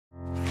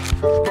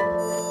The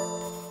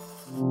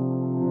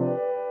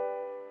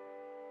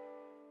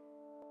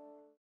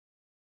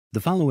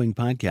following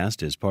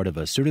podcast is part of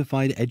a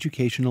certified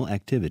educational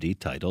activity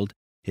titled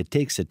It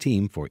Takes a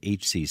Team for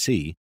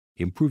HCC,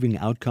 Improving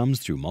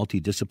Outcomes Through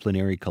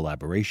Multidisciplinary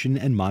Collaboration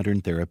and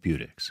Modern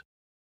Therapeutics.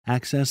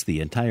 Access the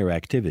entire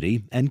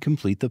activity and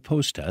complete the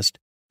post-test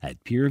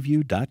at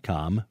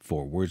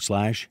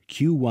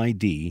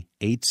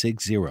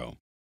peerview.com/QYD860.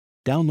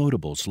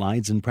 Downloadable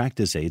slides and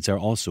practice aids are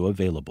also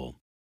available.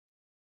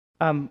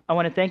 I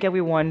want to thank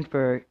everyone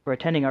for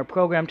attending our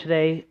program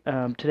today.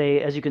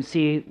 Today, as you can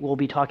see, we'll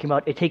be talking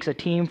about It Takes a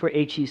Team for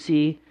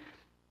HCC,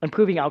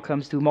 Improving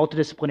Outcomes Through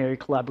Multidisciplinary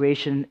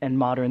Collaboration and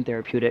Modern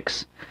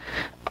Therapeutics.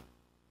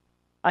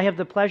 I have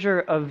the pleasure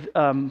of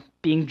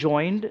being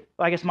joined.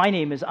 I guess my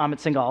name is Amit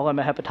Singhal. I'm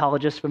a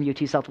hepatologist from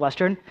UT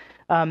Southwestern.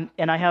 And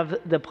I have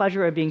the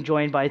pleasure of being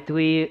joined by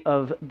three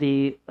of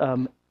the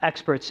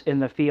experts in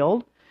the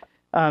field.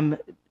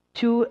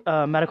 Two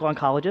medical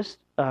oncologists,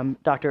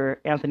 Dr.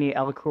 Anthony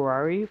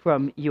El-Khoueiry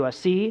from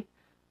USC,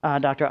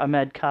 Dr.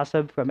 Ahmed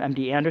Kassab from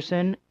MD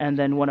Anderson, and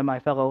then one of my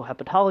fellow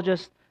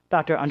hepatologists,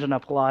 Dr.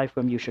 Anjana Pillai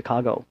from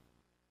UChicago.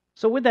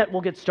 So with that,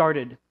 we'll get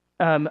started.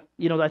 I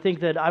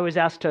think that I was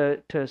asked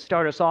to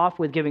start us off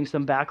with giving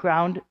some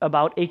background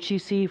about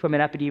HCC from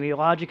an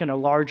epidemiologic and a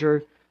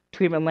larger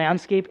treatment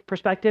landscape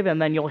perspective,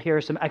 and then you'll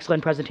hear some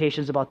excellent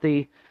presentations about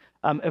the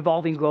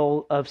evolving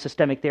role of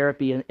systemic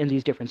therapy in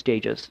these different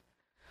stages.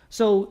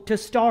 So to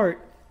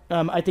start,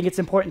 I think it's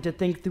important to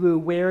think through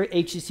where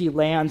HCC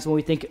lands when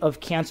we think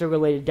of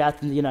cancer-related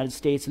death in the United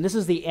States. And this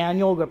is the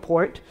annual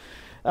report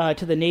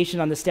to the nation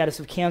on the status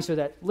of cancer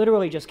that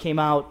literally just came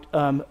out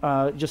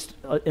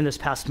in this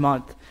past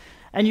month.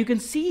 And you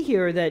can see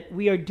here that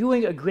we are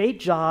doing a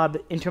great job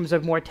in terms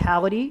of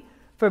mortality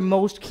for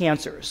most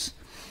cancers.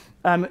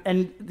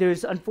 And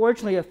there's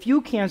unfortunately a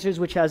few cancers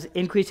which has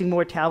increasing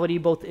mortality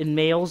both in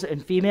males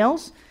and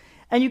females.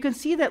 And you can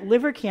see that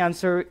liver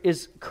cancer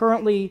is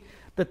currently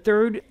the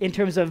third in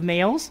terms of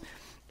males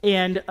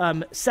and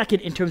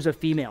second in terms of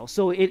females.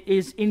 So it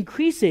is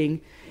increasing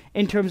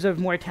in terms of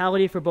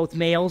mortality for both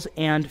males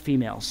and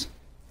females.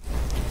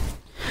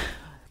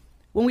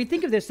 When we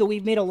think of this, though,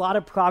 we've made a lot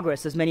of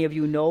progress, as many of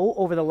you know,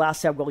 over the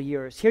last several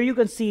years. Here you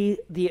can see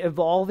the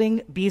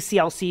evolving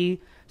BCLC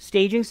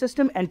staging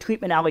system and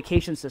treatment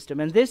allocation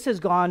system. And this has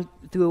gone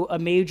through a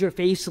major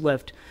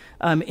facelift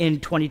in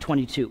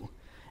 2022.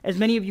 As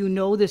many of you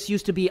know, this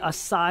used to be a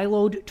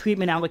siloed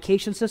treatment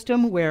allocation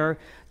system where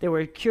there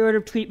were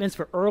curative treatments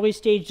for early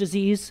stage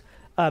disease,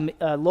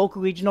 local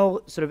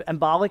regional sort of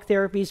embolic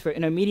therapies for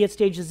intermediate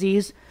stage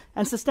disease,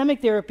 and systemic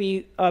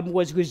therapy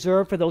was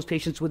reserved for those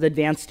patients with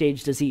advanced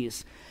stage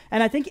disease.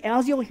 And I think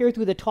as you'll hear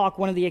through the talk,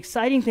 one of the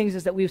exciting things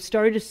is that we've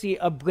started to see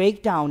a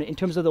breakdown in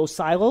terms of those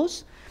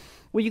silos,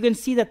 where you can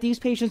see that these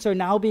patients are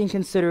now being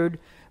considered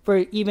for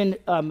even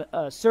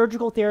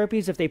surgical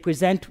therapies if they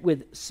present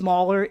with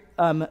smaller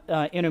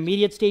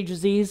intermediate stage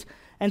disease,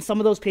 and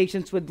some of those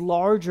patients with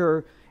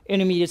larger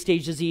intermediate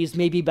stage disease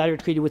may be better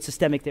treated with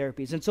systemic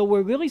therapies. And so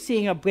we're really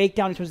seeing a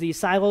breakdown in terms of these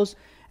silos,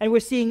 and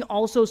we're seeing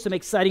also some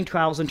exciting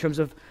trials in terms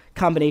of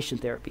combination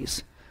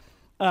therapies.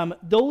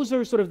 Those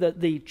are sort of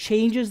the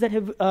changes that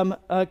have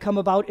come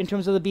about in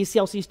terms of the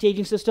BCLC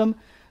staging system.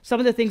 Some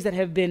of the things that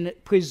have been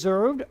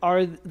preserved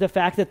are the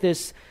fact that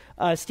this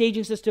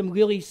staging system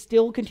really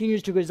still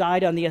continues to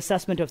reside on the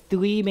assessment of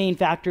three main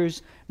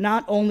factors,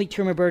 not only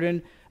tumor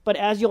burden, but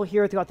as you'll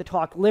hear throughout the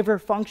talk, liver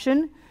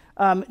function,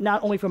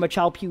 not only from a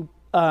Child-Pugh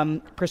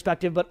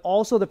perspective, but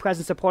also the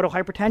presence of portal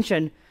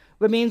hypertension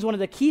remains one of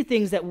the key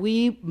things that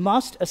we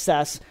must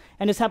assess,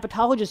 and as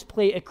hepatologists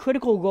play a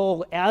critical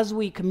role as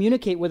we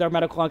communicate with our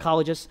medical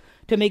oncologists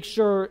to make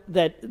sure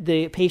that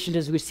the patient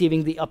is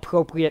receiving the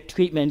appropriate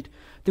treatment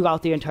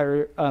throughout the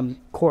entire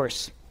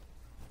course.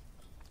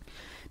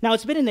 Now,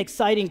 it's been an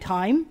exciting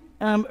time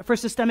for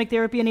systemic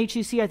therapy in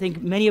HCC. I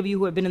think many of you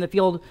who have been in the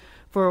field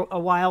for a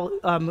while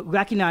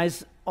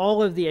recognize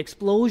all of the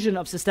explosion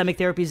of systemic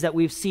therapies that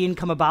we've seen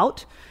come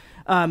about.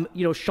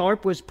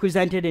 SHARP was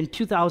presented in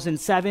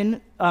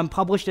 2007,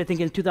 published, I think,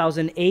 in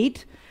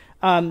 2008.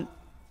 And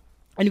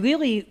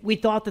really, we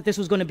thought that this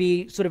was going to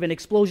be sort of an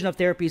explosion of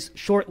therapies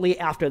shortly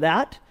after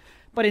that.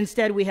 But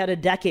instead, we had a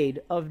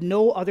decade of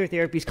no other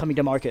therapies coming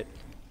to market.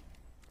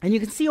 And you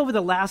can see over the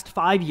last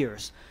 5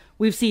 years,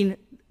 we've seen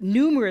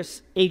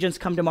numerous agents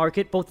come to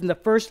market, both in the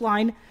first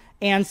line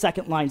and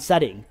second line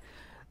setting.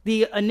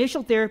 The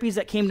initial therapies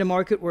that came to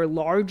market were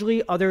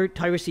largely other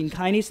tyrosine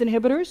kinase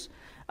inhibitors.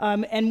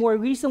 And more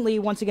recently,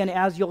 once again,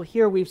 as you'll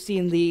hear, we've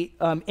seen the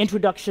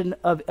introduction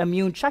of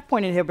immune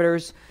checkpoint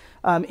inhibitors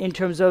in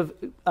terms of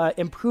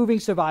improving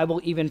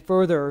survival even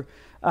further,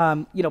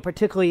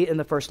 particularly in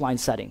the first line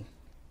setting.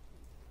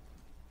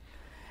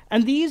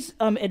 And these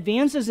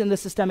advances in the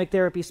systemic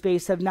therapy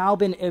space have now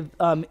been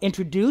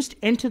introduced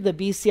into the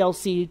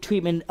BCLC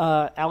treatment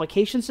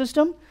allocation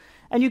system.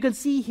 And you can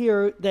see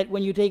here that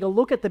when you take a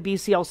look at the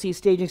BCLC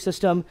staging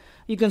system,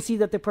 you can see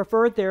that the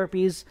preferred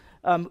therapies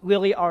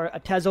really are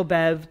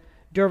atezo-bev,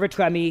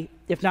 durva-tremi,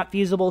 if not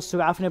feasible,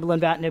 sorafenib,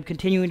 lenvatinib,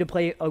 continuing to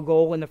play a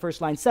role in the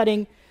first-line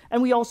setting.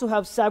 And we also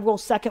have several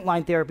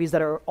second-line therapies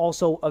that are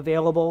also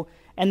available.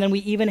 And then we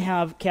even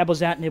have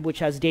cabozantinib, which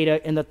has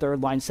data in the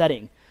third-line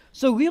setting.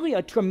 So really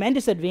a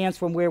tremendous advance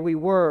from where we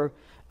were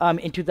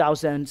in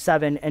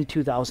 2007 and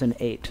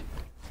 2008.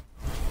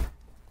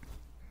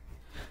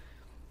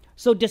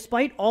 So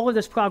despite all of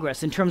this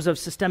progress in terms of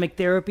systemic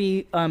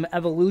therapy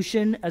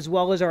evolution, as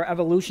well as our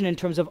evolution in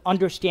terms of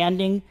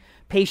understanding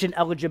patient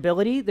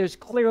eligibility, there's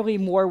clearly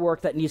more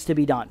work that needs to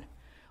be done.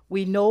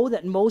 We know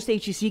that most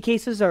HCC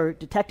cases are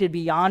detected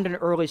beyond an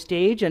early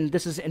stage, and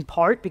this is in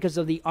part because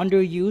of the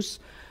underuse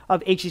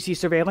of HCC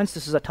surveillance.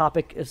 This is a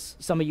topic, as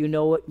some of you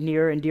know,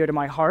 near and dear to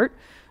my heart.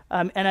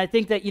 And I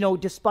think that,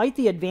 despite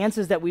the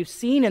advances that we've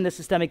seen in the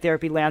systemic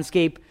therapy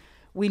landscape,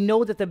 we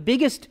know that the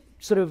biggest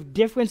sort of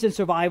difference in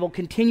survival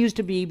continues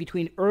to be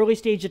between early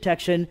stage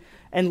detection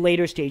and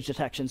later stage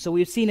detection. So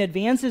we've seen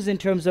advances in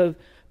terms of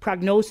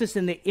prognosis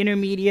in the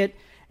intermediate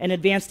and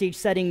advanced stage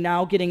setting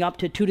now getting up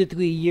to 2 to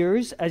 3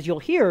 years, as you'll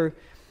hear.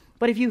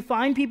 But if you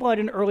find people at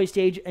an early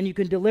stage and you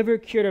can deliver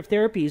curative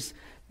therapies,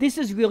 this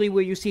is really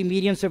where you see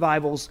median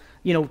survivals,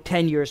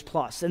 10 years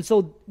plus. And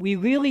so we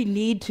really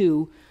need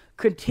to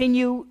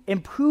continue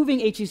improving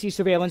HCC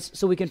surveillance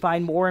so we can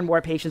find more and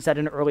more patients at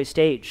an early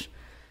stage.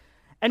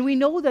 And we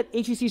know that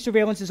HCC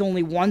surveillance is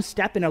only one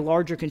step in a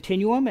larger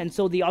continuum. And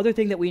so the other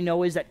thing that we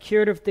know is that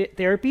curative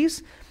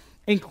therapies,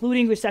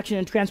 including resection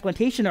and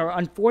transplantation, are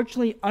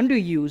unfortunately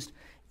underused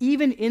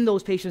even in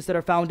those patients that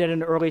are found at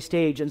an early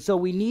stage. And so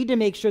we need to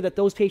make sure that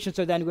those patients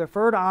are then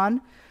referred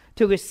on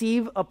to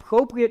receive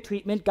appropriate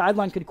treatment,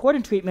 guideline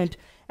concordant treatment,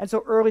 and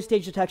so early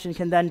stage detection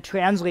can then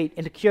translate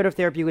into curative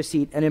therapy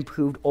receipt and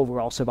improved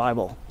overall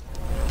survival.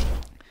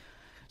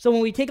 So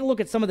when we take a look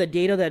at some of the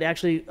data that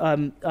actually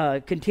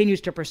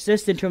continues to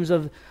persist in terms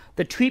of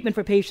the treatment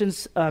for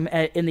patients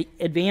in the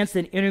advanced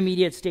and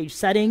intermediate stage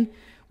setting,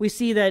 we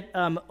see that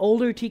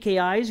older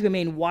TKIs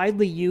remain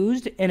widely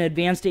used in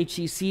advanced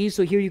HCC.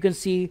 So here you can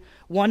see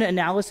one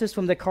analysis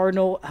from the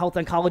Cardinal Health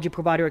Oncology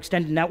Provider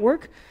Extended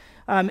Network.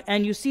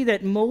 And you see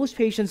that most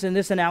patients in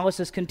this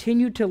analysis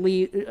continue to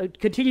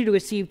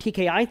receive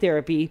TKI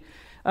therapy,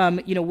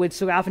 with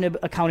sorafenib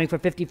accounting for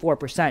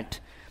 54%.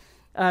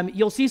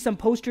 You'll see some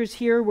posters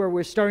here where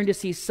we're starting to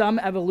see some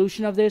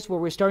evolution of this, where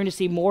we're starting to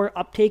see more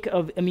uptake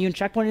of immune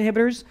checkpoint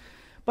inhibitors.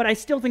 But I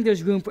still think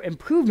there's room for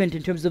improvement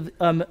in terms of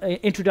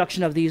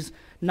introduction of these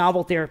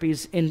novel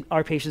therapies in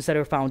our patients that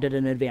are found at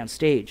an advanced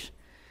stage.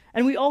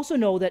 And we also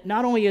know that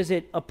not only is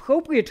it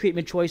appropriate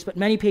treatment choice, but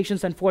many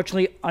patients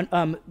unfortunately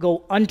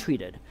go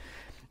untreated.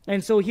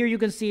 And so here you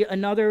can see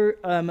another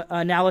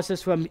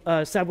analysis from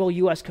several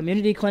US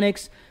community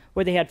clinics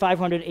where they had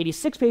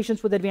 586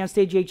 patients with advanced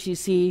stage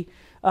HCC.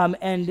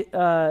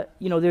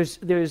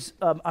 There's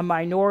a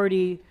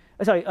minority,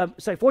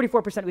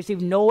 44%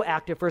 received no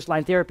active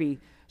first-line therapy.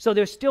 So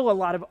there's still a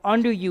lot of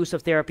underuse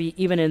of therapy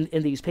even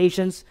in these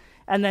patients.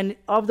 And then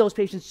of those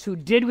patients who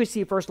did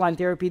receive first-line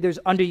therapy, there's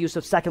underuse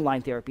of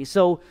second-line therapy.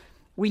 So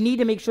we need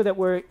to make sure that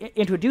we're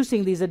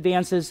introducing these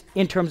advances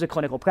in terms of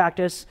clinical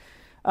practice.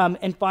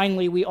 And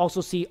finally, we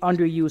also see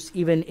underuse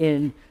even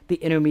in the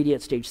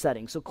intermediate stage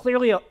setting. So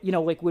clearly,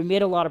 we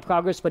made a lot of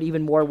progress, but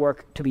even more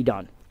work to be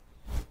done.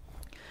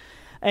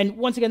 And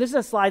once again, this is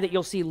a slide that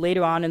you'll see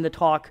later on in the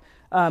talk,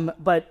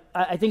 but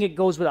I think it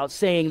goes without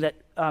saying that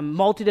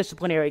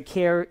multidisciplinary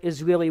care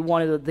is really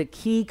one of the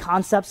key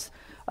concepts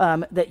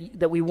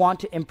that we want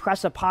to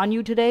impress upon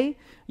you today.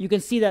 You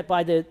can see that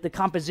by the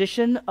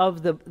composition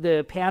of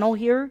the panel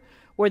here,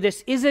 where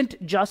this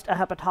isn't just a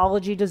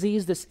hepatology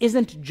disease, this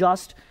isn't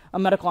just a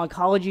medical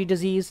oncology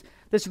disease.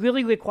 This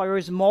really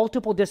requires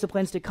multiple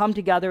disciplines to come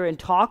together and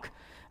talk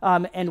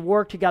and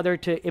work together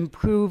to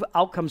improve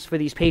outcomes for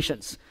these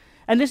patients.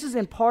 And this is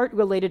in part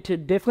related to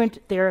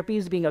different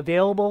therapies being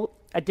available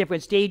at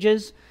different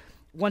stages.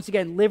 Once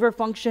again, liver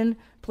function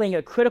playing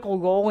a critical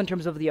role in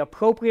terms of the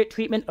appropriate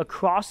treatment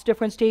across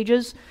different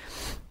stages.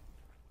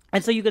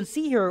 And so you can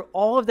see here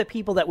all of the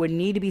people that would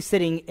need to be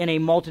sitting in a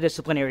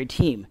multidisciplinary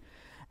team.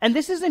 And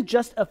this isn't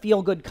just a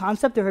feel-good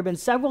concept. There have been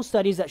several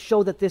studies that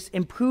show that this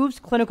improves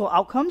clinical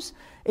outcomes,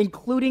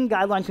 including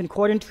guideline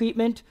concordant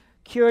treatment,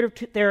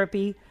 curative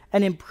therapy,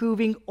 and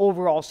improving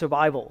overall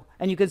survival.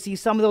 And you can see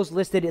some of those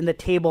listed in the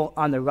table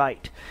on the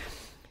right.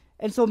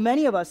 And so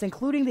many of us,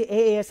 including the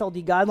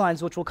AASLD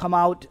guidelines, which will come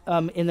out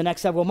in the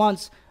next several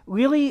months,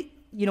 really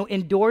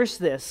endorse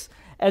this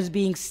as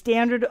being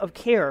standard of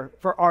care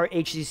for our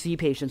HCC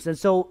patients. And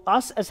so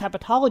us as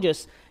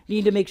hepatologists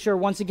need to make sure,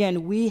 once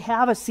again, we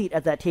have a seat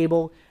at that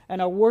table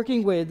and are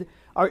working with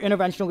our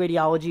interventional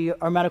radiology,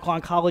 our medical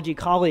oncology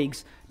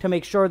colleagues to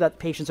make sure that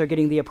patients are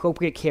getting the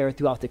appropriate care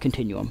throughout the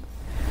continuum.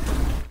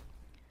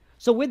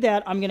 So with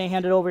that, I'm going to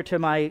hand it over to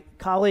my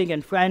colleague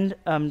and friend,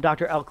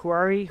 Dr.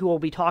 El-Khoueiry, who will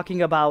be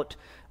talking about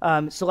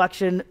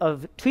selection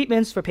of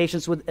treatments for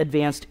patients with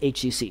advanced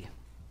HCC.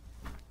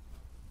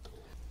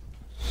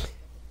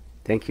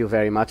 Thank you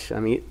very much,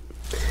 Amit.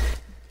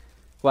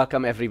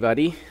 Welcome,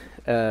 everybody.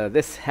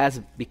 This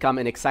has become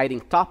an exciting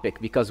topic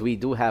because we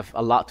do have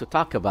a lot to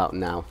talk about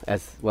now,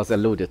 as was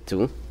alluded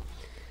to.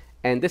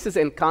 And this is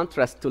in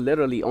contrast to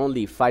literally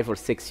only 5 or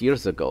 6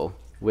 years ago,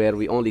 where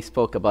we only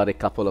spoke about a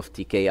couple of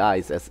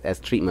TKIs as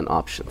treatment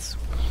options.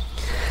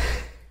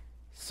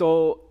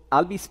 So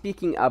I'll be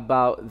speaking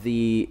about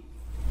the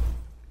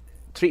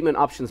treatment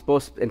options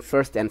both in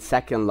first and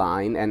second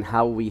line and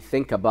how we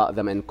think about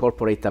them and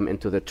incorporate them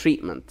into the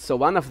treatment. So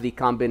one of the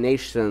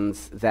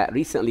combinations that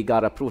recently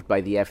got approved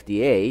by the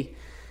FDA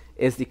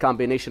is the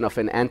combination of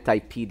an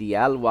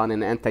anti-PD-L1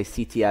 and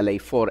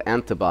anti-CTLA-4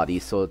 antibody,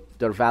 so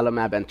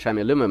durvalumab and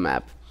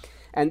tremelimumab.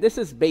 And this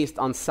is based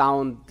on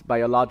sound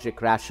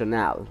biologic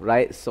rationale,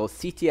 right? So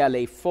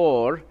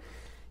CTLA-4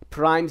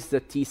 primes the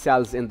T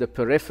cells in the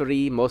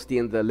periphery, mostly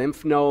in the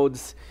lymph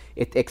nodes.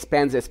 It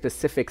expands a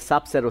specific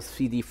subset of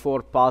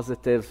CD4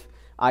 positive,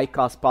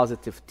 ICOS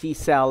positive T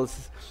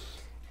cells.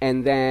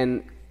 And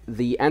then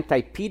the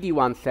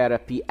anti-PD-1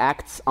 therapy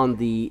acts on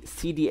the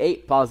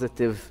CD8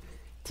 positive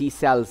T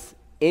cells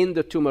in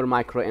the tumor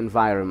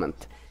microenvironment.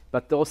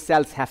 But those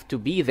cells have to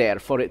be there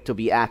for it to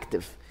be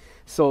active.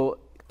 So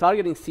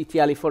targeting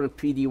CTLA-4 and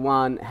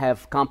PD-1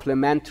 have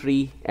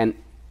complementary and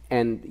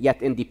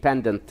yet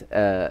independent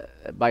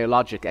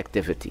biologic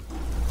activity.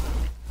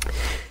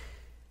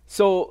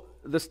 So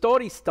the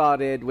story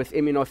started with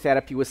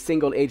immunotherapy with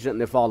single-agent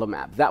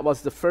nivolumab. That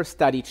was the first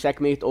study,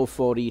 Checkmate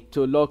 040,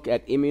 to look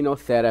at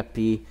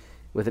immunotherapy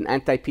with an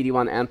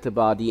anti-PD-1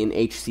 antibody in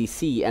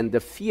HCC. And the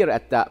fear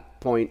at that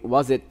point,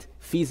 was it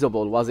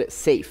feasible? Was it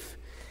safe?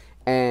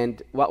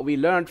 And what we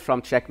learned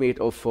from Checkmate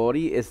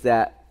 040 is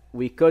that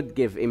we could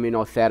give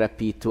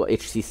immunotherapy to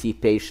HCC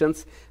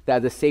patients,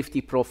 that the safety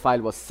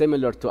profile was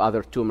similar to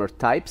other tumor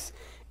types,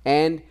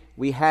 and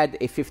we had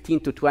a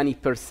 15 to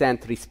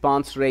 20%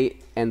 response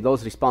rate, and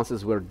those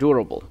responses were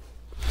durable.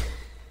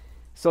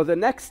 So the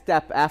next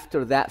step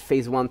after that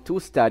phase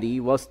 1/2 study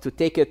was to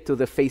take it to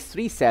the phase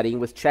 3 setting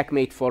with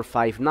Checkmate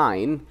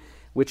 459,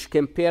 which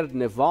compared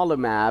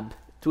nivolumab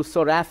to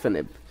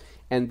sorafenib.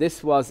 And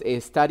this was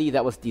a study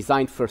that was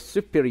designed for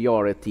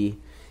superiority,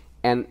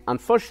 and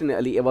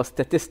unfortunately, it was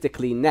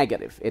statistically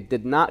negative. It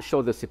did not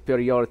show the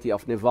superiority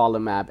of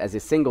nivolumab as a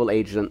single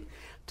agent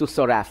to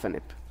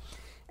sorafenib.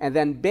 And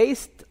then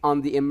based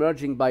on the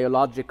emerging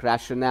biologic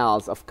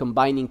rationales of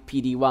combining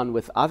PD-1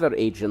 with other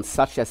agents,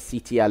 such as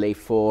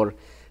CTLA-4,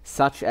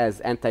 such as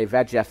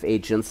anti-VEGF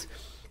agents,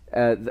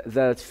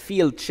 the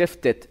field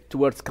shifted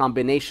towards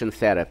combination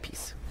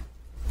therapies.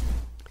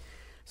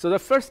 So the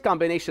first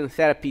combination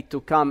therapy to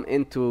come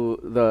into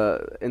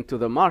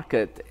the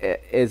market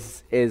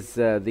is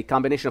the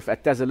combination of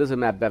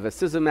atezolizumab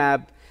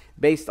bevacizumab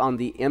based on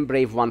the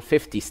EMBRAVE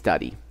 150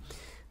 study.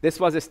 This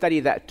was a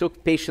study that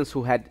took patients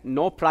who had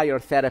no prior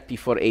therapy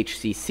for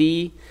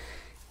HCC,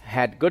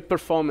 had good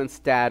performance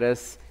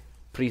status,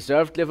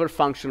 preserved liver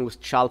function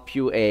with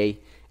Child-Pugh-A,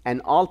 and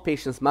all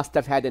patients must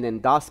have had an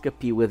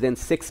endoscopy within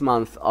 6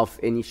 months of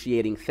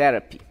initiating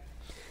therapy.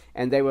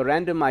 And they were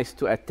randomized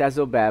to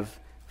atezobev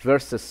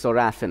versus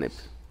sorafenib.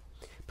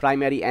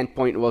 Primary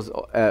endpoint was,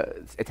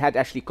 it had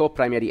actually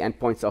co-primary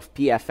endpoints of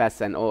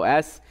PFS and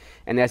OS.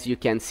 And as you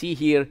can see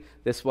here,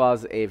 this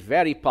was a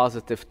very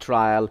positive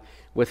trial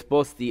with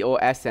both the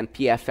OS and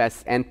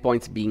PFS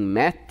endpoints being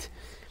met.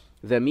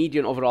 The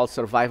median overall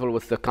survival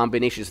with the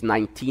combination is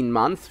 19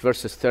 months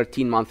versus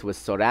 13 months with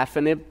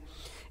sorafenib.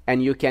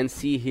 And you can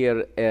see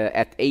here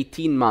at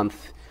 18 months,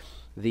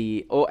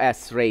 the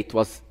OS rate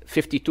was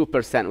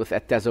 52% with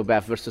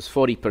atezobev versus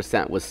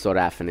 40% with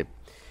sorafenib.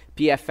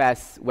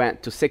 PFS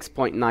went to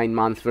 6.9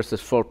 months versus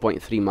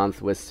 4.3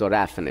 months with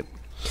sorafenib.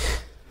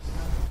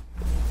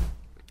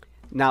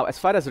 Now, as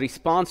far as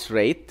response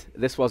rate,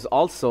 this was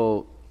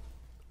also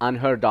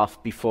unheard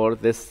of before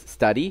this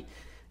study,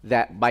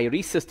 that by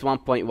RECIST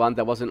 1.1,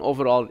 there was an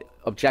overall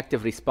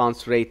objective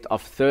response rate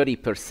of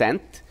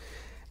 30%,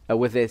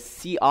 with a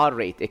CR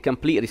rate, a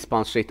complete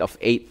response rate of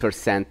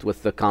 8%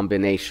 with the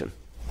combination.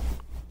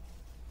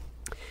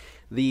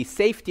 The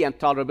safety and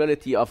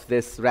tolerability of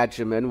this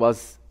regimen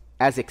was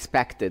as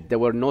expected. There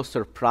were no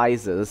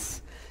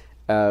surprises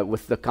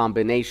with the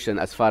combination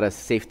as far as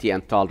safety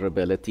and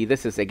tolerability.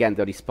 This is, again,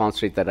 the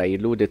response rate that I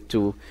alluded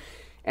to.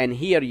 And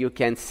here you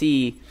can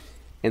see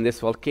in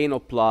this volcano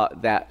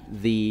plot that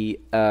the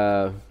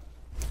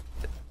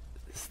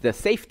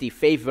safety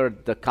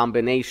favored the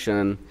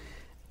combination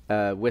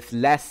with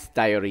less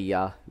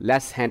diarrhea,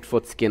 less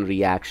hand-foot skin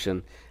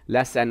reaction,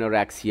 less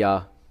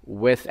anorexia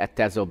with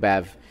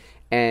atezobev.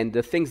 And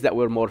the things that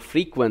were more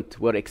frequent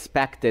were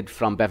expected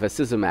from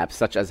bevacizumab,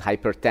 such as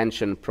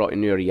hypertension,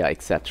 proteinuria,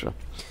 etc.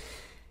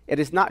 It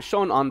is not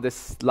shown on this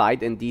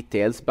slide in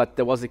details, but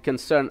there was a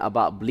concern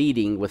about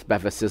bleeding with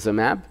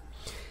bevacizumab.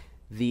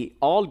 The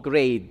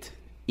all-grade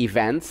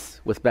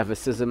events with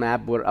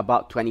bevacizumab were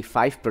about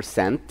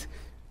 25%,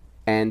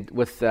 and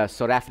with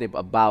sorafenib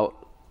about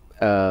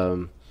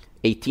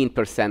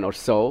 18% or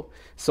so.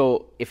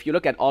 So if you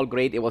look at all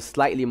grade, it was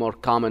slightly more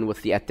common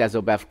with the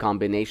atezobev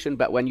combination.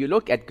 But when you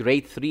look at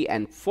grade 3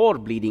 and 4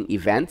 bleeding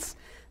events,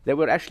 they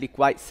were actually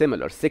quite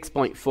similar,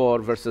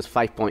 6.4 versus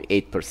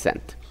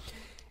 5.8%.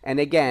 And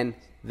again,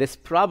 this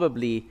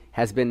probably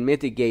has been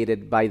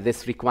mitigated by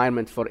this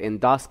requirement for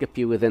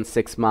endoscopy within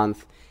 6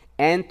 months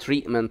and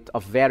treatment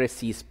of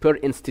varices per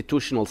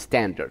institutional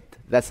standard.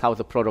 That's how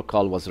the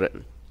protocol was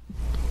written.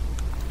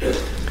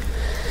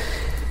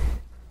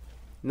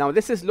 Now,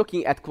 this is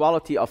looking at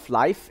quality of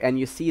life, and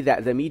you see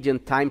that the median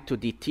time to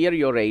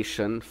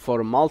deterioration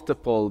for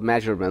multiple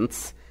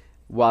measurements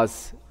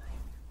was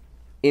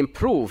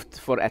improved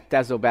for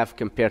atezobev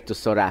compared to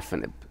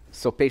sorafenib.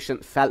 So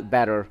patients felt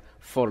better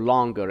for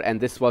longer,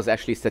 and this was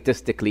actually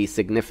statistically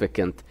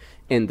significant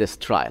in this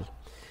trial.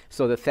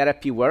 So the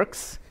therapy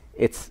works,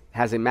 it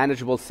has a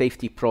manageable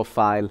safety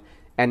profile,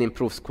 and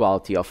improves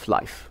quality of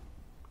life.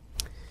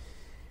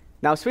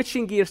 Now,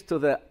 switching gears to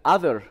the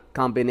other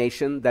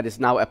combination that is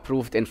now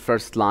approved in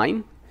first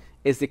line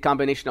is the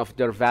combination of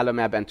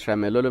durvalumab and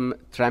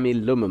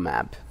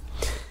tremelimumab.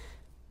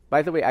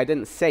 By the way, I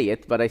didn't say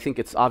it, but I think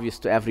it's obvious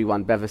to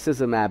everyone.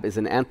 Bevacizumab is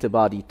an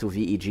antibody to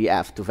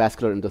VEGF, to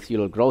vascular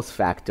endothelial growth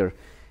factor,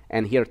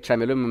 and here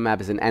tremelimumab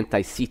is an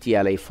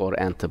anti-CTLA-4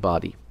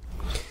 antibody.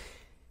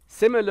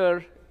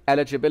 Similar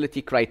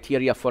eligibility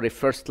criteria for a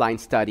first-line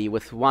study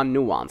with one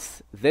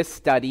nuance. This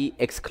study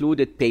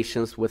excluded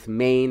patients with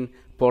main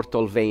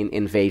portal vein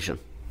invasion.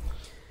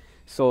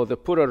 So the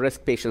poorer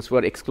risk patients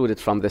were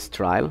excluded from this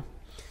trial.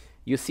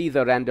 You see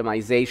the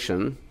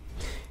randomization.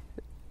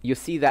 You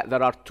see that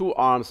there are two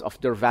arms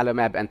of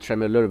durvalumab and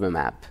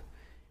tremelimumab.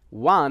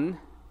 One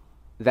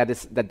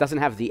that doesn't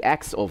have the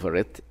X over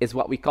it is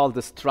what we call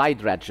the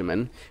STRIDE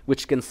regimen,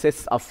 which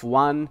consists of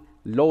one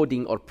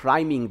loading or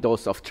priming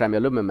dose of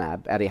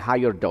tremelimumab at a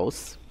higher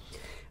dose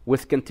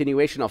with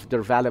continuation of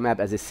durvalumab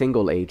as a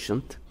single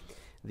agent.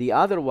 The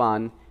other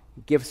one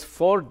gives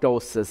 4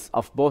 doses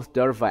of both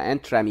durva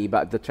and tremi,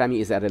 but the tremi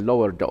is at a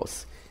lower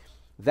dose.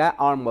 That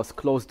arm was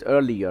closed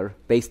earlier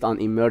based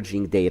on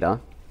emerging data,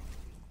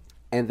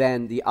 and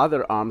then the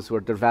other arms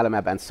were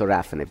durvalumab and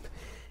sorafenib.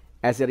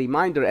 As a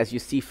reminder, as you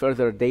see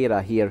further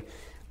data here,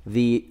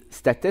 the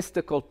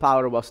statistical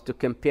power was to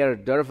compare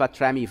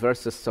durva-tremi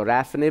versus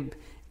sorafenib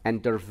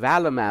and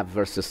durvalumab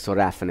versus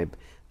sorafenib.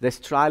 This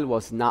trial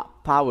was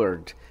not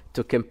powered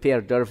to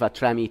compare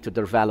durva-tremi to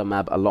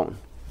durvalumab alone.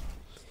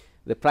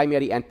 The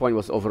primary endpoint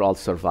was overall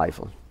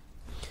survival.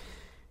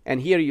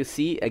 And here you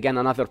see, again,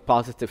 another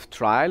positive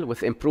trial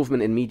with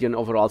improvement in median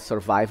overall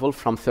survival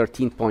from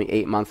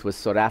 13.8 months with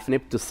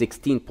sorafenib to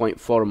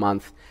 16.4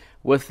 months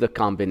with the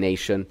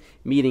combination,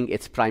 meeting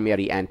its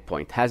primary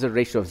endpoint. Hazard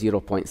ratio of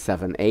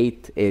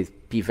 0.78 is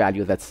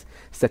p-value that's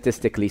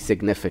statistically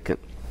significant.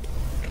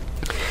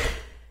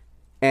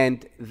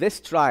 And this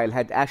trial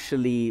had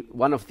actually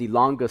one of the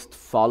longest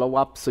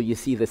follow-ups, so you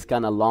see this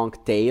kind of long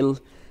tail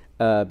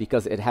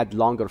because it had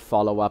longer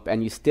follow-up,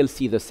 and you still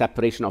see the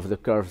separation of the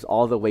curves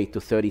all the way to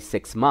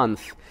 36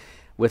 months,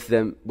 with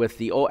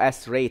the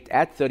OS rate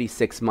at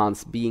 36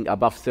 months being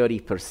above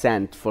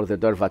 30% for the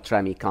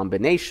durva-tremi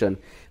combination,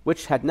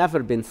 which had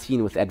never been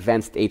seen with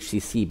advanced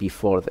HCC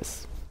before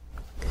this.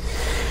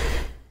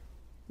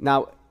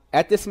 Now,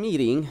 at this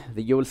meeting,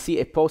 you will see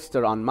a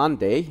poster on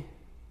Monday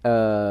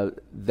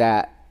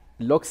that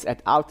looks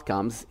at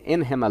outcomes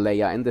in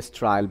Himalaya in this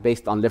trial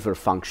based on liver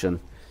function.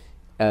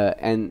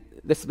 And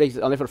this is based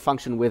on liver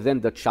function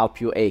within the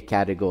Child-Pugh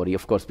category,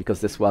 of course,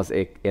 because this was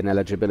an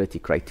eligibility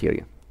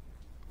criteria.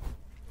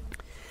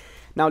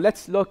 Now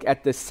let's look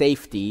at the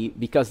safety,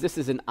 because this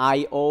is an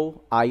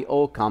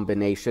IO-IO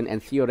combination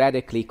and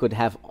theoretically could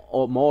have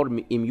more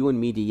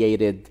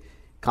immune-mediated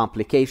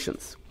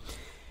complications.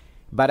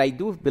 But I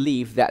do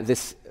believe that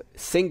this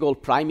single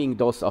priming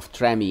dose of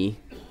tremi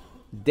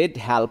did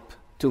help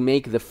to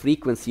make the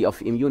frequency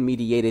of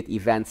immune-mediated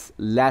events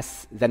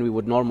less than we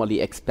would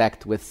normally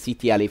expect with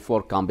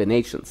CTLA-4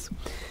 combinations.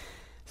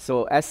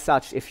 So as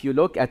such, if you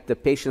look at the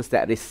patients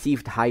that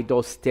received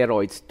high-dose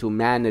steroids to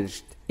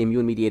manage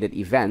immune-mediated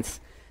events,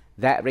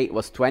 that rate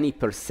was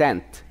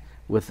 20%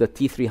 with the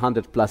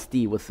T300 plus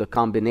D with the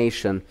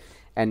combination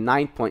and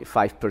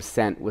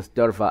 9.5% with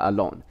durva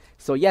alone.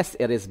 So yes,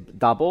 it is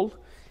double,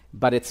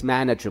 but it's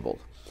manageable.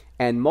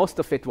 And most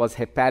of it was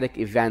hepatic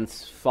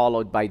events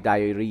followed by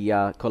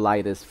diarrhea,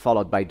 colitis,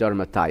 followed by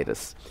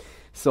dermatitis.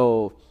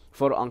 So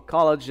for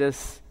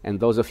oncologists and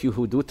those of you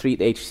who do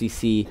treat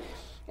HCC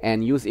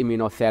and use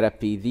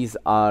immunotherapy, these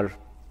are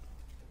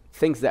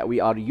things that we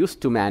are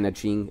used to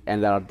managing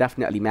and that are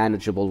definitely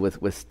manageable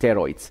with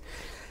steroids.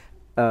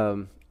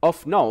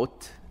 Of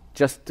note,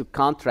 just to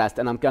contrast,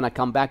 and I'm going to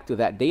come back to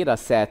that data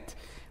set,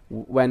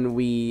 when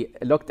we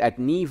looked at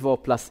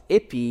Nivo plus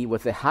Ipi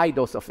with a high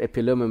dose of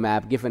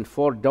ipilimumab given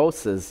 4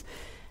 doses,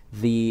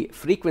 the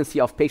frequency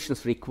of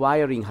patients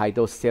requiring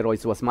high-dose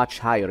steroids was much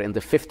higher in the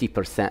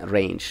 50%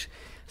 range.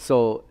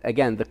 So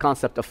again, the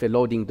concept of a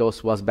loading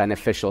dose was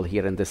beneficial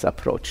here in this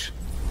approach.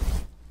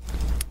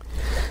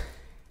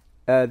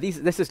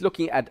 This is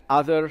looking at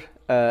other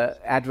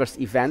adverse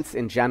events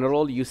in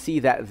general. You see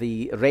that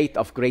the rate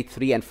of grade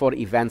 3 and 4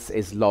 events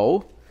is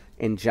low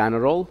in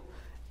general,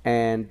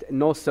 and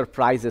no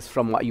surprises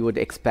from what you would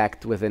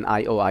expect with an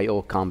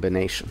IO-IO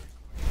combination.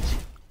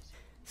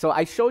 So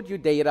I showed you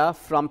data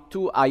from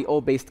 2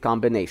 IO-based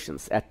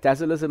combinations,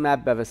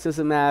 atezolizumab,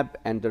 bevacizumab,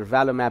 and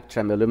durvalumab,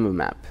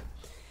 tremelimumab.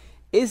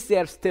 Is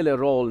there still a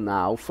role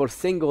now for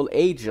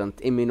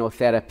single-agent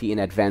immunotherapy in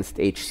advanced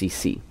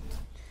HCC?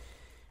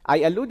 I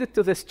alluded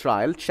to this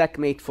trial,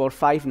 Checkmate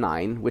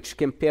 459, which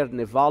compared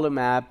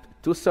nivolumab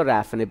to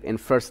sorafenib in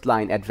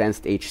first-line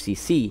advanced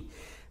HCC.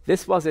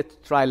 This was a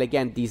trial,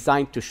 again,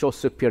 designed to show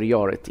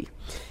superiority.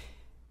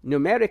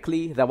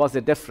 Numerically, there was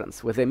a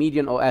difference, with a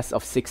median OS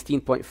of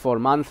 16.4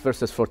 months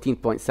versus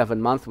 14.7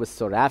 months with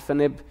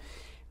sorafenib,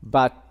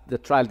 but the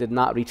trial did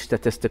not reach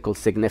statistical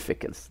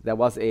significance. There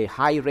was a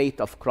high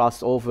rate of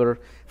crossover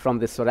from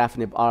the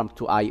sorafenib arm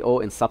to IO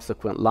in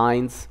subsequent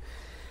lines,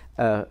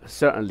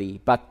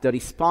 certainly, but the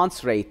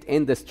response rate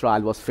in this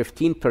trial was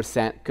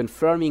 15%,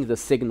 confirming the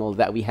signal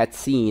that we had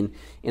seen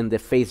in the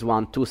phase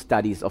 1-2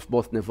 studies of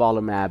both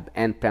nivolumab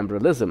and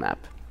pembrolizumab.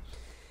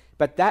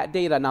 But that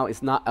data now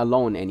is not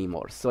alone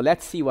anymore. So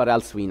let's see what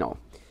else we know.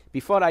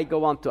 Before I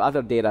go on to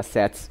other data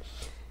sets,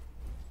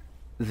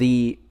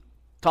 the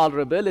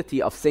tolerability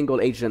of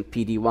single-agent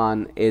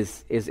PD-1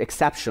 is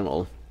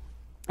exceptional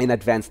in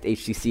advanced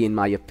HCC, in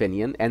my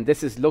opinion. And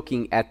this is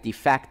looking at the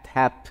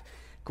FACT-HAP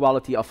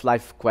Quality of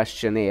Life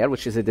Questionnaire,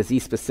 which is a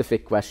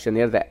disease-specific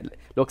questionnaire that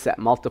looks at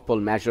multiple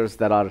measures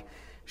that are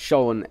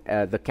shown,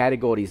 the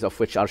categories of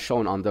which are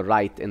shown on the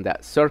right in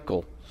that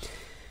circle.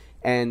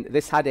 And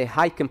this had a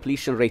high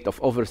completion rate of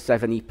over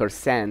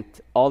 70%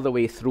 all the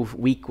way through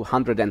week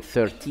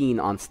 113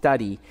 on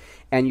study.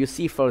 And you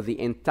see for the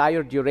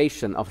entire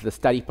duration of the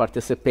study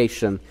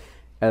participation,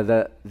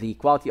 the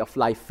quality of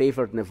life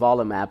favored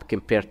nivolumab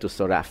compared to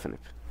sorafenib.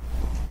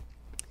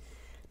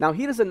 Now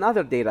here is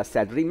another data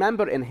set.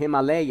 Remember in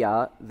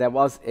Himalaya, there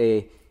was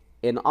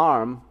an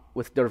arm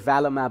with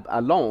durvalumab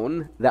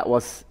alone that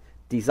was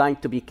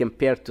designed to be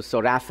compared to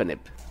sorafenib.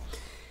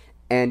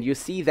 And you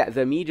see that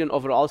the median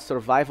overall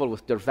survival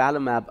with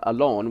durvalumab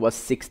alone was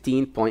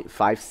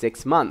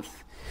 16.56 months.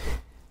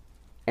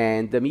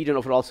 And the median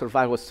overall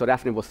survival with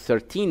sorafenib was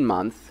 13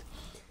 months.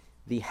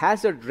 The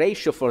hazard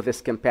ratio for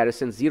this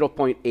comparison,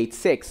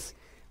 0.86,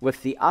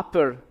 with the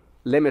upper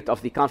limit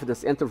of the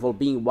confidence interval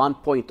being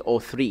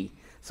 1.03.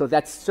 So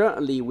that's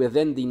certainly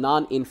within the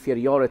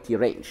non-inferiority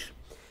range.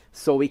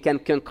 So we can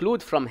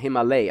conclude from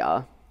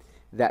Himalaya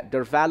that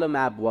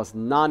durvalumab was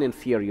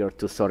non-inferior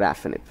to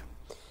sorafenib.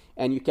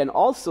 And you can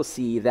also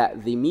see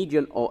that the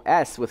median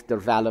OS with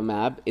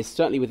durvalumab is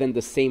certainly within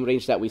the same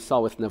range that we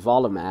saw with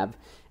nivolumab,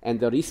 and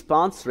the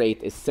response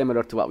rate is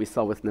similar to what we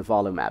saw with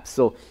nivolumab.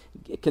 So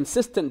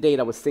consistent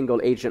data with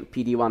single-agent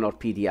PD-1 or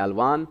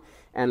PD-L1.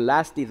 And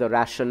lastly, the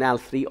Rationale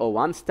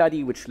 301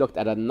 study, which looked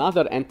at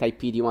another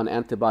anti-PD-1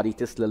 antibody,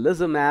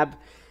 tislelizumab,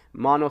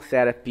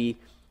 monotherapy,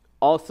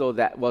 also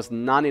that was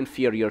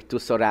non-inferior to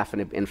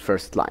sorafenib in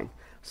first line.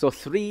 So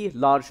 3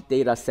 large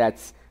data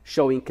sets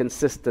showing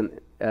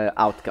consistent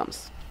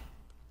outcomes.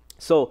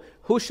 So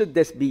who should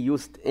this be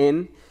used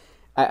in?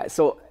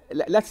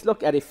 Let's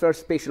look at a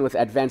first patient with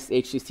advanced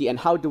HCC and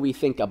how do we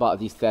think about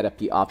these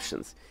therapy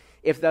options.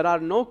 If there are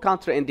no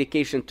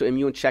contraindication to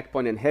immune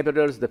checkpoint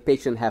inhibitors, the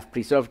patient have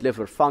preserved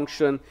liver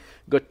function,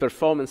 good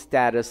performance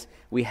status,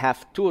 we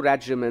have 2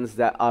 regimens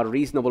that are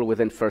reasonable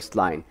within first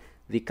line.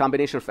 The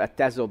combination of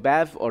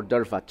atezo-bev or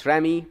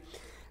durva-tremi,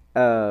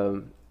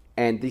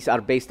 and these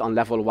are based on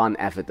level 1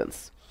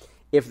 evidence.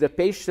 If the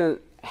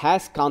patient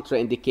has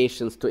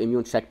contraindications to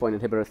immune checkpoint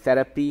inhibitor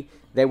therapy,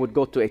 they would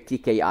go to a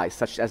TKI,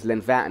 such as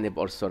lenvatinib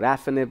or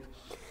sorafenib.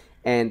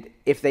 And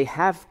if they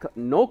have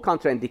no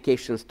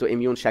contraindications to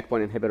immune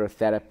checkpoint inhibitor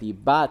therapy,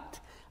 but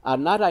are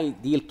not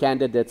ideal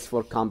candidates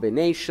for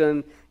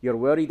combination, you're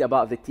worried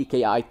about the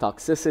TKI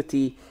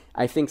toxicity,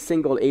 I think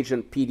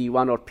single-agent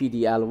PD-1 or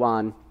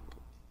PD-L1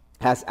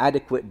 has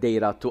adequate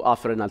data to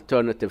offer an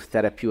alternative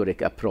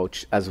therapeutic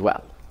approach as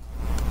well.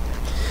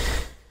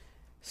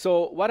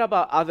 So what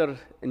about other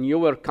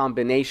newer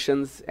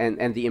combinations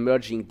and the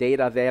emerging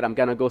data there? I'm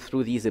going to go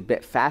through these a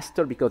bit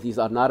faster because these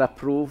are not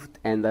approved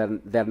and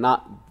they're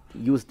not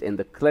used in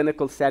the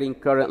clinical setting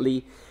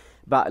currently.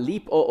 But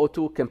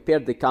LEAP-002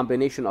 compared the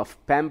combination of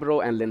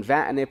pembro and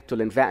lenvatinib to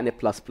lenvatinib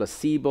plus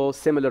placebo,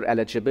 similar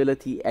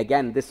eligibility.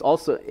 Again, this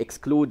also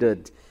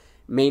excluded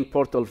main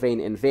portal vein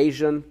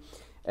invasion.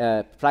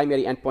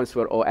 Primary endpoints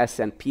were OS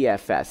and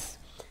PFS.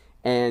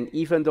 And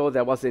even though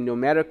there was a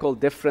numerical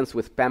difference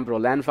with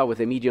pembro-lenva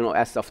with a median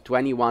OS of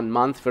 21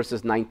 months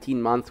versus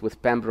 19 months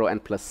with pembro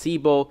and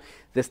placebo,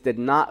 this did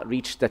not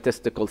reach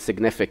statistical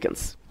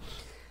significance.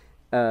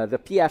 The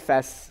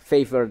PFS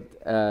favored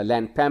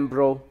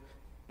len-pembro.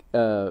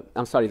 The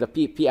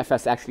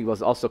PFS actually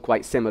was also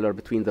quite similar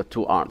between the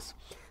 2 arms.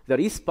 The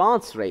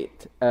response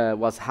rate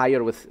was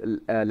higher with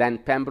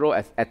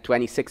len-pembro at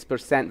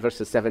 26%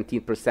 versus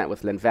 17%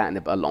 with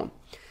lenvatinib alone.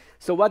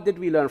 So what did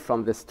we learn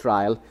from this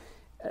trial?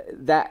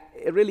 That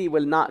it really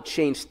will not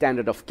change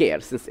standard of care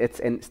since it's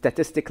a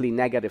statistically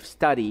negative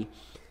study,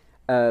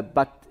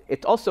 but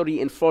it also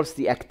reinforced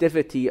the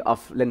activity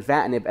of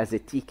lenvatinib as a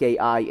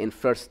TKI in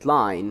first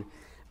line,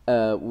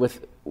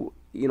 with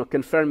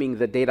confirming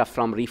the data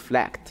from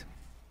REFLECT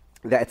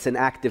that it's an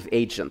active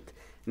agent.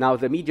 Now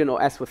the median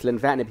OS with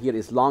lenvatinib here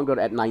is longer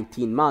at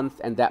 19 months,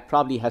 and that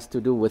probably has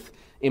to do with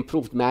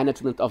improved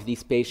management of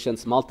these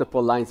patients,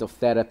 multiple lines of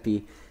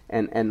therapy,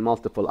 and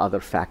multiple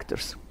other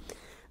factors.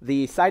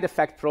 The side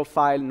effect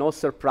profile, no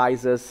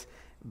surprises.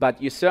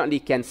 But you certainly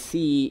can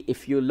see,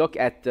 if you look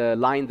at the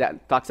line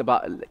that talks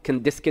about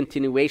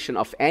discontinuation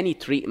of any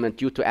treatment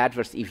due to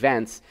adverse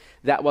events,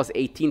 that was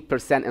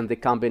 18% in the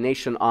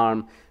combination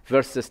arm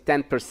versus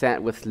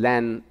 10% with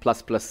len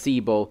plus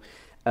placebo.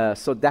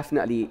 So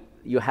definitely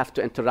you have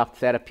to interrupt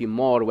therapy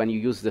more when you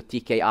use the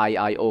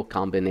TKI-IO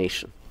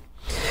combination.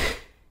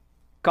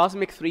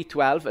 Cosmic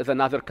 312 is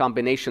another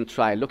combination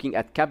trial looking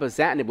at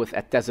cabozantinib with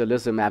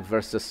atezolizumab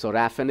versus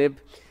sorafenib.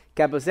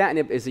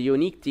 Cabozantinib is a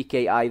unique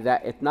TKI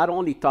that it not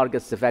only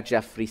targets the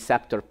VEGF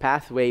receptor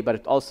pathway, but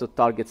it also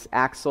targets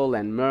AXL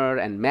and MER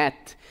and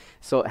MET,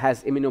 so it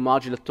has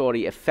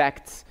immunomodulatory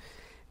effects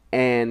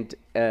and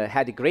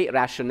had a great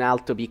rationale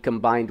to be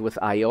combined with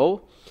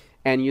IO.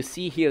 And you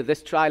see here,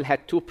 this trial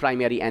had two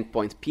primary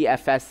endpoints,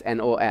 PFS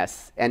and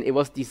OS, and it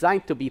was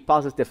designed to be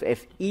positive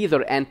if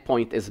either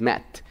endpoint is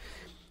met.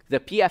 The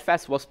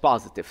PFS was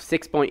positive,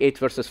 6.8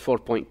 versus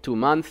 4.2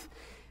 months,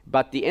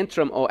 but the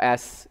interim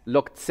OS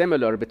looked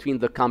similar between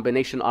the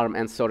combination arm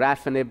and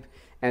sorafenib,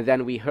 and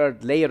then we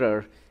heard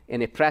later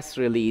in a press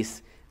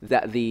release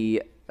that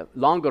the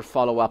longer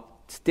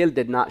follow-up still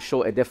did not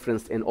show a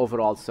difference in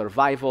overall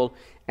survival,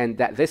 and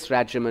that this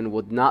regimen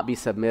would not be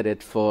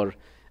submitted for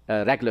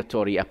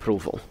regulatory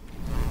approval.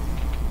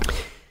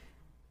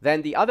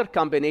 Then the other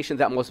combination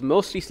that was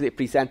most recently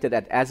presented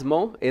at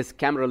ESMO is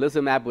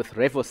camrelizumab with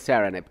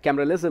rivoceranib.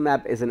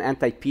 Camrelizumab is an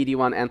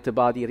anti-PD-1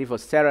 antibody.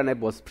 Rivoceranib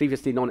was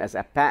previously known as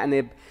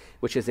apatinib,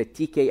 which is a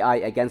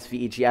TKI against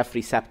VEGF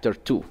receptor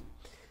 2.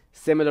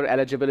 Similar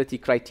eligibility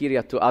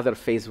criteria to other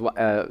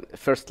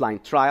first-line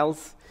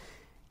trials.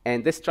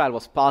 And this trial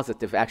was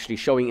positive, actually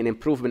showing an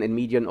improvement in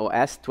median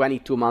OS,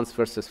 22 months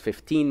versus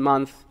 15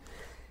 months.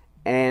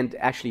 And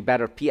actually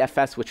better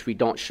PFS, which we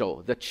don't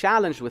show. The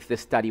challenge with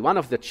this study, one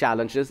of the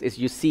challenges, is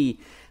you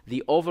see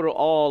the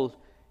overall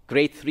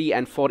grade 3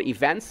 and 4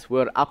 events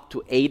were up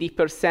to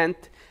 80%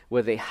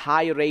 with a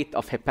high rate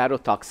of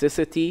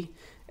hepatotoxicity.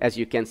 As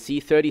you can see,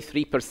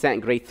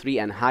 33% grade 3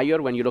 and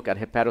higher when you look at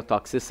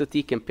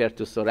hepatotoxicity compared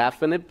to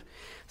sorafenib.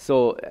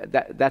 So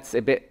that's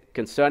a bit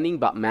concerning,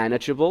 but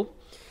manageable.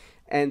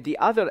 And the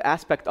other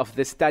aspect of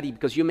this study,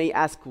 because you may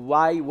ask,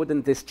 why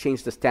wouldn't this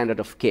change the standard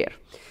of care?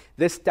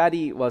 This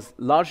study was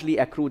largely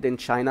accrued in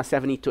China,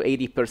 70 to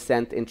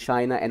 80% in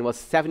China, and was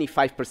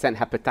 75%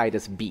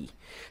 hepatitis B.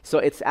 So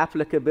its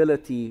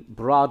applicability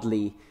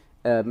broadly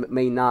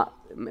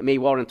may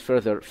warrant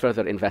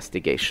further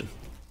investigation.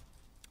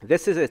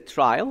 This is a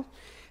trial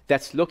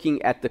that's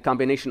looking at the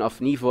combination of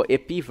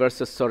nivo-ipi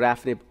versus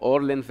sorafenib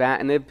or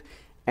lenvatinib,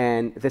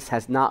 and this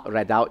has not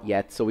read out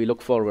yet, so we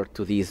look forward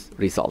to these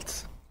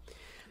results.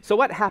 So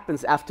what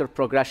happens after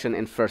progression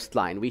in first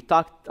line? We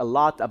talked a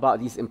lot about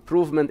these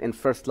improvement in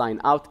first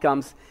line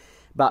outcomes,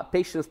 but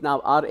patients now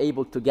are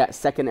able to get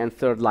second and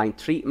third line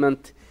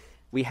treatment.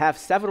 We have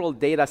several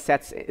data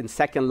sets in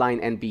second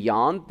line and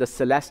beyond. The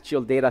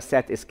Celestial data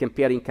set is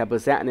comparing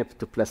cabozantinib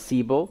to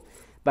placebo,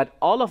 but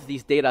all of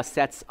these data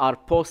sets are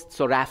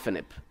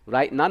post-sorafenib,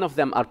 right? None of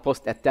them are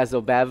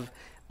post-atezobev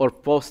or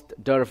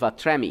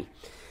post-durva-tremi.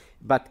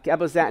 But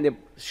cabozantinib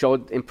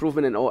showed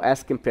improvement in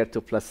OS compared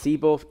to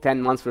placebo,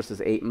 10 months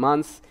versus 8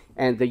 months.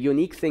 And the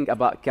unique thing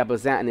about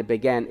cabozantinib,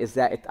 again, is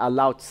that it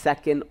allowed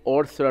second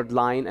or third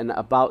line, and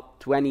about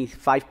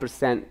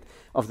 25%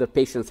 of the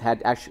patients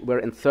were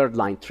in third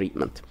line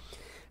treatment.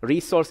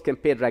 Resource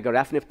compared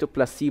regorafenib to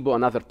placebo,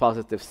 another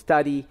positive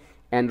study,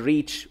 and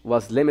REACH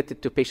was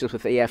limited to patients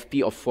with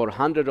AFP of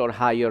 400 or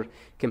higher,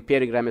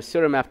 comparing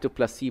ramucirumab to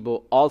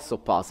placebo, also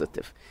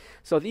positive.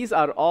 So these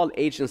are all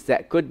agents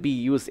that could be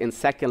used in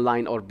second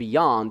line or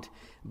beyond,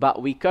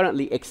 but we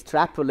currently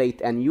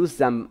extrapolate and use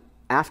them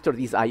after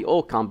these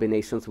IO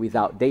combinations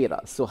without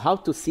data. So how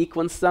to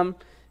sequence them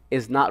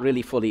is not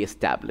really fully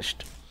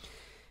established.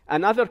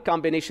 Another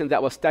combination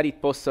that was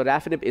studied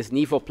post-sorafenib is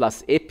nivo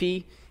plus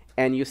ipi,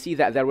 and you see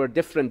that there were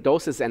different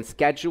doses and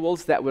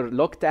schedules that were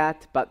looked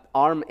at, but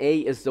arm A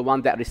is the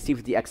one that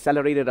received the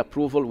accelerated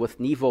approval with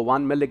nivo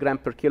 1 milligram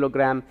per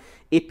kilogram,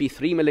 ipi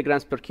 3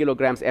 milligrams per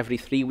kilogram every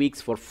 3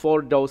 weeks for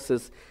 4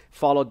 doses,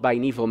 followed by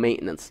nivo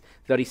maintenance.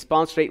 The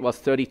response rate was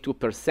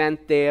 32%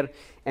 there,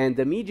 and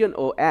the median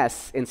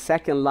OS in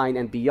second line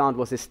and beyond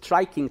was a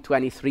striking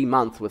 23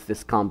 months with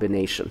this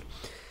combination.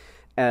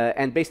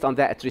 And based on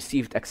that, it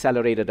received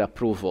accelerated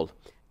approval.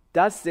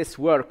 Does this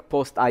work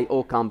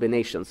post-IO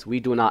combinations? We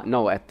do not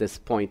know at this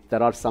point.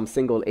 There are some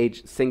single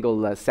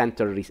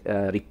center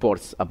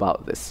reports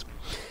about this.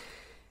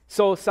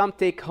 So some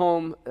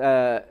take-home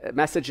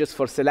messages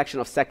for selection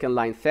of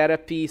second-line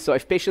therapy. So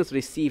if patients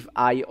receive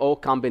IO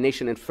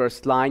combination in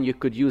first line, you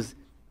could use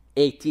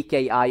a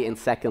TKI in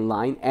second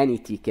line, any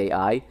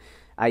TKI.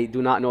 I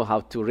do not know how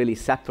to really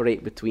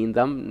separate between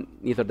them.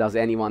 Neither does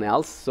anyone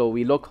else. So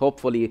we look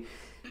hopefully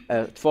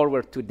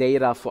forward to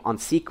data on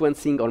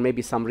sequencing or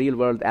maybe some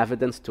real-world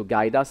evidence to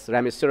guide us.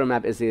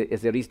 Ramucirumab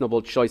is a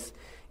reasonable choice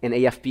in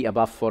AFP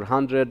above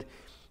 400.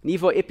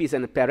 Nivo-ipi is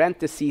in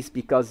parentheses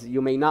because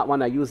you may not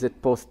want to use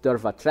it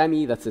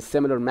post-durva-tremi. That's a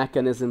similar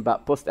mechanism,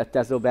 but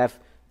post-atezobev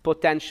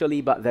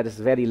potentially, but there is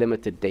very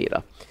limited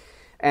data.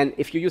 And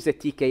if you use a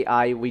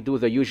TKI, we do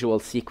the usual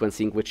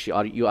sequencing, which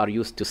you are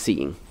used to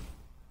seeing.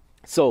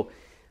 So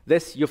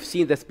you've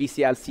seen this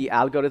BCLC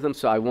algorithm,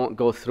 so I won't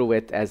go through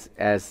it as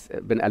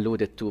been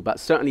alluded to, but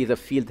certainly the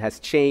field has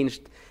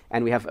changed,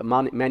 and we have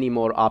many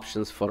more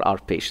options for our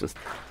patients.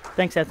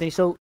 Thanks, Anthony.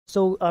 So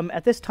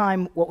at this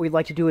time, what we'd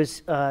like to do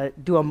is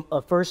do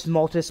a first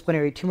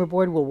multidisciplinary tumor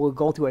board where we'll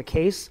go through a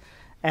case,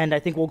 and I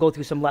think we'll go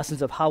through some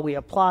lessons of how we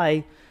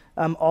apply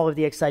all of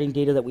the exciting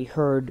data that we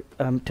heard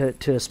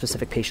to a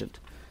specific patient.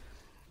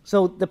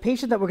 So the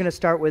patient that we're going to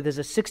start with is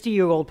a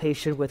 60-year-old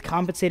patient with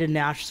compensated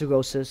NASH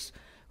cirrhosis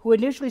who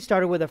initially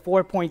started with a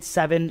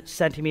 4.7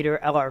 centimeter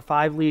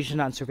LR5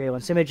 lesion on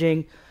surveillance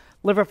imaging,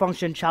 liver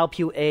function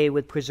Child-Pugh-A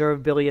with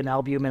preserved billion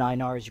albumin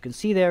INR, as you can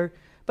see there,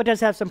 but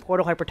does have some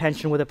portal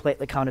hypertension with a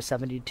platelet count of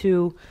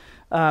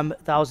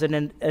 72,000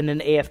 and an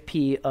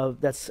AFP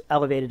that's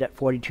elevated at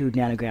 42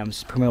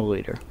 nanograms per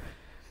milliliter.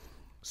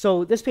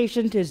 So this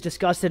patient is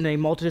discussed in a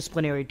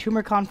multidisciplinary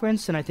tumor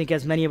conference, and I think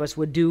as many of us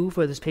would do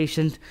for this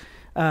patient,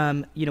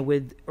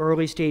 with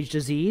early stage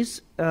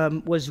disease,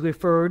 was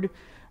referred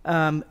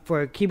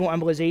for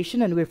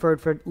chemoembolization and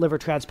referred for liver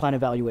transplant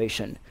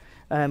evaluation.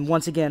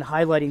 Once again,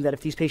 highlighting that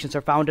if these patients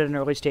are found at an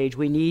early stage,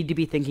 we need to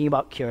be thinking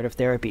about curative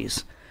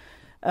therapies.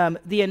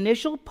 The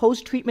initial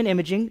post-treatment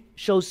imaging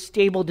shows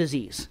stable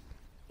disease.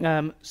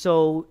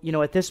 So,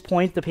 at this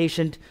point, the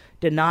patient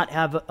did not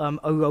have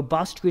a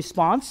robust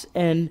response,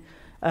 and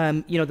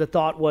the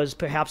thought was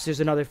perhaps there's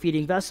another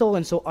feeding vessel,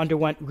 and so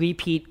underwent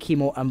repeat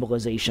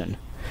chemoembolization.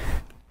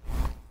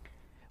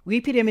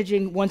 Repeat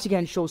imaging, once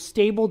again, shows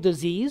stable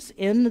disease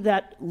in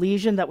that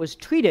lesion that was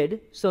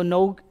treated, so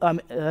no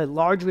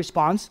large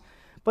response,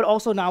 but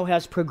also now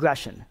has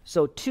progression.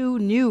 So 2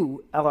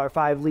 new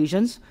LR5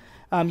 lesions.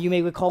 You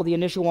may recall the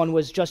initial one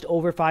was just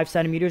over 5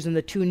 centimeters, and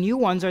the 2 new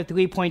ones are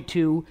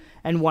 3.2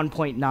 and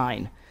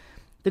 1.9.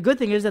 The good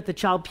thing is that the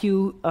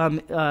Child-Pugh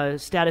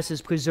status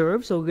is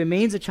preserved, so it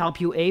remains a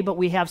Child-Pugh-A, but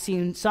we have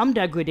seen some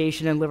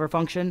degradation in liver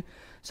function,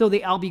 so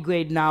the ALB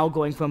grade now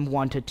going from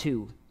 1 to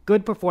 2.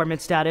 Good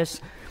performance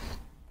status.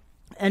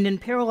 And in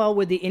parallel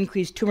with the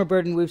increased tumor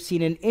burden, we've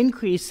seen an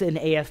increase in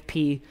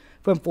AFP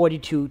from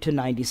 42 to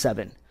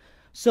 97.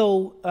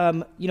 So,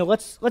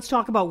 let's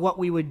talk about what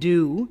we would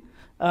do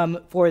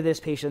for this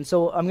patient.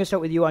 So I'm going to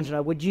start with you,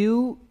 Anjana. Would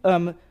you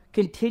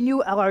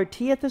continue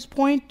LRT at this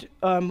point,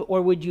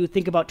 or would you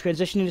think about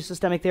transitioning to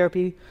systemic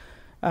therapy?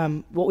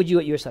 What would you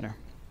at your center?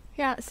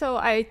 Yeah, so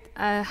I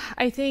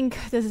think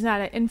this is not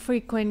an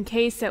infrequent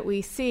case that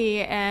we see,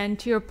 and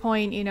to your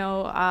point,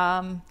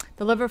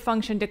 the liver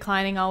function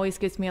declining always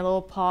gives me a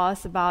little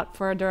pause about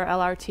further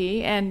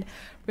LRT, and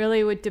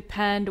really would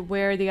depend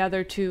where the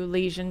other 2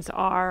 lesions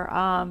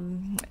are.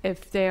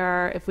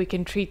 If we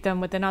can treat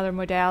them with another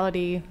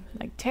modality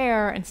like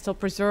TARE and still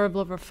preserve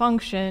liver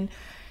function,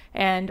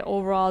 and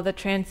overall the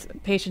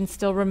patient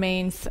still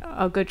remains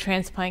a good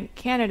transplant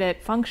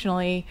candidate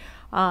functionally,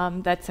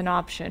 that's an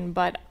option.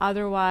 But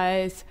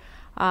otherwise,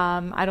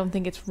 I don't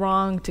think it's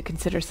wrong to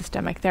consider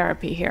systemic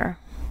therapy here.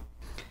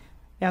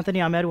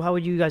 Anthony, Ahmed, how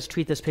would you guys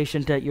treat this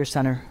patient at your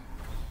center?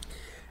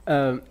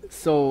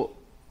 So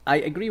I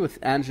agree with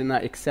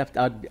Anjana, except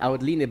I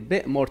would lean a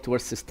bit more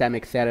towards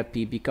systemic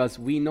therapy, because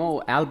we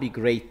know ALB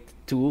grade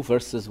 2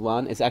 versus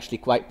 1 is actually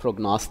quite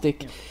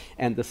prognostic,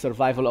 and the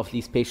survival of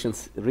these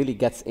patients really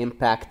gets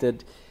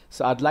impacted.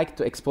 So I'd like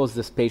to expose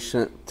this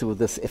patient to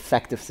this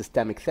effective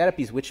systemic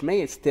therapies, which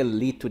may still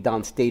lead to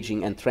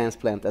downstaging and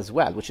transplant as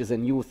well, which is a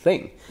new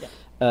thing.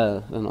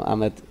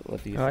 Ahmed,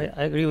 what do you think?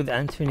 I agree with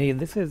Anthony.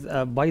 This is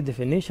by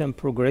definition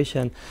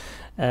progression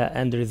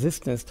and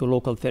resistance to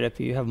local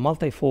therapy. You have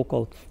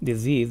multifocal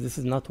disease. This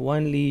is not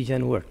one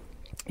lesion where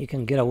you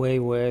can get away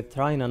with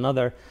trying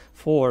another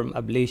form,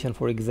 ablation,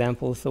 for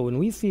example. So when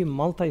we see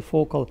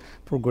multifocal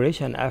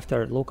progression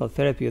after local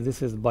therapy,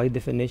 this is by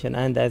definition,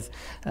 and as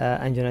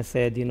Anjana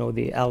said,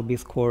 the ALB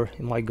score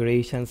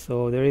migration.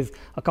 So there is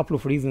a couple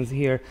of reasons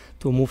here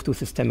to move to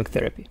systemic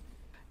therapy.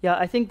 Yeah,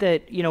 I think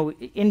that,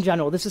 in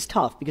general, this is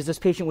tough because this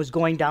patient was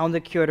going down the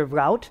curative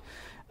route.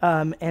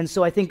 And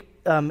so I think,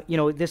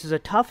 this is a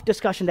tough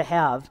discussion to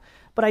have.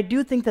 But I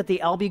do think that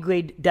the ALB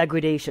grade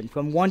degradation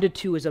from 1 to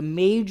 2 is a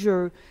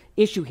major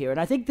issue here. And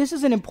I think this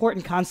is an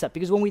important concept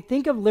because when we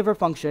think of liver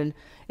function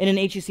in an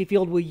HCC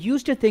field, we're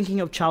used to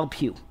thinking of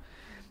Child-Pugh.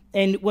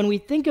 And when we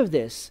think of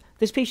this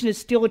patient is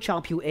still a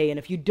Child-Pugh-A. And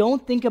if you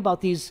don't think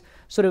about these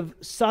sort of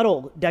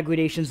subtle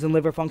degradations in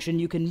liver function,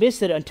 you can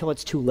miss it until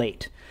it's too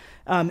late.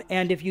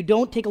 And if you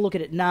don't take a look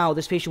at it now,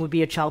 this patient would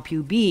be a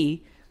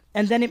Child-Pugh-B,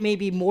 and then it may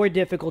be more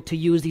difficult to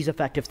use these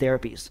effective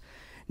therapies.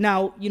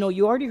 Now,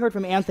 you already heard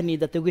from Anthony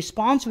that the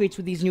response rates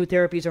with these new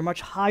therapies are much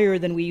higher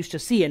than we used to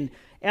see. And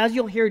as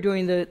you'll hear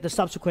during the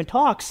subsequent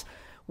talks,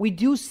 we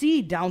do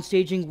see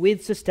downstaging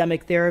with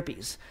systemic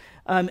therapies.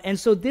 And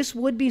so this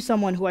would be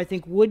someone who I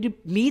think would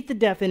meet the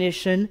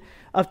definition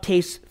of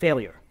TACE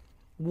failure,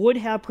 would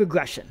have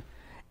progression,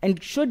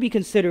 and should be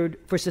considered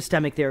for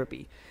systemic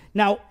therapy.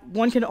 Now,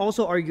 one can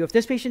also argue if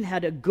this patient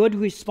had a good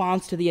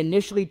response to the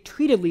initially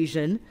treated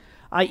lesion,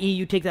 i.e.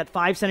 you take that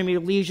 5 centimeter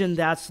lesion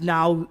that's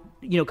now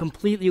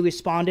completely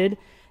responded,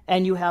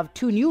 and you have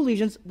 2 new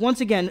lesions,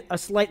 once again, a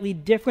slightly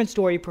different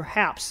story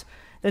perhaps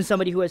than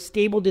somebody who has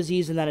stable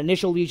disease in that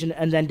initial lesion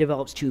and then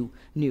develops 2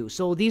 new.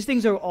 So these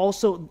things are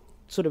also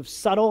sort of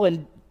subtle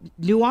and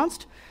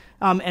nuanced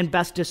and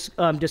best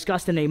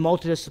discussed in a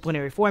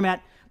multidisciplinary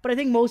format. But I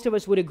think most of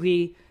us would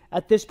agree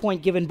at this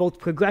point, given both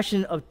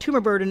progression of tumor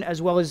burden as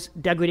well as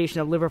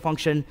degradation of liver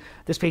function,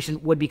 this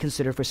patient would be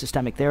considered for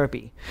systemic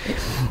therapy.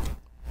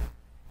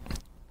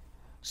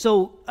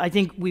 So I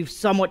think we've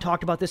somewhat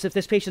talked about this. If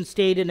this patient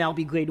stayed in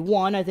LB grade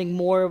 1, I think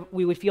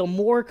we would feel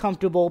more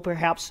comfortable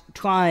perhaps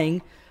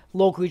trying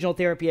local regional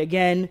therapy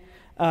again,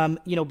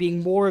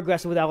 being more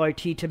aggressive with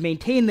LRT to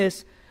maintain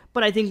this.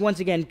 But I think, once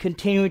again,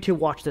 continuing to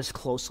watch this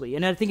closely.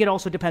 And I think it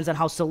also depends on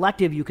how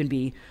selective you can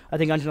be. I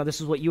think, Anjana,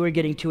 this is what you were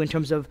getting to in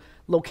terms of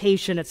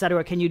location, et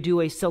cetera. Can you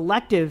do a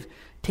selective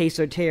TACE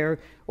or TARE,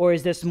 or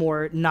is this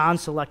more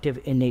non-selective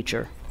in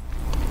nature?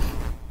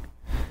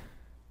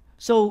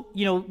 So,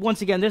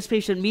 once again, this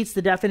patient meets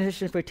the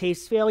definition for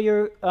TACE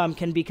failure,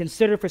 can be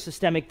considered for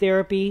systemic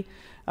therapy,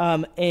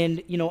 and,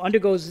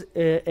 undergoes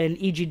an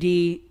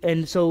EGD.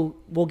 And so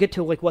we'll get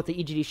to what the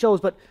EGD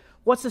shows, but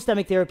what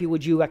systemic therapy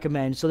would you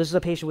recommend? So this is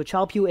a patient with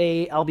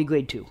Child-Pugh-A, LB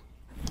grade 2.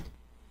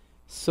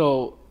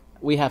 So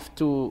we have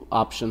 2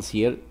 options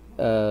here,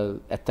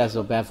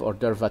 atezobev or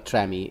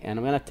durva-tremi, and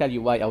I'm going to tell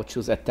you why I would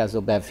choose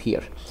atezobev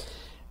here.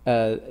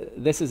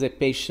 This is a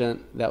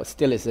patient that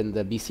still is in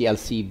the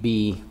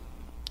BCLC-B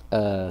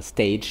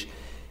stage.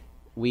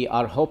 We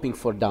are hoping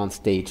for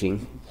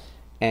downstaging,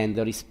 and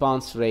the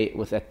response rate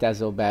with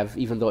atezobev,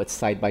 even though it's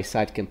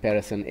side-by-side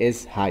comparison,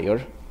 is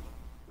higher.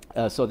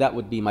 So that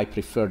would be my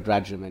preferred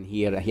regimen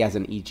here. He has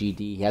an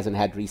EGD, he hasn't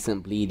had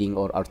recent bleeding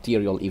or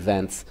arterial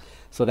events,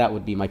 so that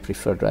would be my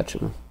preferred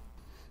regimen.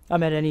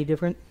 Ahmed, any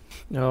different?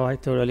 No, I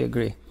totally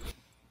agree.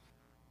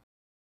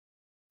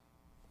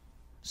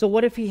 So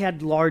what if he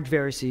had large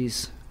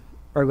varices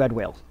or red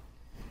whale?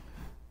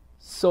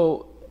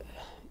 So,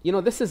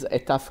 this is a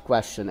tough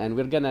question, and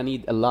we're going to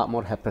need a lot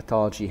more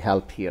hepatology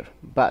help here.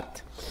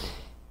 But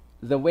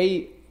the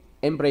way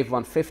EMBRAVE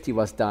 150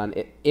 was done,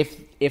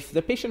 if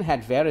the patient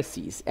had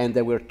varices and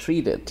they were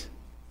treated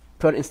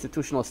per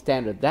institutional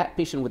standard, that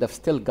patient would have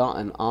still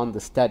gotten on the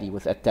study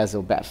with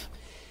atezobev.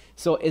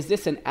 So is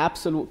this an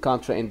absolute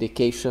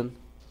contraindication?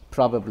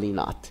 Probably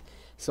not.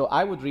 So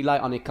I would rely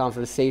on a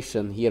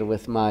conversation here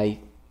with my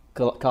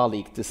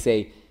colleague to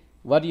say,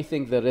 what do you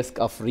think the risk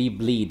of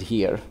rebleed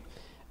here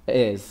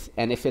is?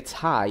 And if it's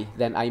high,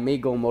 then I may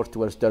go more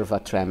towards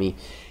durva-tremi.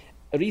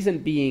 The reason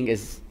being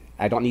is,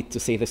 I don't need to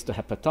say this to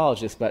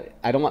hepatologists, but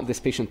I don't want this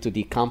patient to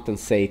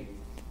decompensate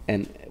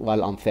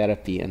while on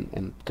therapy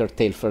and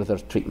curtail further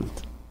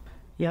treatment.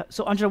 Yeah.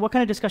 So, Anjana, what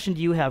kind of discussion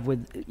do you have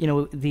with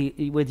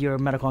your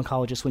medical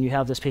oncologist when you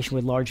have this patient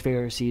with large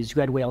varices,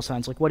 red whale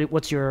signs?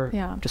 What's your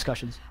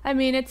discussions? I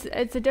mean, it's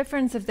a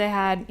difference if they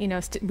had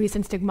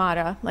recent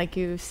stigmata, like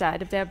you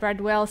said. If they have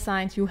red whale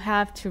signs, you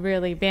have to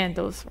really ban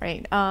those,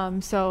 right?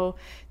 So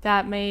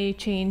that may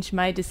change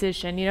my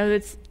decision.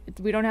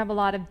 We don't have a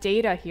lot of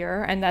data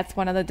here, and that's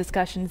one of the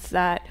discussions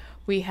that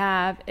we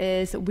have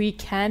is we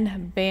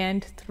can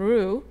band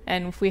through,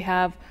 and if we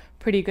have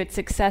pretty good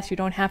success, you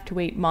don't have to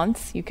wait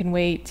months. You can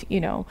wait,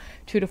 2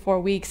 to 4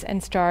 weeks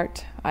and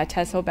start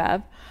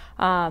atezobev.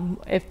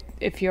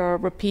 If your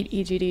repeat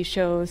EGD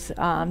shows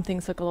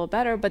things look a little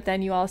better, but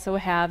then you also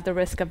have the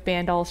risk of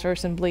band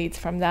ulcers and bleeds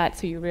from that,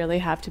 so you really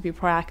have to be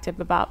proactive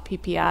about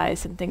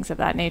PPIs and things of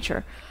that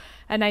nature.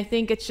 And I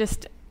think it's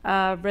just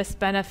a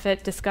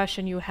risk-benefit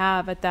discussion you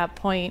have at that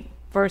point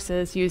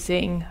versus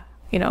using,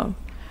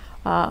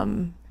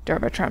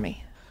 durva-tremi.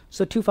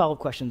 So 2 follow-up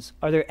questions.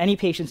 Are there any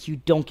patients you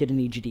don't get an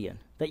EGD in?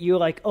 That you're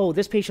like, oh,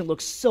 this patient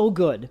looks so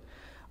good,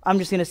 I'm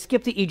just going to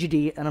skip the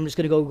EGD and I'm just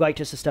going to go right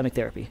to systemic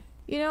therapy?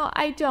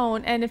 I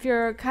don't. And if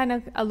you're kind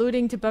of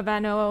alluding to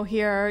Baveno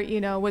here,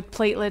 with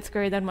platelets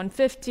greater than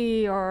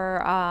 150 or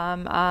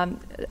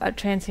a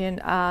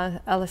transient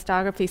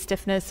elastography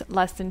stiffness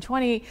less than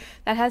 20,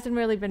 that hasn't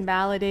really been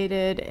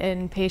validated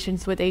in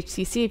patients with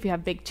HCC. If you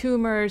have big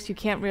tumors, you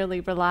can't really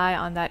rely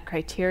on that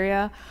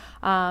criteria.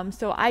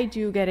 So I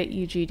do get an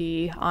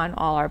EGD on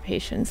all our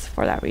patients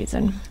for that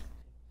reason.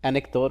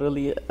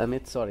 Anecdotally,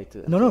 Amit, sorry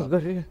to... No, go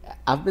ahead.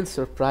 I've been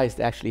surprised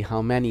actually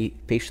how many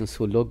patients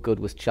who look good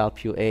with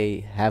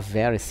Child-Pugh-A have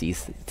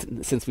varices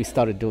since we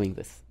started doing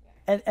this.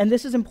 And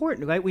this is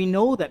important, right? We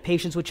know that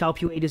patients with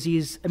Child-Pugh-A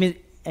disease,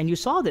 and you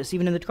saw this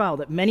even in the trial,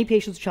 that many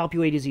patients with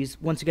Child-Pugh-A disease,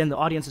 once again, the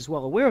audience is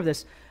well aware of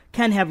this,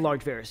 can have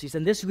large varices.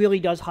 And this really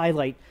does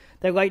highlight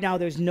that right now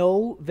there's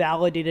no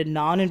validated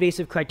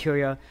non-invasive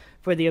criteria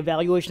for the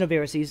evaluation of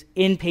varices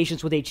in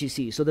patients with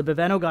HCC. So the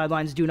Baveno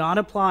guidelines do not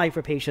apply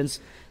for patients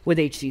with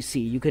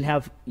HCC. You can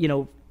have,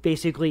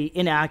 basically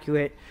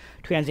inaccurate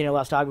transient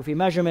elastography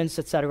measurements,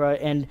 et cetera,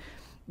 and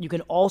you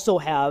can also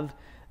have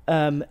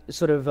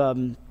sort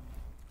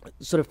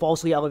of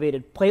falsely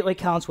elevated platelet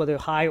counts, whether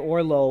high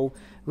or low,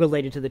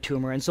 related to the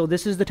tumor. And so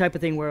this is the type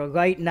of thing where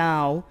right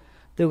now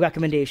the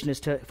recommendation is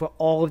for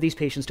all of these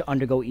patients to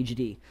undergo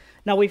EGD.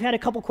 Now, we've had a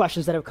couple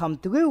questions that have come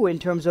through in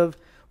terms of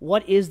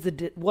where is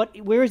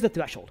the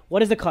threshold?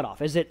 What is the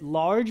cutoff? Is it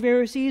large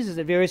varices? Is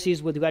it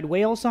varices with red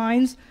whale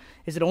signs?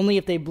 Is it only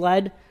if they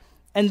bled?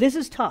 And this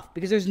is tough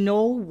because there's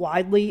no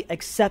widely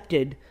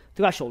accepted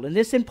threshold. And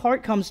this in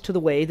part comes to the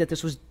way that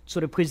this was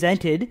sort of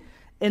presented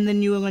in the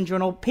New England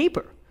Journal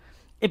paper.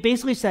 It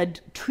basically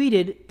said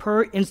treated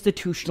per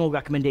institutional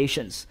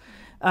recommendations.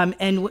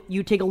 And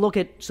you take a look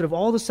at sort of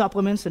all the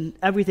supplements and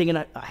everything, and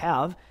I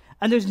have,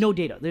 and there's no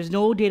data. There's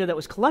no data that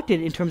was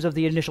collected in terms of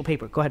the initial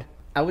paper. Go ahead.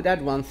 I would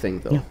add one thing,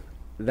 though. Yeah.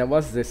 There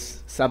was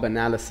this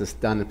sub-analysis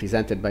done and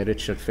presented by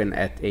Richard Finn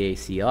at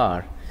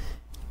AACR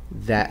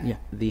that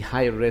the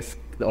high risk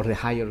or the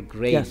higher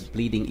grade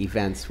bleeding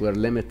events were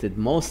limited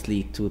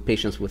mostly to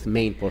patients with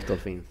main portal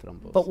vein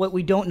thrombosis. But what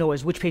we don't know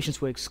is which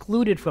patients were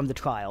excluded from the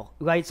trial,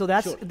 right? So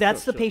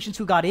that's the patients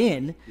who got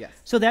in. Yes.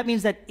 So that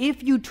means that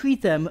if you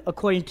treat them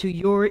according to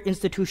your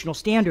institutional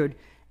standard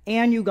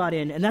and you got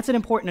in, and that's an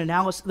important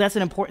analysis, that's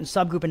an important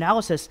subgroup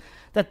analysis,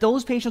 that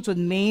those patients with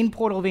main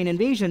portal vein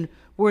invasion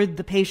were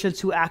the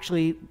patients who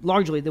actually,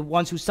 largely the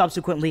ones who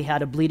subsequently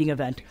had a bleeding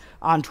event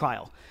on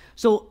trial.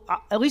 So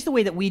at least the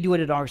way that we do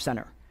it at our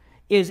center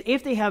is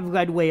if they have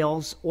red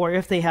whales or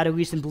if they had a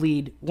recent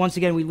bleed, once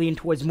again, we lean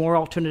towards more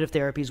alternative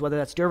therapies, whether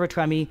that's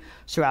durvalumab,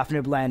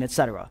 sorafenib, len,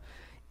 etc.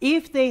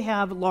 If they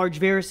have large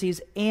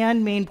varices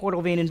and main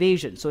portal vein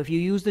invasion, so if you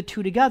use the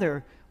two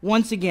together,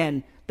 once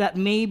again, that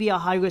may be a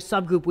high-risk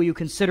subgroup where you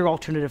consider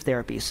alternative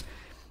therapies.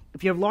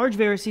 If you have large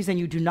varices and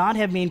you do not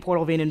have main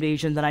portal vein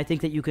invasion, then I think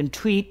that you can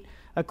treat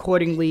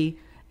accordingly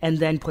and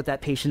then put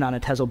that patient on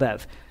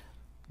atezo-bev.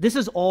 This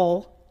is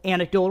all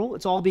anecdotal.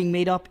 It's all being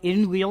made up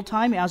in real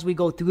time as we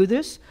go through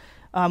this.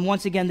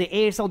 Once again, the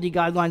AASLD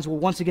guidelines will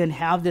once again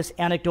have this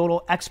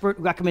anecdotal expert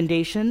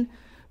recommendation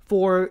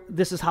for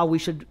this is how we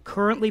should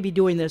currently be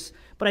doing this.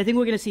 But I think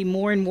we're going to see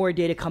more and more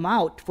data come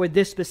out for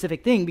this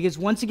specific thing because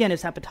once again,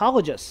 as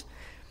hepatologists,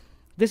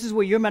 this is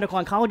where your medical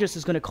oncologist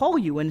is going to call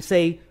you and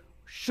say,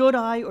 should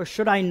I or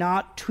should I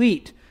not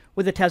treat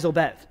with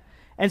atezo-bev?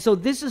 And so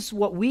this is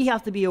what we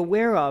have to be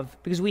aware of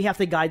because we have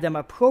to guide them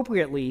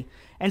appropriately.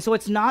 And so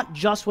it's not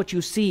just what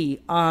you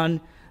see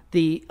on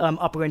the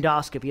upper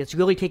endoscopy. It's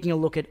really taking a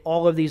look at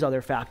all of these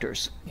other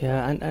factors.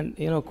 Yeah,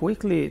 and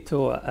quickly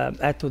to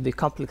add to the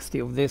complexity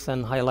of this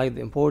and highlight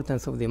the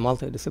importance of the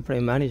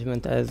multidisciplinary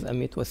management, as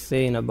Amit was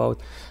saying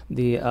about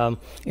the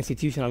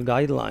institutional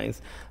guidelines,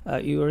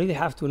 you really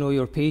have to know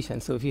your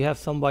patient. So if you have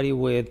somebody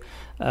with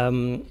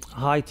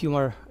high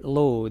tumor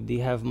load, they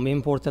have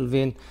main portal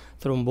vein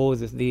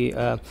thrombosis,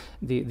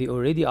 they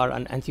already are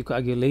on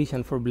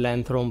anticoagulation for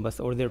bland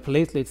thrombus, or their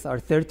platelets are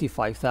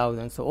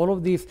 35,000. So all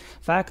of these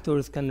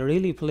factors can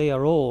really play a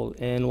role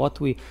in what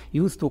we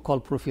used to call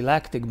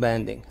prophylactic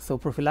banding. So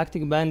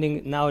prophylactic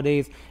banding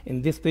nowadays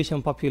in this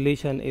patient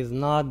population is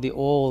not the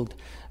old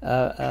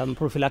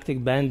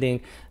prophylactic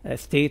banding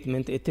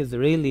statement. It is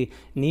really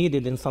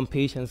needed in some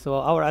patients. So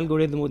our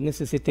algorithm would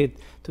necessitate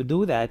to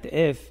do that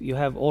if you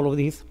have all of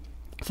these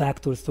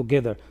factors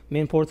together.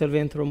 Main portal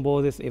vein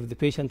thrombosis, if the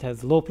patient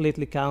has low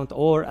platelet count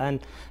or an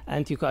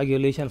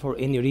anticoagulation for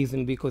any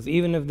reason, because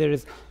even if there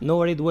is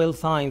no red whale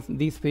signs,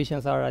 these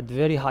patients are at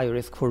very high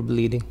risk for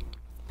bleeding.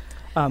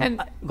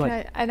 And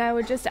I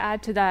would just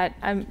add to that,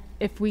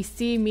 if we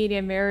see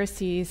median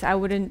varices, I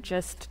wouldn't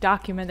just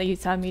document that you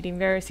saw median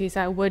varices.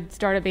 I would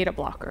start a beta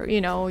blocker.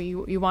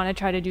 You want to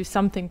try to do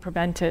something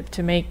preventive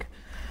to make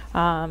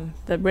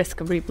the risk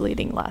of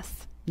rebleeding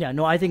less. Yeah,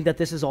 no, I think that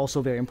this is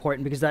also very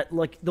important because that,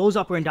 like, those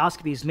upper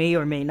endoscopies may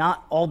or may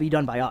not all be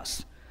done by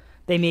us.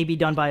 They may be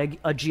done by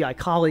a GI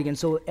colleague. And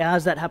so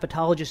as that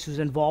hepatologist who's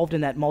involved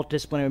in that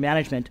multidisciplinary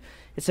management,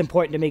 it's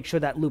important to make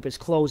sure that loop is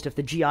closed. If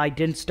the GI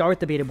didn't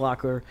start the beta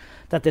blocker,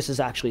 that this is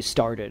actually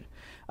started.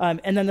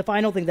 And then the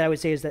final thing that I would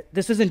say is that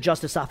this isn't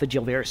just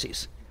esophageal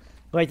varices.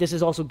 Right, this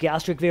is also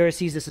gastric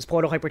varices, this is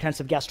portal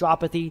hypertensive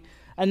gastropathy,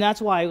 and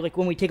that's why, like,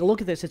 when we take a look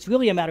at this, it's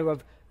really a matter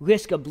of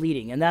risk of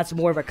bleeding, and that's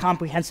more of a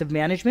comprehensive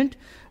management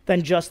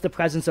than just the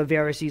presence of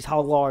varices, how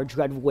large,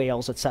 red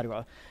whales,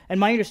 etc. And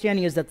my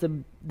understanding is that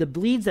the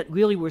bleeds that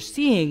really we're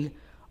seeing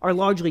are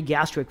largely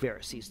gastric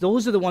varices.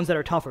 Those are the ones that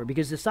are tougher,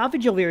 because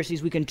esophageal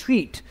varices we can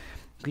treat.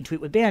 You can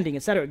treat with banding,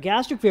 etc.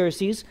 Gastric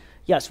varices,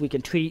 yes, we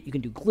can treat, you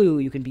can do glue,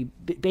 you can be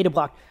beta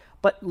blocked,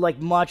 but like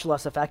much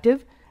less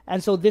effective.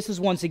 And so this is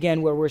once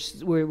again where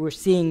we're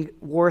seeing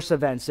worse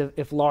events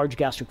if large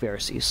gastric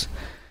varices.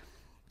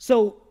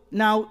 So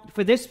now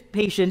for this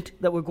patient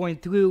that we're going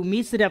through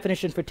meets the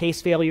definition for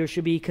taste failure,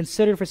 should be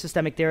considered for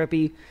systemic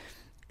therapy.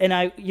 And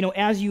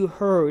as you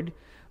heard,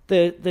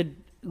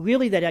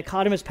 really the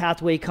dichotomous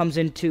pathway comes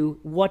into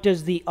what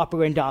does the upper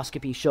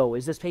endoscopy show?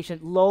 Is this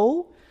patient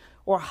low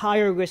or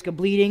higher risk of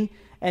bleeding?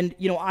 And,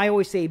 I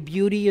always say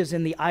beauty is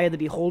in the eye of the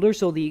beholder.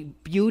 So the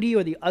beauty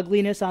or the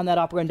ugliness on that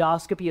upper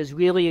endoscopy is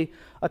really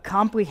a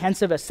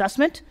comprehensive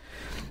assessment.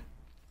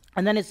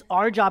 And then it's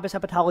our job as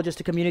hepatologists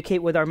to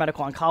communicate with our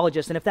medical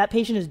oncologist. And if that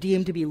patient is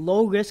deemed to be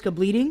low risk of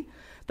bleeding,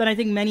 then I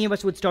think many of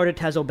us would start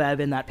atezo-bev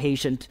in that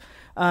patient.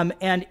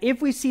 And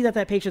if we see that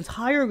that patient's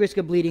higher risk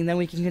of bleeding, then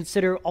we can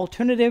consider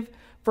alternative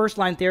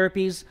first-line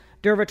therapies,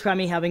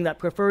 durva/tremi having that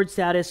preferred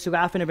status,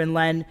 sorafenib and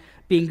len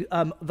being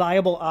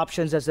viable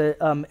options as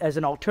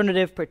an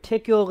alternative,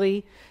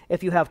 particularly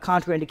if you have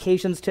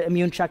contraindications to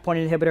immune checkpoint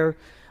inhibitor.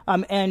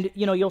 And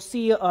you'll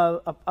see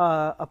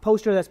a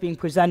poster that's being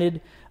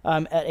presented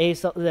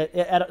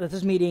at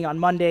this meeting on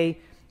Monday,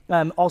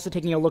 also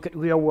taking a look at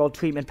real-world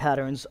treatment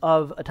patterns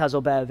of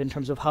atezo-bev in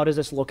terms of how does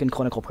this look in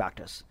clinical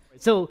practice.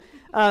 So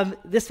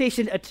this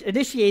patient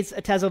initiates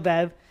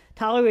atezo-bev,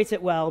 tolerates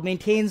it well,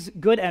 maintains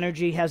good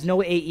energy, has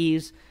no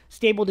AEs,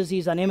 stable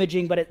disease on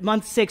imaging, but at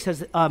month 6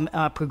 has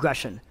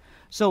progression.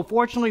 So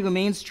fortunately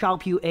remains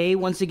Child-Pugh-A.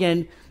 Once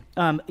again,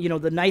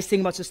 the nice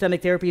thing about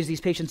systemic therapy is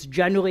these patients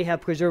generally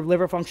have preserved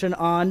liver function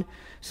on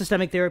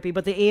systemic therapy,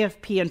 but the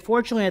AFP,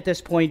 unfortunately, at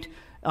this point,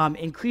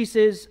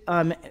 increases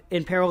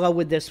in parallel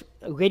with this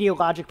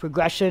radiologic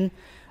progression.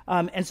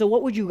 And so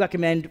what would you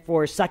recommend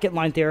for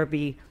second-line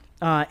therapy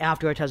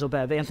after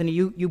atezo-bev? Anthony,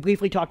 you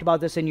briefly talked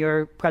about this in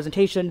your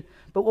presentation,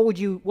 but what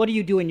do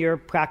you do in your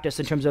practice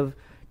in terms of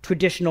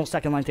traditional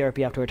second-line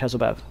therapy after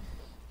atezo-bev?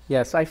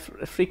 Yes, I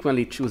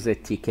frequently choose a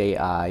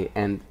TKI,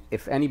 and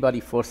if anybody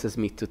forces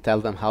me to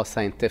tell them how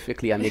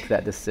scientifically I make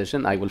that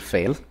decision, I will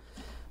fail.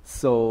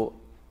 So,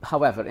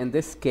 however, in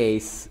this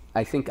case,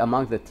 I think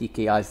among the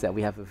TKIs that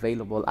we have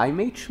available, I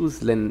may choose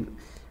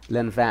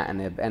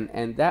lenvatinib,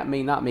 and that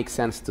may not make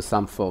sense to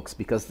some folks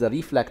because the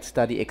REFLECT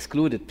study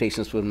excluded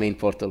patients with main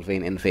portal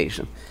vein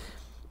invasion.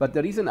 But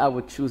the reason I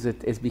would choose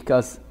it is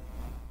because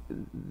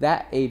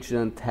that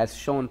agent has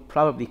shown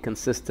probably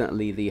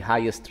consistently the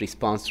highest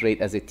response rate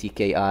as a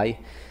TKI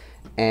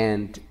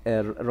and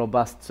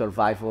robust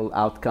survival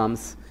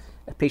outcomes.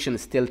 A patient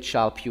is still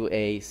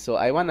Child-Pugh-A, so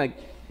I want to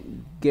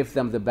give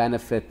them the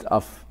benefit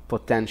of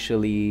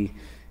potentially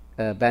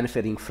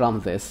benefiting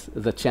from this,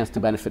 the chance to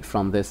benefit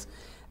from this.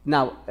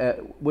 Now,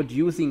 would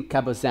using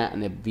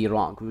cabozantinib be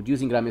wrong? Would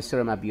using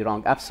ramucirumab be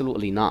wrong?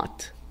 Absolutely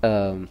not.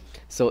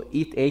 So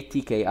a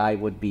TKI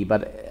would be,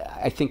 but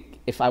I think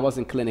if I was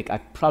in clinic, I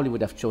probably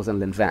would have chosen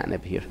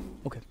lenvatinib here.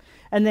 Okay.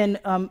 And then,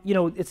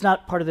 it's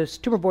not part of this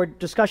tumor board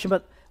discussion,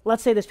 but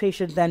let's say this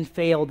patient then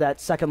failed that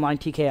second-line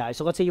TKI.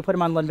 So let's say you put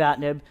them on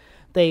lenvatinib.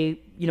 They,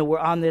 were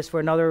on this for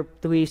another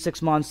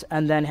 3-6 months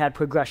and then had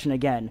progression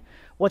again.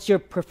 What's your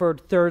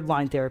preferred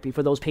third-line therapy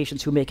for those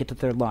patients who make it to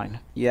third line?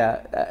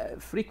 Yeah,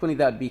 frequently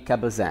that would be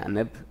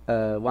cabozantinib.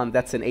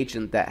 That's an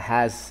agent that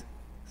has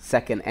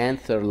second and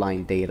third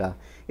line data.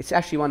 It's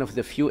actually one of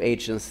the few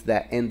agents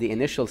that in the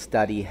initial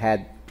study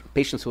had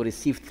patients who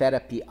received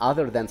therapy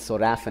other than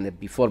sorafenib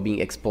before being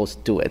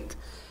exposed to it.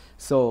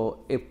 So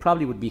it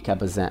probably would be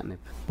cabozantinib.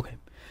 Okay.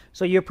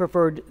 So your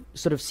preferred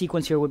sort of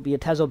sequence here would be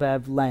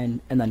atezo-bev,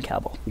 len, and then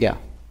cabo. Yeah.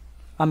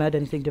 Ahmed,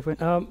 anything different?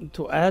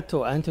 To add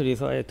to Anthony,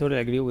 so I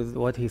totally agree with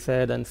what he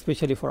said, and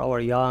especially for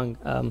our young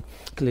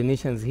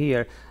clinicians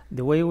here,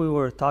 the way we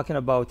were talking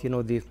about,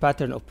 the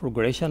pattern of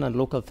progression and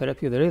local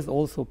therapy, there is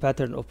also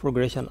pattern of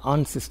progression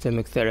on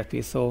systemic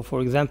therapy. So,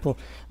 for example,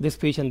 this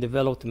patient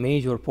developed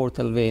major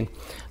portal vein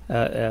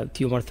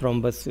tumor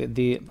thrombus,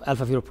 the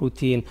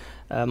alpha-fetoprotein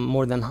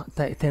more than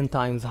 10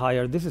 times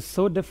higher. This is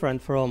so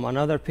different from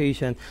another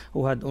patient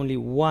who had only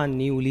one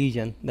new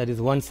lesion that is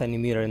 1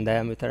 centimeter in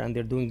diameter, and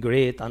they're doing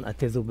great on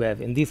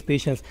atezo-bev. In these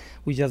patients,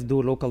 we just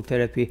do local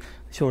therapy,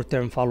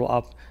 short-term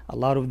follow-up. A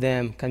lot of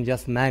them can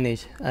just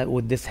manage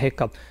with this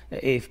hiccup,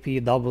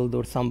 AFP doubled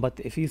or some. But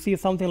if you see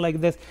something like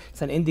this,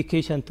 it's an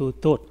indication to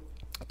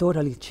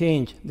totally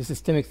change the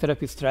systemic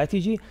therapy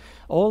strategy.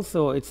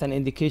 Also, it's an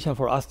indication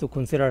for us to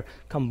consider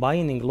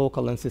combining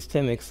local and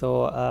systemic.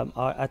 So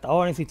at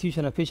our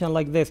institution, a patient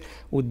like this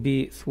would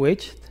be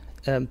switched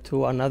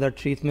to another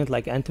treatment,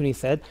 like Anthony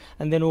said,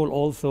 and then we'll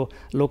also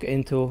look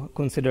into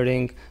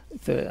considering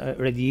the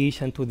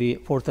radiation to the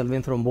portal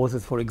vein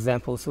thrombosis, for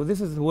example. So this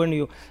is when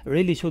you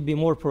really should be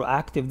more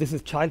proactive. This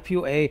is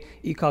Child-Pugh-A,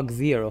 ECOG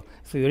 0,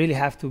 so you really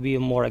have to be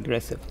more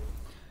aggressive.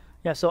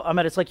 Yeah, so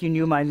Ahmed, it's like you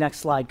knew my next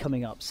slide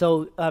coming up.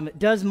 So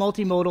does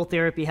multimodal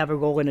therapy have a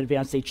role in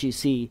advanced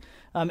HCC?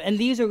 And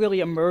these are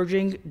really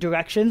emerging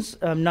directions.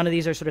 None of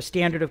these are sort of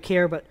standard of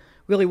care, but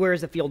really where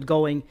is the field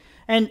going?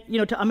 And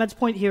to Ahmed's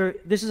point here,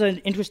 this is an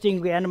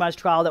interesting randomized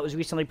trial that was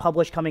recently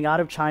published coming out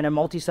of China,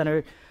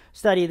 multi-center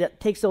study that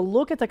takes a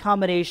look at the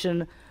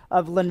combination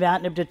of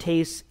lenvatinib to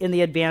TACE in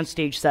the advanced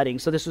stage setting.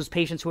 So this was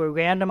patients who were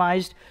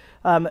randomized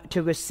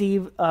to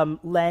receive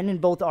len in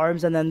both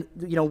arms, and then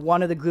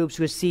one of the groups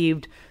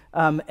received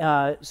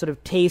sort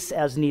of TACE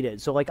as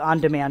needed, so like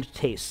on-demand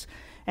TACE.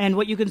 And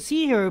what you can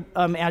see here,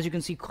 as you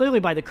can see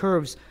clearly by the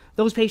curves,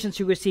 those patients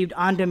who received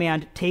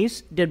on-demand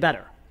TACE did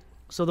better.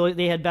 So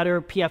they had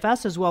better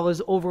PFS as well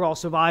as overall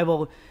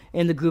survival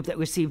in the group that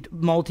received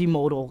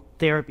multimodal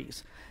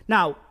therapies.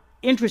 Now,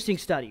 interesting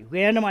study,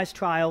 randomized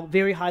trial,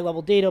 very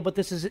high-level data, but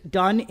this is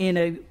done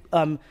in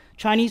a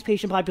Chinese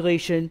patient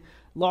population,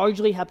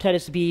 largely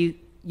hepatitis B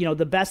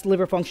the best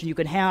liver function you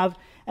can have.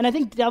 And I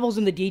think devil's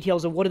in the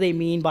details of what do they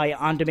mean by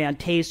on-demand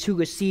taste, who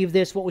received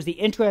this, what was the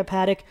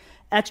intrahepatic,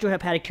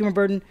 extrahepatic tumor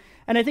burden.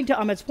 And I think to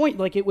Ahmed's point,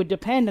 it would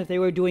depend if they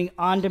were doing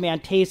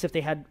on-demand taste, if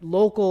they had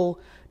local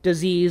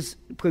disease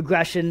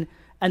progression,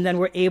 and then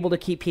were able to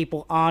keep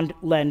people on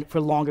LEN for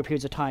longer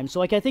periods of time.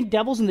 So I think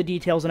devil's in the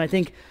details, and I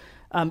think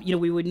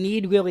we would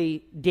need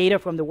really data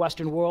from the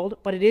Western world,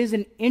 but it is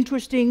an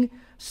interesting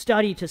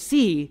study to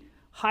see,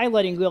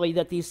 highlighting really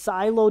that these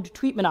siloed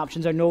treatment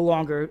options are no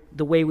longer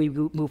the way we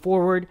move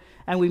forward,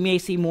 and we may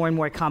see more and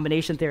more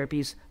combination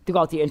therapies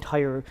throughout the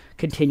entire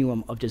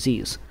continuum of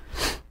disease.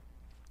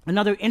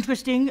 Another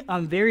interesting,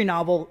 very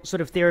novel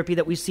sort of therapy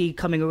that we see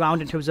coming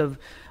around in terms of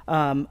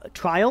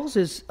trials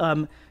is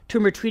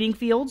tumor treating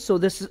fields. So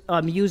this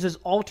uses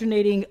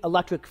alternating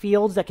electric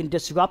fields that can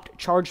disrupt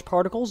charged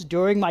particles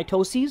during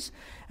mitoses,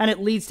 and it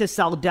leads to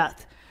cell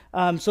death.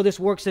 So this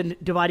works in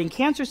dividing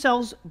cancer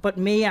cells, but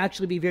may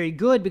actually be very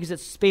good because it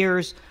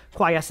spares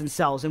quiescent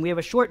cells. And we have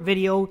a short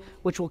video,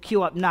 which we'll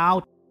cue up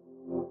now.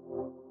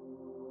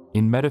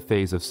 In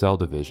metaphase of cell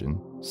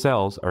division,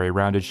 cells are a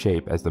rounded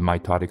shape as the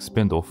mitotic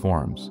spindle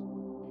forms.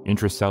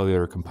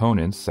 Intracellular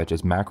components such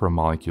as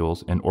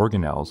macromolecules and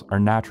organelles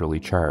are naturally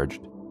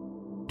charged.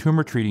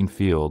 Tumor-treating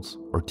fields,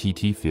 or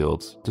TT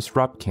fields,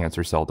 disrupt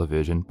cancer cell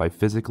division by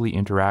physically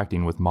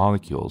interacting with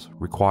molecules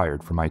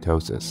required for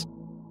mitosis.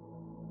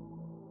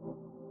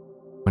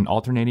 When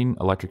alternating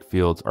electric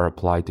fields are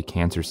applied to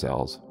cancer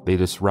cells, they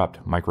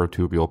disrupt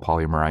microtubule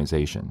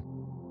polymerization.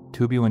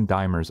 Tubulin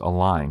dimers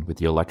align with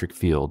the electric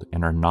field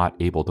and are not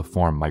able to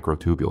form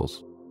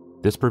microtubules.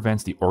 This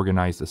prevents the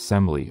organized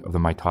assembly of the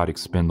mitotic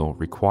spindle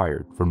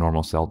required for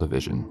normal cell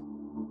division.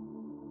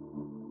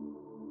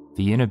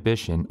 The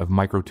inhibition of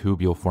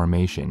microtubule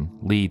formation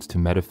leads to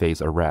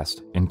metaphase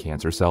arrest and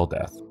cancer cell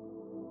death.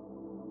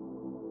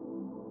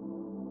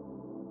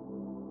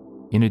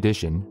 In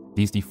addition,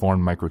 these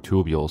deformed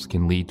microtubules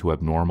can lead to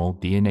abnormal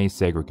DNA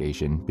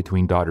segregation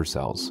between daughter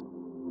cells,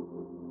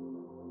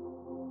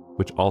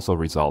 which also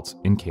results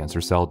in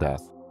cancer cell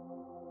death.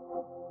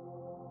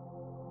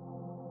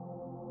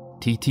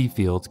 TT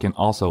fields can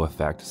also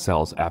affect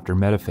cells after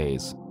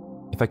metaphase.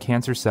 If a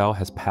cancer cell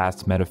has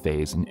passed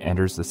metaphase and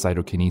enters the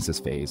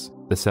cytokinesis phase,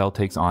 the cell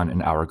takes on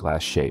an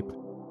hourglass shape.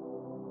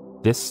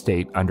 This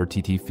state under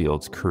TT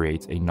fields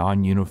creates a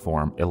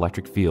non-uniform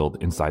electric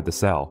field inside the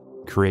cell,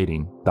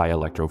 creating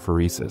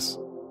dielectrophoresis.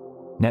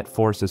 Net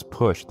forces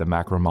push the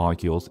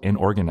macromolecules and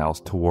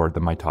organelles toward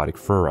the mitotic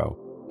furrow,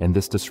 and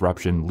this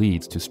disruption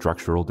leads to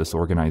structural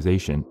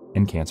disorganization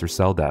and cancer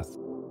cell death.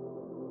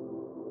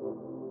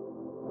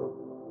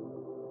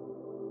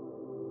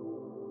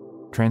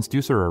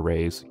 Transducer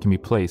arrays can be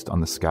placed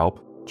on the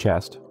scalp,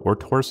 chest, or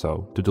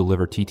torso to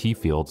deliver TT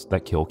fields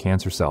that kill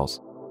cancer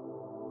cells.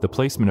 The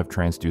placement of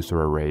transducer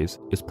arrays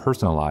is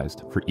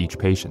personalized for each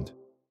patient.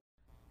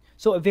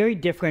 So a very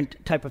different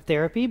type of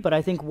therapy, but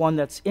I think one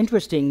that's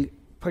interesting,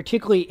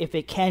 particularly if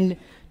it can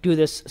do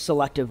this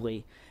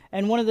selectively.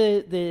 And one of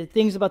the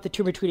things about the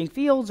tumor treating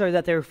fields are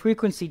that they're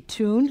frequency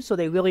tuned, so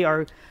they really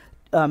are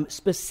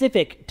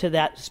specific to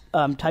that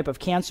type of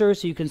cancer.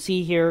 So you can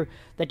see here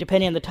that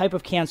depending on the type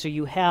of cancer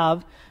you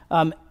have,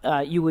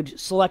 you would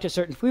select a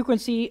certain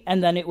frequency,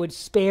 and then it would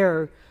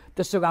spare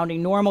the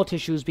surrounding normal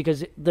tissues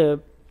because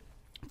the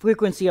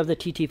frequency of the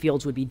TT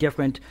fields would be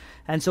different.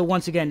 And so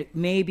once again, it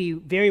may be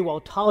very well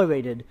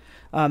tolerated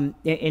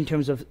in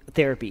terms of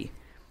therapy.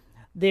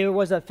 There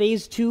was a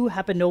phase 2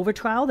 HEPANOVA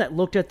trial that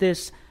looked at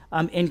this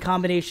in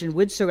combination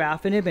with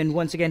sorafenib, and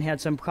once again had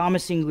some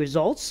promising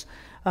results,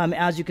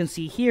 as you can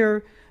see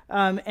here.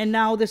 And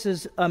now this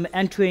is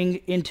entering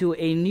into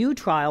a new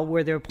trial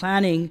where they're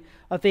planning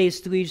a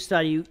phase 3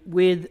 study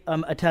with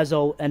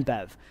atezo and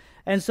bev.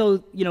 And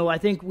so, I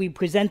think we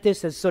present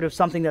this as sort of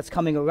something that's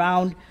coming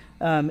around,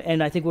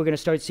 and I think we're going to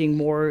start seeing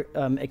more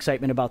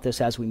excitement about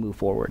this as we move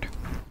forward.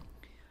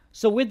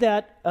 So with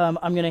that,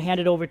 I'm going to hand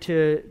it over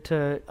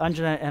to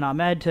Anjana and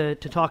Ahmed to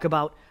talk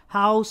about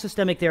how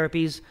systemic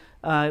therapies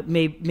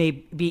may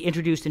be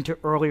introduced into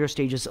earlier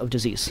stages of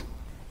disease.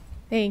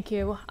 Thank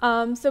you.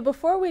 So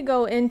before we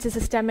go into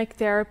systemic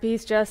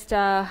therapies, just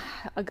an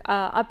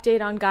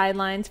update on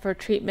guidelines for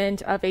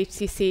treatment of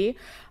HCC.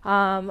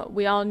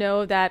 We all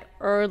know that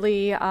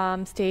early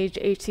stage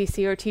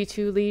HCC or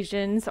T2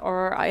 lesions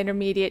or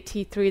intermediate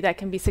T3 that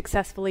can be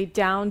successfully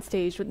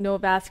downstaged with no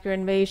vascular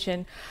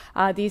invasion,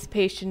 these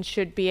patients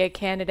should be a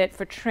candidate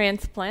for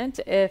transplant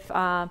if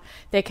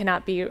they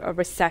cannot be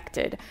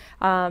resected.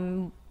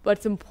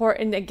 What's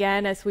important,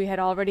 again, as we had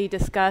already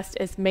discussed,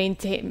 is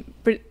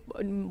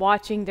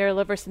watching their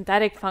liver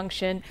synthetic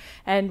function,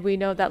 and we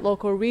know that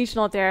local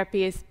regional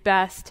therapy is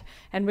best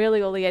and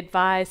really only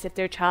advised if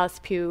they're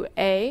Child-Pugh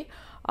A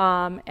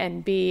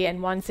and B,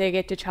 and once they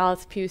get to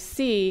Child-Pugh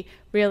C,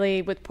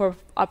 really with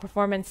a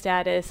performance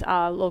status,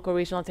 local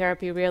regional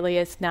therapy really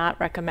is not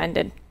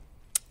recommended.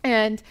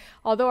 And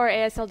although our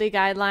AASLD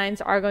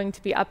guidelines are going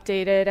to be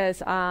updated, as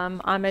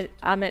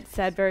Amit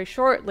said very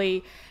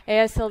shortly,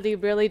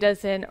 AASLD really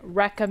doesn't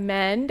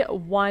recommend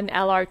one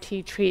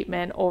LRT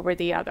treatment over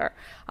the other.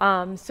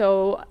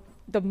 So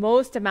the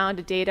most amount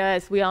of data,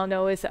 as we all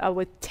know, is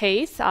with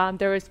TACE.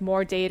 There is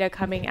more data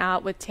coming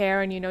out with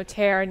TARE, and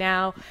TARE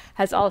now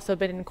has also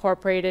been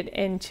incorporated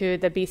into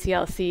the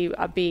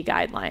BCLC-B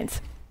guidelines.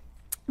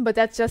 But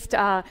that's just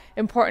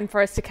important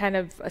for us to kind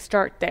of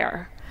start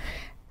there.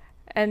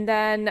 And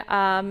then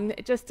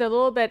just a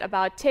little bit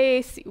about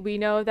TACE. We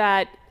know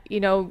that,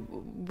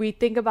 we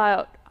think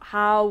about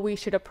how we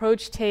should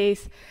approach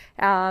TACE.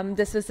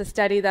 This is a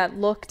study that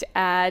looked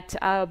at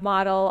a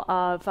model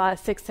of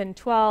 6 and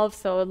 12,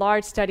 so a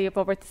large study of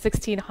over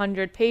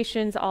 1,600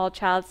 patients, all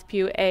Child's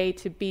Pugh A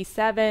to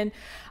B7,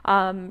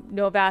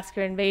 no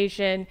vascular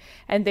invasion,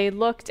 and they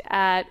looked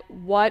at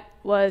what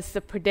was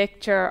the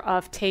predictor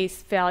of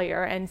TACE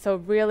failure. And so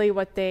really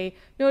what they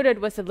noted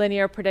was a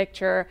linear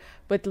predictor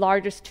with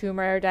largest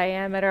tumor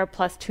diameter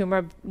plus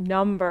tumor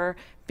number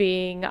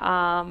being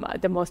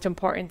the most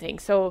important thing.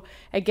 So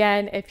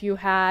again, if you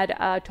had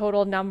a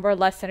total number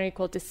less than or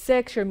equal to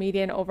 6, your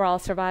median overall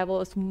survival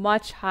was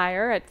much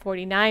higher at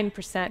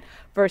 49%,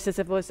 versus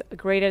if it was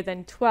greater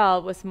than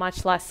 12, was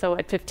much less so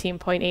at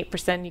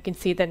 15.8%. You can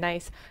see the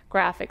nice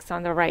graphics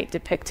on the right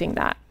depicting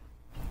that.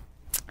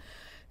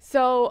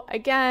 So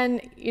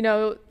again,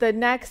 the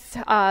next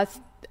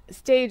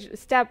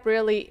step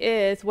really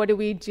is, what do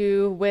we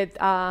do with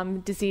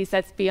disease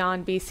that's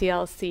beyond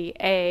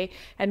BCLC-A,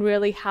 and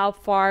really how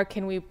far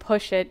can we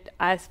push it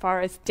as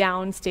far as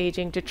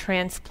downstaging to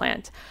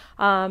transplant?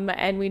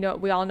 And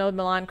we all know the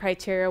Milan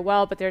criteria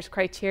well, but there's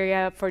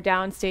criteria for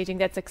downstaging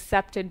that's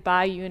accepted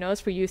by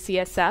UNOS for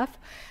UCSF,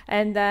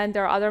 and then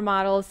there are other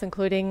models,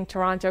 including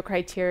Toronto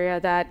criteria,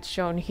 that's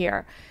shown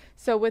here.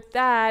 So with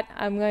that,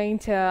 I'm going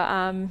to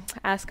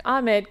ask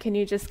Ahmed, can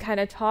you just kind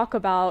of talk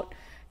about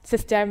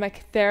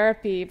systemic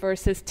therapy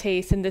versus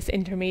TACE in this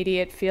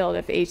intermediate field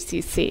of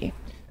HCC?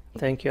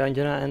 Thank you,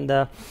 Anjana.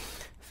 And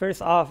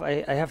first off,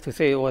 I have to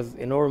say it was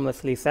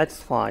enormously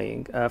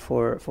satisfying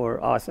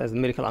for us as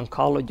medical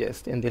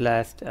oncologists in the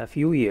last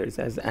few years,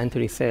 as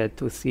Anthony said,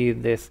 to see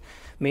this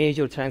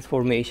major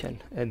transformation,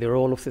 the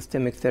role of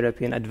systemic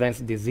therapy in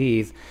advanced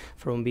disease,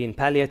 from being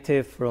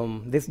palliative,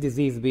 from this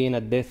disease being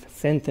a death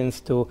sentence,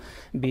 to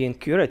being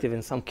curative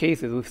in some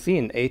cases. We've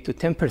seen 8 to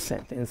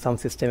 10% in some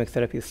systemic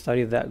therapy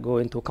studies that go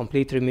into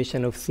complete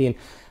remission. We've seen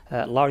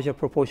a larger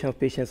proportion of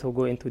patients who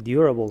go into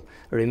durable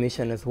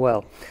remission as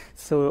well.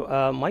 So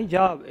my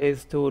job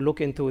is to look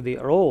into the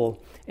role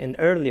in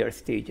earlier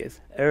stages,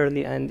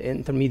 early and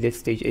intermediate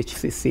stage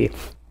HCC.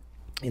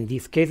 In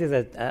these cases,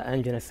 as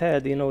Anjana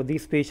said,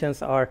 these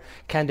patients are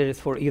candidates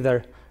for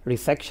either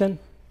resection,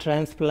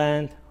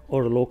 transplant,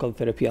 or local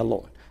therapy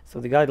alone.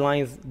 So the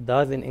guidelines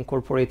doesn't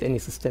incorporate any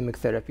systemic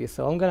therapy.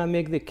 So I'm going to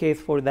make the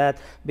case for that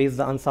based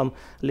on some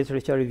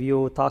literature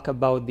review, talk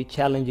about the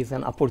challenges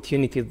and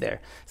opportunities there.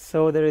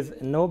 So there is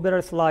no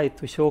better slide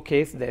to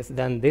showcase this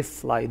than this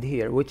slide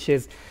here, which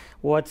is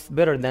what's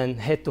better than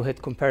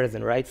head-to-head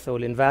comparison, right? So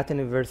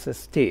lenvatinib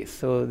versus TACE.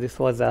 So this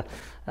was a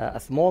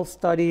small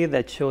study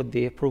that showed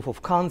the proof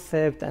of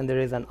concept, and there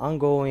is an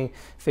ongoing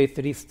phase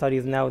 3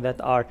 studies now that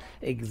are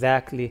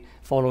exactly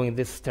following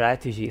this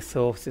strategy.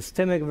 So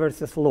systemic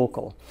versus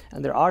local.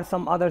 And there are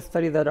some other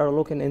studies that are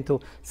looking into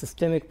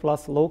systemic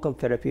plus local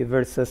therapy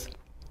versus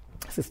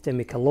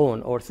systemic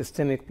alone, or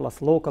systemic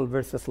plus local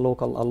versus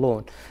local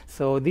alone.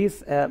 So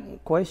these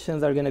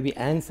questions are going to be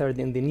answered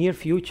in the near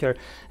future,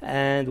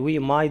 and we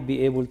might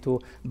be able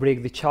to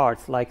break the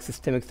charts like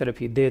systemic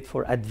therapy did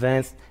for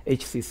advanced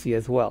HCC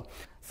as well.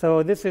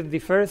 So this is the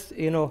first,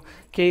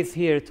 case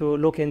here to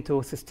look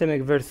into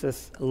systemic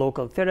versus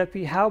local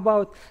therapy. How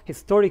about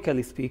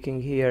historically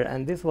speaking here?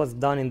 And this was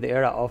done in the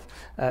era of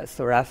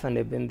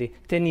sorafenib in the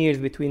 10 years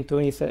between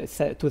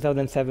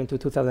 2007 to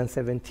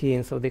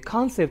 2017. So the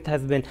concept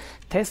has been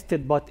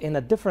tested, but in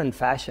a different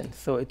fashion.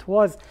 So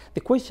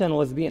the question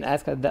was being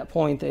asked at that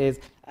point is,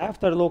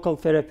 after local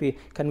therapy,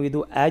 can we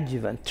do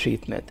adjuvant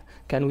treatment?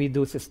 Can we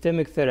do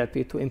systemic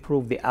therapy to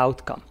improve the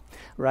outcome?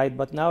 Right?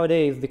 But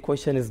nowadays, the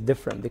question is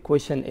different. The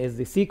question is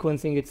the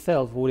sequencing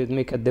itself, would it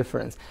make a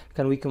difference?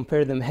 Can we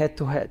compare them head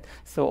to head?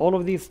 So all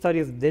of these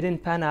studies didn't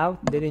pan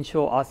out, didn't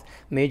show us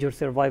major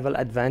survival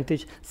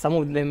advantage. Some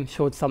of them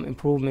showed some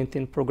improvement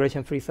in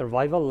progression-free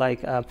survival,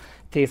 like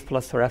TACE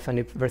plus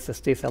sorafenib versus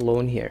TACE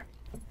alone here.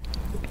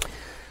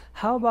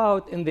 How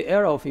about in the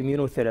era of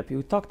immunotherapy?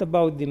 We talked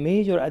about the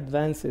major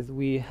advances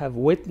we have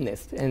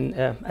witnessed in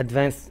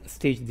advanced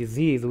stage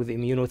disease with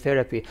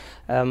immunotherapy.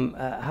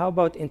 How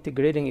about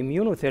integrating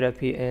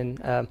immunotherapy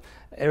in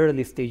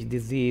early stage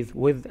disease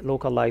with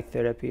localized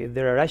therapy? Is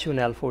there a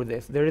rationale for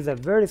this? There is a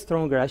very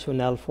strong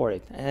rationale for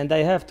it. And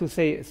I have to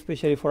say,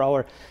 especially for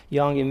our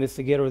young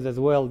investigators as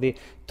well, the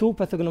two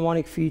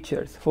pathognomonic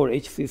features for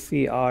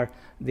HCC are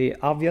the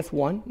obvious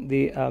one,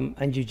 the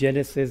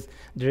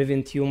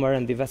angiogenesis-driven tumor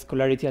and the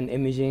vascularity and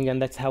imaging,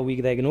 and that's how we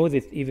diagnose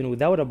it even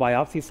without a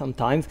biopsy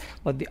sometimes.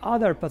 But the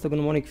other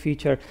pathognomonic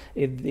feature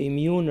is the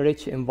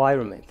immune-rich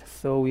environment.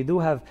 So we do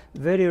have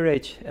very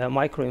rich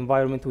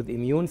microenvironment with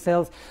immune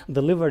cells.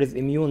 The liver is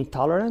immune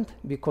tolerant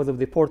because of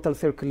the portal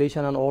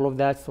circulation and all of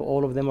that, so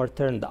all of them are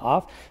turned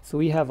off. So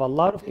we have a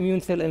lot of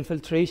immune cell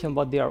infiltration,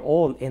 but they are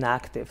all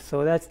inactive.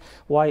 So that's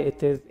why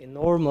it is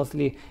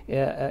enormously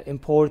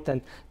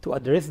important to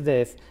address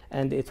this,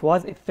 and it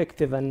was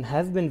effective and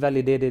has been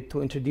validated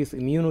to introduce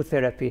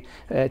immunotherapy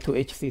to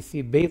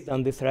HCC based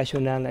on this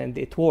rationale, and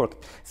it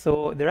worked.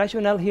 So the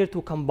rationale here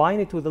to combine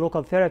it with the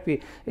local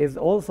therapy is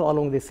also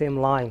along the same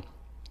line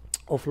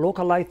of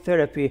localized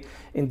therapy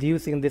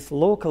inducing this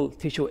local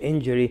tissue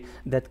injury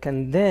that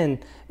can then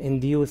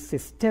induce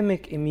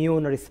systemic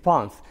immune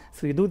response.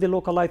 So you do the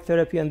localized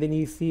therapy and then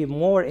you see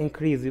more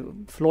increase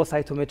flow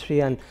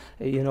cytometry and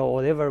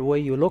whatever way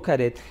you look at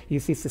it, you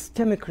see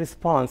systemic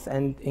response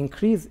and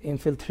increased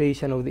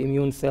infiltration of the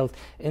immune cells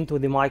into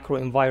the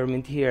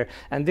microenvironment here.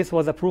 And this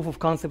was a proof of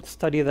concept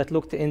study that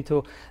looked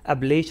into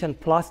ablation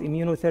plus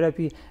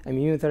immunotherapy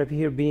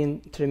here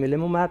being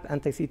tremelimumab,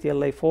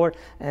 anti-CTLA-4,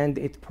 and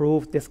it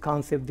proved this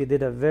concept. They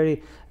did a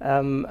very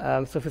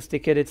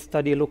sophisticated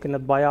study looking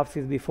at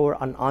biopsies before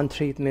and on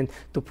treatment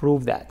to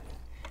prove that.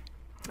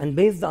 And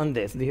based on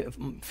this, the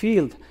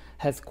field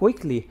has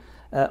quickly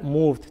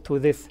moved to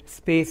this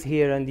space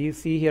here, and you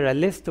see here a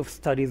list of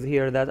studies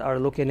here that are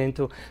looking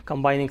into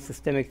combining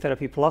systemic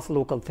therapy plus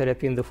local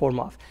therapy in the form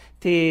of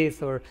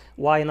TACE or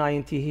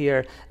Y90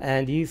 here,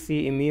 and you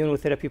see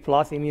immunotherapy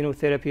plus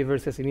immunotherapy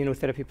versus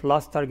immunotherapy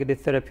plus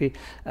targeted therapy,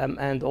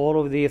 and all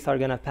of these are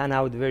going to pan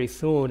out very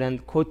soon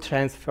and could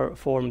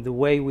transform the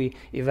way we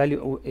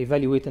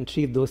evaluate and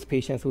treat those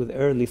patients with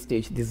early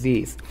stage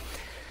disease.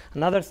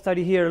 Another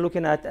study here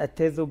looking at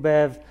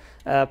atezobev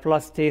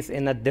plus TACE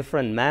in a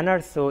different manner.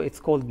 So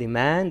it's called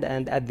DEMAND,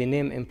 and as the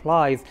name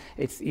implies,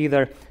 it's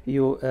either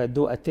you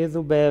do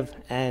atezobev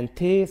and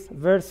TACE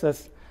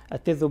versus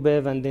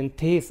atezobev and then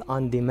TACE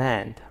on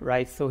demand,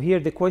 right? So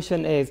here the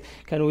question is,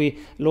 can we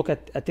look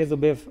at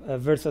atezobev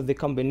versus the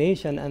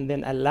combination and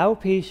then allow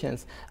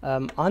patients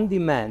on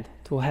demand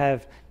to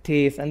have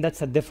TACE? And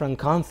that's a different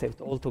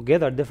concept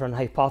altogether, different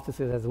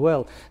hypothesis as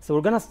well. So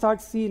we're going to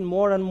start seeing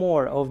more and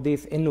more of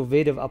these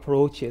innovative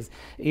approaches,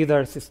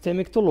 either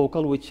systemic to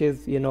local, which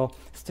is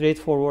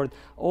straightforward,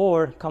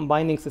 or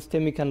combining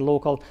systemic and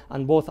local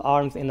on both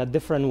arms in a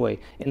different way,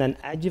 in an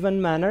adjuvant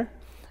manner,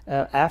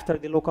 after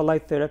the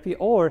localized therapy,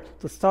 or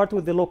to start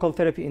with the local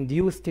therapy,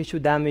 induce tissue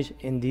damage,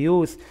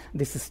 induce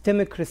the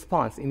systemic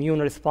response, immune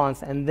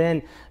response, and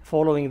then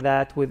following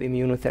that with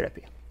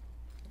immunotherapy.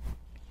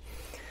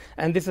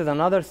 And this is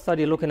another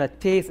study looking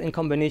at TACE in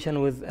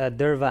combination with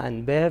Durva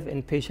and Bev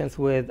in patients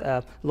with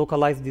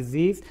localized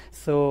disease.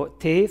 So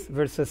TACE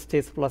versus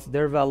TACE plus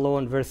Durva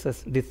alone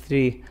versus the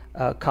 3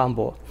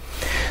 combo.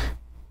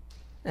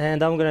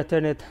 And I'm going to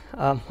turn it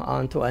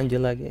on to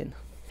Angela again.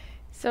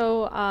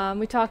 So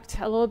we talked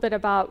a little bit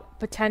about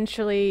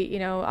potentially,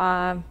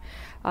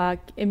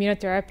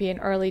 immunotherapy in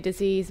early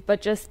disease,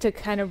 but just to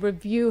kind of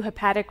review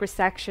hepatic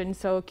resection,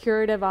 so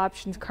curative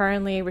options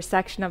currently,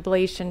 resection,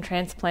 ablation,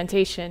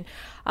 transplantation.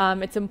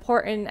 It's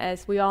important,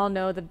 as we all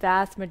know, the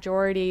vast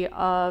majority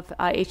of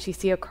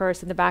HCC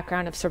occurs in the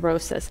background of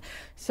cirrhosis.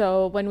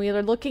 So when we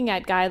are looking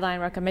at guideline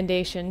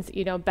recommendations,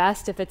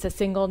 best if it's a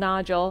single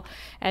nodule,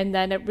 and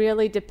then it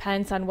really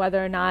depends on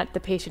whether or not the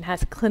patient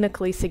has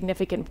clinically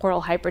significant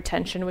portal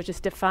hypertension, which is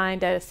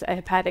defined as a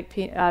hepatic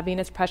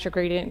venous pressure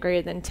gradient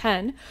greater than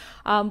 10.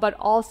 But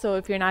also,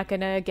 if you're not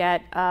going to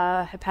get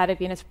a hepatic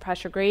venous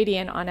pressure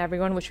gradient on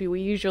everyone, which we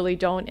usually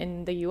don't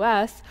in the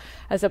US,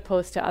 as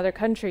opposed to other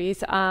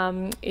countries,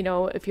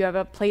 if you have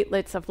a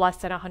platelets of less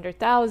than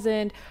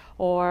 100,000,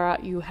 or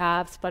you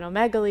have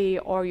splenomegaly,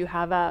 or you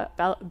have a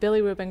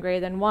bilirubin greater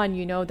than 1,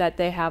 you know that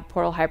they have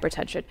portal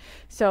hypertension.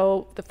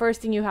 So the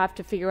first thing you have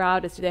to figure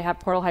out is, do they have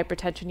portal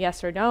hypertension,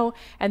 yes or no?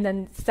 And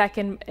then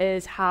second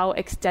is, how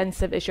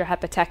extensive is your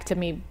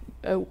hepatectomy?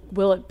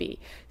 Will it be?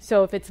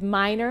 So if it's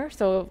minor,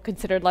 so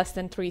considered less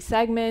than 3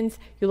 segments,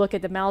 you look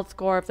at the MELD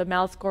score. If the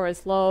MELD score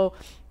is low,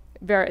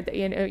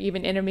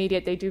 even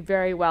intermediate, they do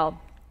very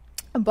well.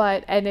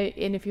 But and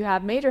if you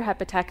have major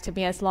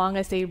hepatectomy, as long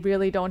as they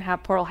really don't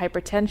have portal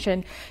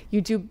hypertension,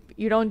 you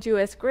don't do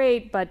as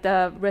great, but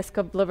the risk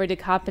of liver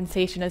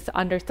decompensation is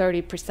under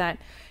 30%.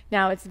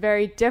 Now, it's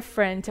very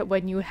different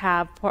when you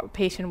have a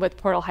patient with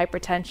portal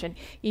hypertension.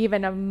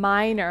 Even a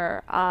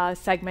minor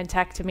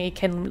segmentectomy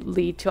can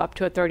lead to up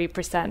to a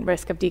 30%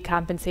 risk of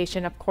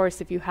decompensation. Of course,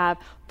 if you have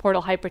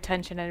portal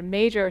hypertension and a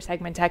major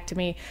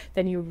segmentectomy,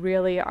 then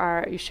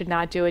you should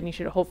not do it, and you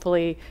should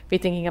hopefully be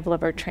thinking of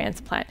liver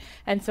transplant.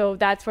 And so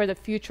that's where the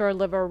future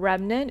liver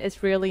remnant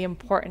is really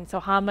important. So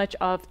how much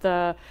of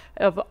the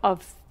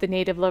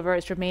native liver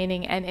is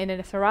remaining? And in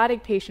a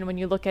cirrhotic patient, when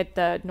you look at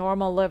the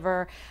normal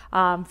liver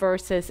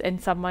versus in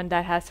someone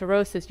that has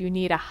cirrhosis, you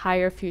need a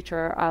higher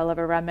future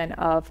liver remnant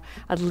of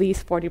at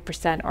least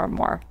 40% or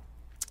more.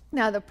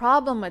 Now, the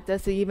problem with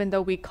this, even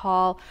though we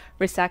call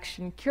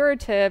resection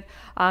curative,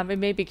 it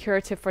may be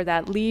curative for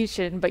that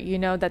lesion, but you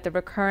know that the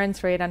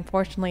recurrence rate,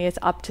 unfortunately, is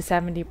up to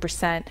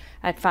 70%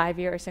 at 5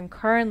 years. And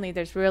currently,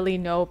 there's really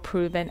no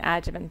proven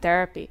adjuvant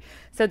therapy.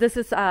 So this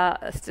is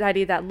a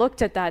study that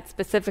looked at that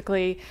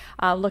specifically,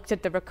 looked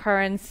at the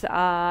recurrence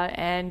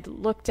and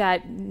looked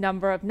at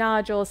number of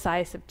nodules,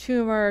 size of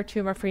tumor,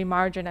 tumor-free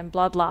margin, and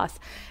blood loss.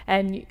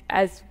 And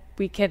as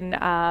we can,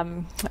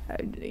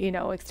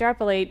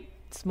 extrapolate,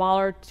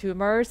 smaller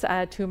tumors,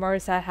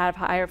 tumors that have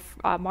higher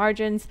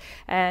margins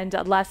and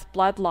less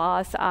blood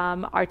loss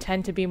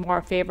tend to be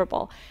more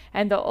favorable.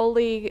 And the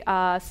only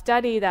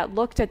study that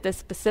looked at this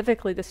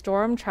specifically, the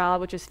STORM trial,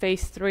 which is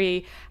phase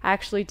 3,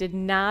 actually did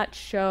not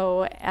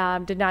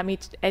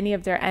meet any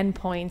of their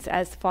endpoints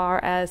as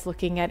far as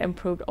looking at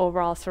improved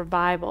overall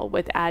survival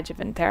with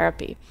adjuvant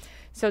therapy.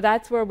 So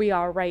that's where we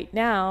are right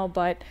now,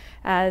 but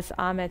as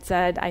Ahmed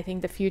said, I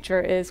think the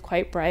future is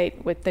quite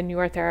bright with the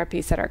newer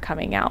therapies that are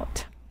coming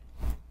out.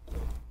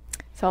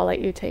 So I'll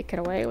let you take it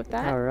away with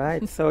that. All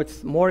right. So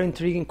it's more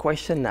intriguing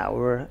question now.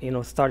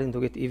 We're starting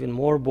to get even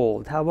more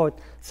bold. How about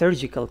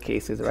surgical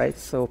cases, right?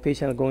 So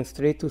patients going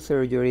straight to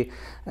surgery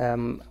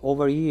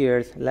over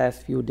years,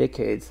 last few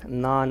decades.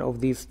 None of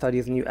these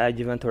studies,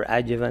 neoadjuvant or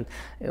adjuvant,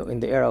 in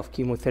the era of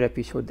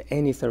chemotherapy showed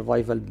any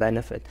survival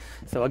benefit.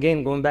 So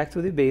again, going back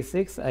to the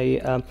basics,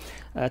 I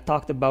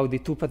talked about the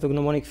two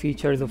pathognomonic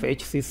features of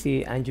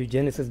HCC,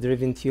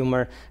 angiogenesis-driven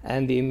tumor,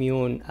 and the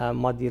immune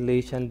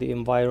modulation, the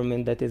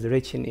environment that is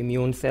rich in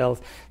immune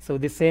cells. So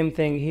the same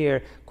thing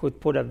here could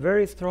put a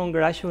very strong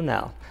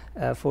rationale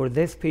for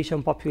this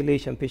patient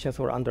population. Patients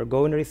who are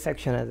undergoing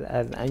resection,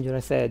 as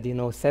Angela said,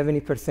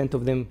 70%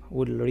 of them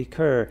will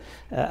recur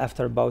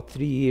after about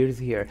 3 years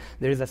here.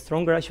 There is a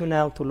strong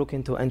rationale to look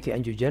into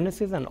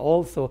anti-angiogenesis and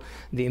also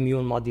the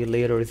immune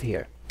modulators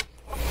here.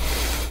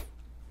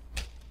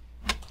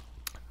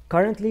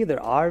 Currently,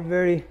 there are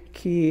very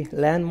key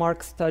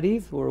landmark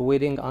studies. We're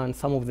waiting on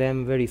some of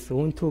them very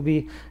soon to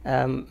be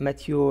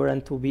mature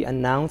and to be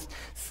announced.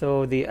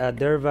 So the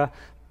Durva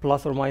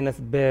plus or minus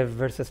Bev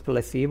versus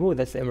placebo,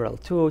 that's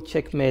Emerald 2,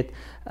 Checkmate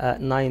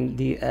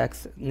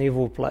 9DX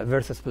Nivo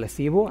versus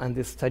placebo, and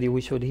this study we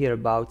should hear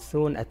about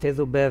soon,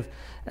 Atezo-Bev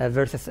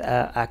versus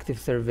active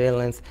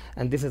surveillance,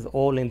 and this is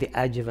all in the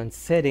adjuvant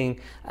setting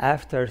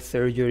after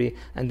surgery,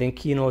 and then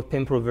Keynote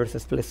Pembro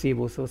versus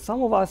placebo. So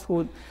some of us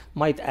who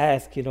might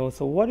ask,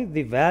 so what is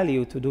the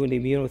value to doing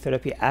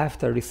immunotherapy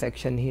after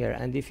resection here?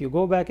 And if you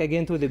go back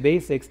again to the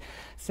basics,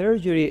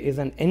 surgery is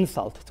an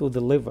insult to the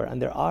liver, and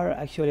there are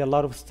actually a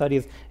lot of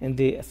studies in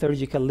the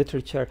surgical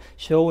literature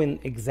showing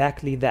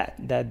exactly that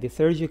the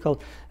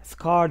surgical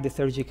scar, the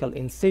surgical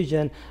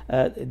incision,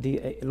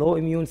 the low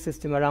immune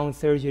system around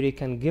surgery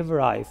can give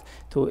rise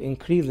to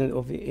increase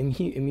of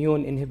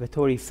immune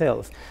inhibitory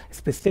cells,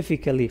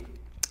 specifically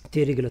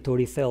T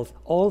regulatory cells.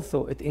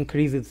 Also, it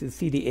increases the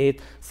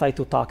CD8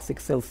 cytotoxic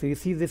cells. So you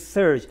see this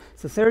surge.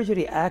 So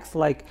surgery acts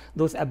like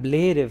those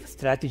ablative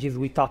strategies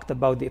we talked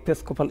about, the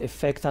Episcopal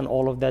effect and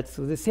all of that.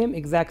 So the same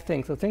exact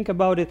thing. So think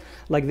about it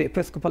like the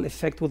Episcopal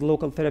effect with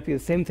local therapy. The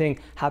same thing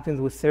happens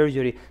with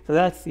surgery. So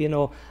that's,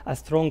 a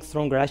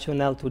strong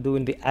rationale to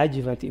doing the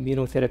adjuvant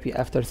immunotherapy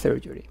after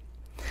surgery.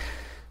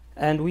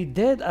 And we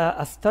did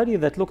a study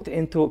that looked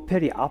into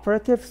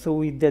perioperative. So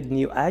we did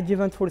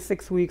neoadjuvant for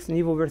 6 weeks,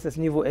 Nivo versus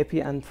Nivo Epi,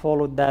 and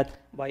followed that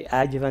by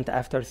adjuvant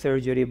after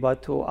surgery.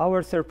 But to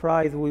our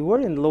surprise, we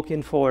weren't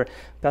looking for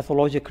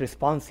pathologic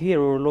response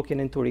here. We were looking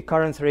into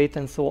recurrence rate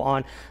and so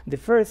on. The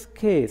first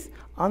case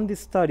on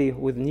this study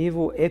with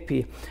Nivo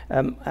Epi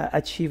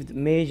achieved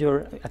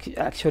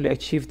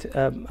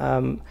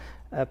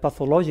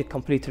pathologic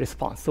complete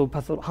response, so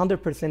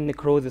 100%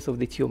 necrosis of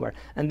the tumor.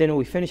 And then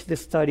we finished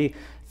this study,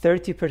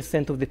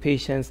 30% of the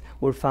patients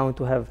were found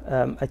to have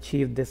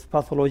achieved this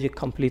pathologic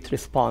complete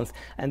response.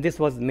 And this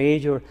was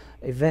major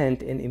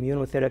event in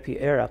immunotherapy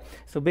era.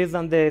 So based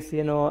on this,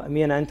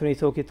 me and Anthony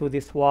took it to the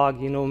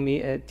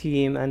SWOG,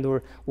 team, and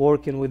we're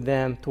working with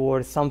them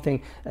towards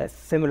something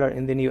similar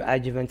in the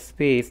neoadjuvant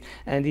space.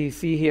 And you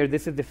see here,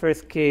 this is the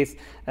first case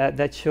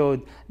that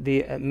showed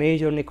the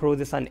major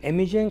necrosis on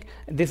imaging.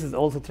 This is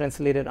also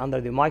translated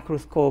under the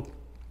microscope.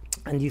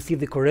 And you see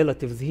the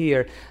correlatives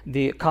here,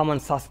 the common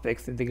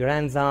suspects, the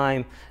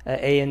granzyme,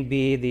 A and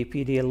B, the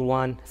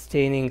PD-L1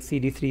 staining,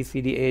 CD3,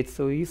 CD8.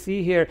 So you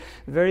see here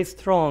very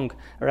strong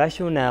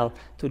rationale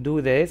to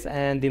do this,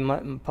 and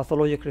the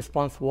pathologic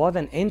response was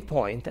an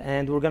endpoint.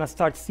 And we're going to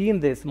start seeing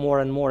this more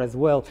and more as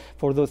well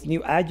for those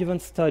new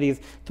adjuvant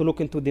studies to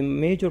look into the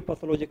major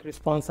pathologic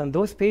response. And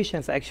those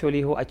patients actually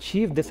who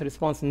achieved this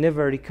response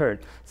never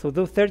recurred. So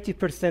those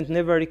 30%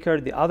 never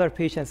recurred. The other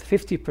patients,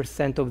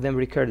 50% of them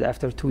recurred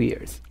after 2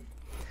 years.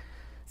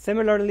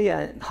 Similarly,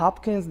 at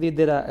Hopkins, they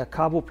did a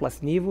Cabo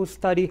plus Nivo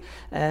study,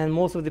 and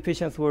most of the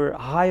patients were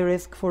high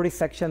risk for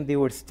resection. They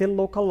were still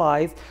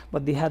localized,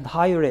 but they had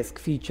high risk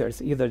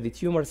features, either the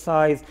tumor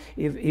size,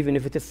 even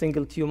if it is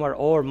single tumor,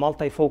 or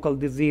multifocal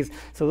disease.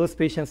 So those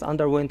patients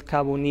underwent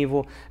Cabo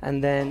Nivo,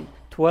 and then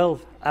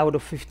 12 out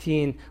of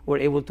 15 were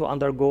able to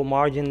undergo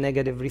margin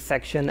negative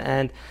resection,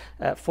 and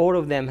 4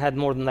 of them had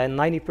more than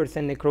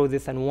 90%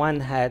 necrosis, and 1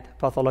 had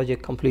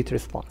pathologic complete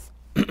response.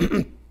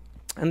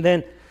 And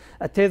then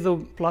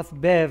atezo plus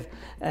bev,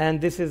 and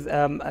this is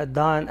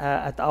done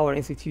at our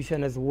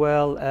institution as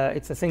well.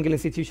 It's a single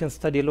institution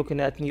study looking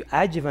at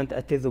neoadjuvant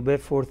atezo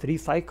bev for 3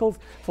 cycles,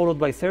 followed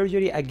by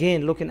surgery,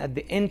 again looking at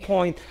the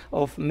endpoint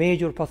of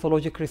major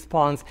pathologic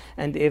response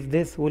and if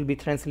this will be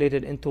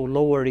translated into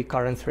lower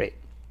recurrence rate.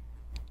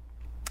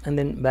 And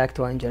then back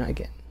to Anjana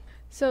again.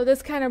 So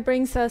this kind of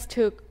brings us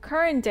to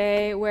current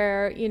day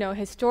where,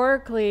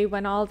 historically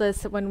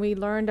when we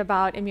learned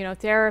about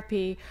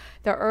immunotherapy,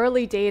 the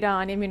early data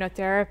on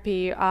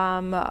immunotherapy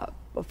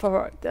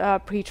for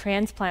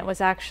pre-transplant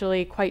was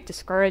actually quite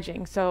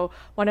discouraging. So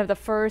one of the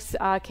first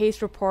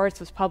case reports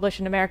was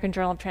published in American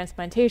Journal of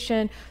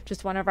Transplantation,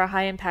 just one of our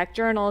high-impact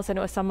journals, and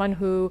it was someone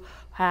who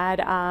had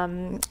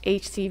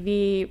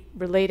HCV,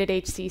 related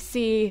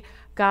HCC,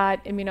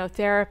 got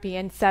immunotherapy,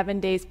 and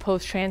 7 days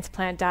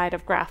post-transplant died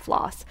of graft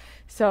loss.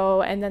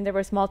 So, and then there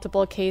was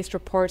multiple case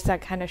reports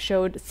that kind of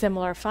showed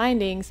similar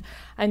findings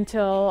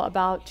until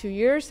about 2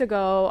 years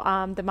ago,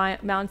 the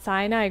Mount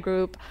Sinai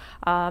group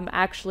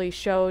actually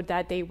showed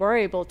that they were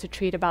able to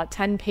treat about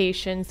 10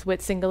 patients with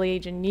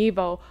single-agent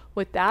Nivo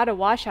without a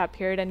washout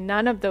period, and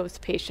none of those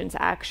patients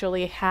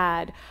actually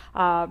had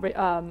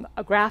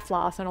a graft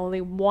loss, and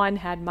only 1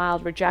 had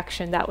mild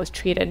rejection that was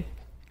treated.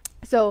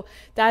 So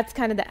that's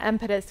kind of the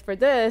impetus for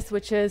this,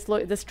 which is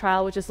this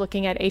trial, which is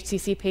looking at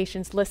HCC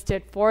patients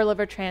listed for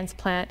liver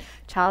transplant,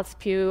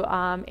 Child-Pugh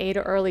A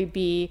to early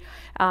B,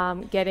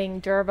 getting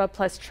Durva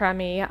plus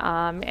Tremi,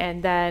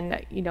 and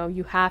then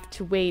you have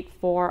to wait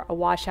for a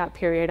washout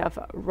period of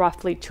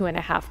roughly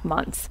 2.5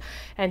 months.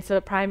 And so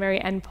the primary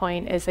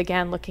endpoint is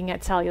again looking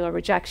at cellular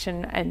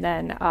rejection, and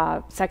then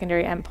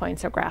secondary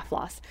endpoints are graft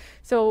loss.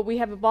 So we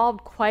have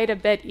evolved quite a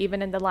bit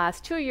even in the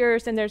last 2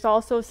 years, and there's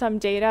also some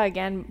data,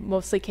 again,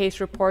 mostly case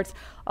reports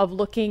of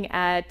looking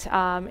at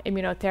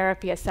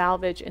immunotherapy as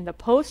salvage in the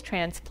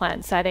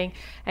post-transplant setting,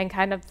 and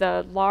kind of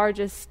the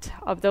largest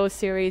of those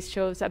series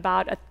shows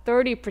about a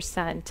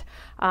 30%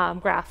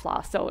 graft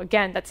loss. So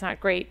again, that's not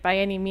great by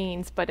any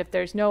means, but if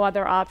there's no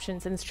other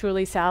options and it's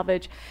truly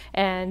salvage,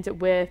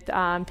 and with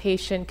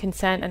patient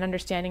consent and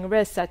understanding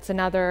risks, that's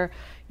another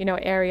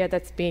area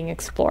that's being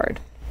explored.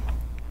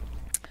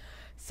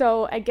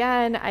 So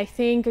again, I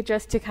think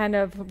just to kind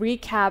of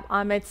recap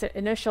Amit's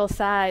initial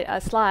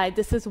slide,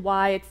 this is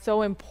why it's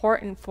so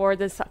important for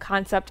this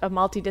concept of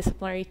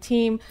multidisciplinary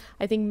team.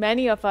 I think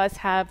many of us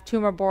have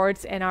tumor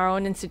boards in our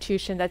own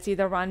institution that's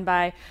either run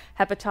by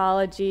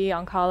hepatology,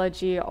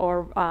 oncology,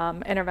 or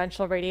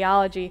interventional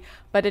radiology,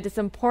 but it is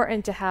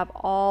important to have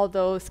all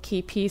those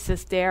key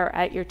pieces there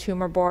at your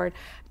tumor board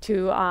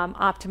to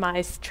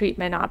optimize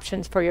treatment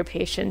options for your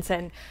patients.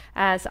 And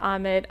as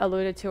Amit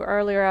alluded to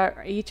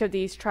earlier, each of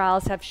these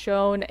trials have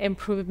shown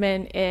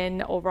improvement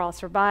in overall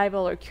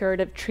survival or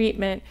curative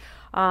treatment,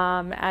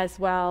 as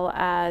well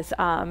as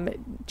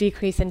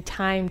decrease in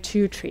time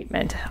to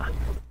treatment.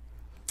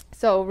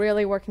 So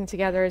really working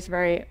together is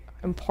very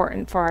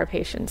important for our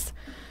patients.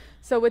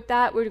 So with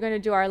that, we're going to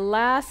do our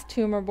last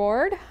tumor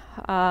board.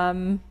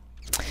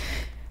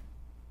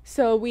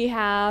 So we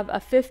have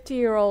a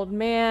 50-year-old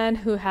man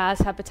who has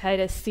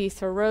hepatitis C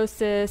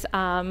cirrhosis.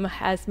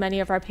 As many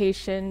of our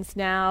patients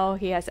now,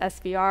 he has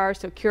SVR,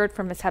 so cured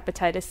from his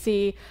hepatitis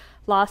C,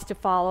 lost to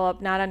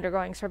follow-up, not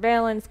undergoing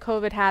surveillance.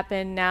 COVID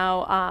happened.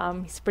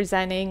 Now he's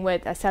presenting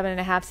with a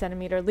 7.5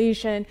 centimeter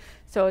lesion.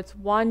 So it's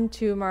one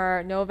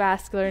tumor, no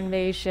vascular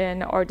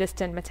invasion or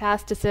distant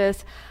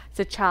metastasis. It's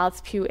a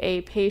Child-Pugh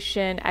A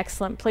patient,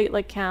 excellent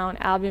platelet count,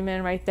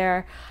 albumin right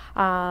there,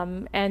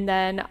 and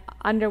then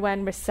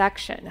underwent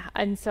resection.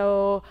 And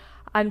so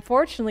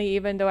unfortunately,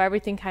 even though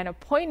everything kind of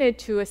pointed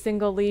to a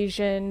single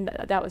lesion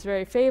that was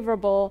very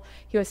favorable,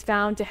 he was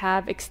found to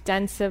have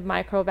extensive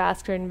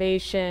microvascular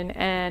invasion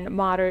and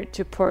moderate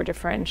to poor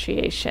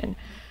differentiation.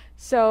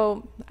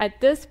 So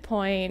at this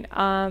point,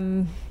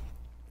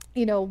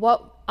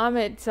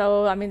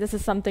 this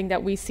is something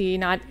that we see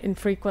not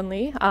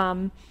infrequently.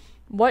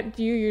 What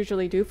do you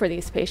usually do for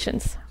these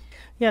patients?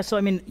 Yeah,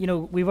 so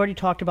we've already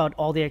talked about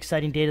all the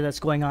exciting data that's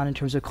going on in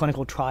terms of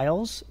clinical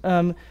trials,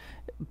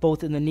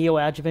 both in the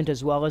neoadjuvant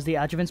as well as the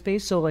adjuvant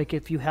space. So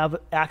if you have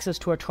access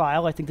to a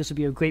trial, I think this would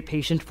be a great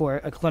patient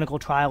for a clinical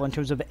trial in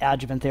terms of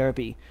adjuvant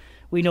therapy.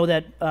 We know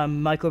that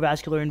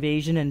microvascular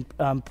invasion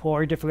and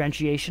poor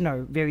differentiation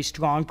are very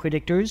strong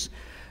predictors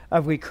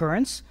of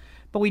recurrence,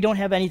 but we don't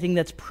have anything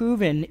that's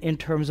proven in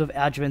terms of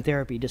adjuvant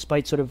therapy,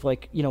 despite sort of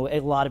a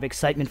lot of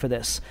excitement for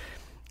this.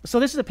 So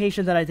this is a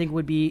patient that I think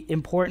would be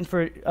important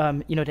for,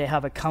 to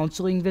have a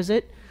counseling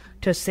visit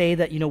to say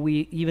that,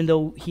 even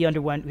though he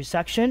underwent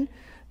resection,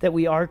 that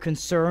we are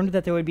concerned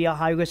that there would be a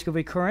high risk of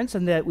recurrence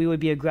and that we would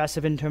be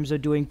aggressive in terms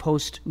of doing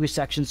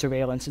post-resection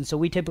surveillance. And so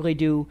we typically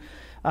do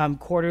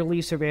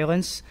quarterly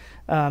surveillance,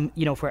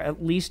 for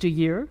at least a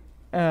year,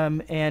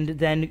 and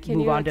then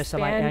move on to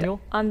semi-annual.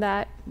 On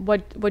that,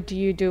 what do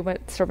you do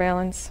with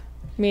surveillance?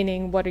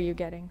 Meaning, what are you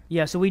getting?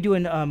 Yeah, so we do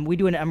an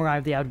MRI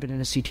of the abdomen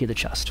and a CT of the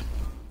chest.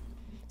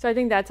 So I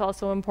think that's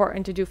also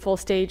important to do full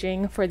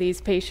staging for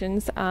these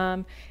patients.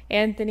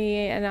 Anthony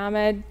and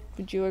Ahmed,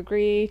 would you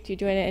agree? Do you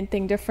do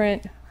anything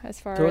different as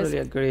far as? Totally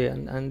agree.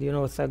 And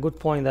it's a good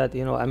point that,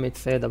 Amit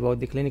said about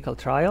the clinical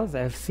trials.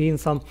 I've seen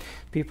some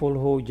people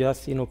who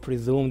just,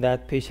 presume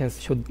that patients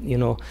should,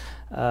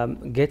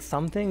 get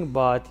something.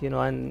 But,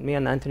 and me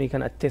and Anthony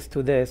can attest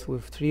to this.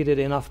 We've treated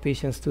enough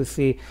patients to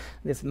see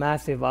this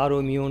massive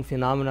autoimmune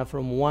phenomena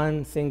from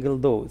one single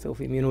dose of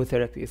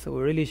immunotherapy. So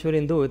we really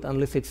shouldn't do it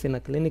unless it's in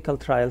a clinical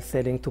trial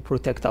setting to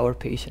protect our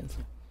patients.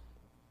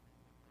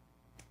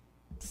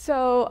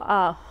 So,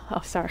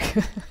 sorry.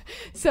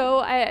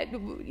 So,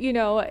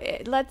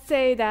 let's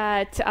say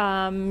that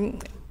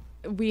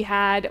we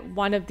had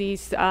one of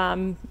these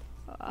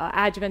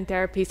adjuvant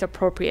therapies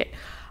appropriate.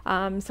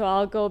 So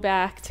I'll go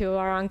back to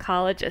our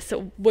oncologist.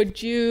 So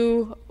would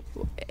you,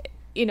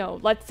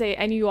 let's say,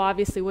 and you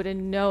obviously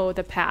wouldn't know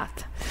the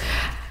path.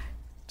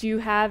 Do you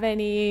have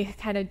any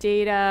kind of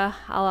data?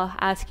 I'll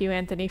ask you,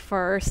 Anthony,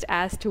 first,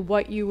 as to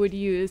what you would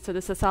use. So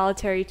this is a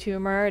solitary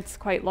tumor. It's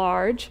quite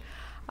large.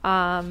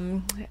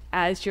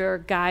 As your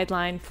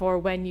guideline for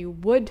when you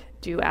would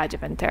do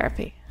adjuvant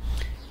therapy?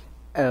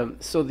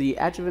 So the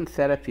adjuvant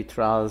therapy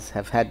trials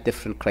have had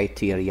different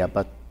criteria,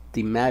 but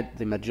the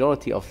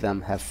majority of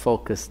them have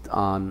focused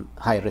on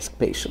high-risk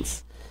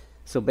patients.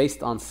 So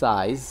based on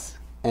size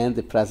and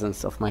the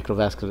presence of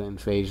microvascular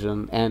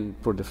invasion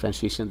and poor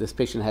differentiation, this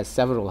patient has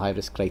several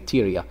high-risk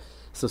criteria,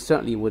 so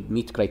certainly would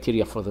meet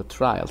criteria for the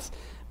trials.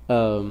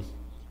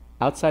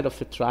 Outside of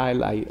the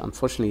trial,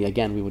 unfortunately,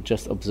 again, we would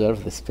just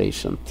observe this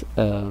patient.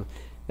 There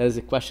is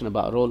a question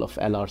about role of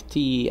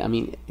LRT. I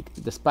mean,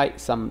 despite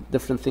some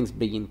different things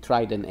being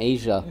tried in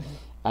Asia,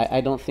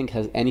 I don't think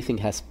anything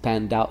has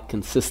panned out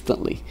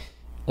consistently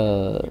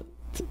to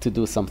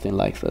do something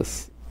like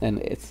this. And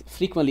it's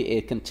frequently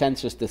a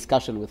contentious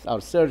discussion with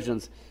our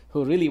surgeons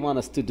who really want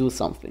us to do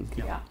something.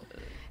 Yeah.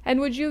 And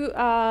would you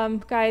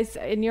guys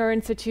in your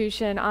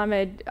institution,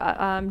 Ahmed,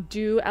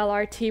 do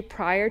LRT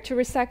prior to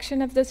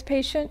resection of this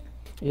patient?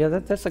 Yeah,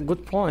 that's a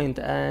good point.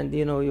 And,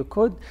 you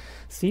could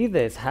see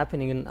this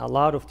happening in a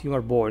lot of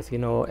tumor boards.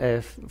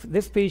 If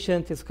this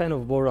patient is kind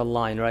of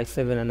borderline, right,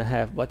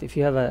 7.5, but if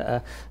you have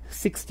a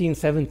 16,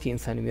 17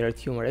 centimeter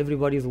tumor,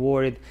 everybody's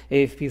worried,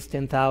 AFP is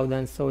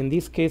 10,000. So in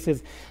these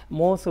cases,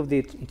 most of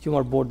the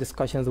tumor board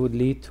discussions would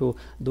lead to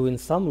doing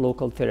some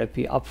local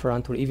therapy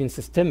upfront or even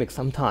systemic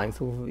sometimes.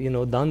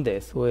 We've, done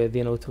this with,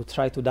 to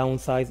try to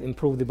downsize,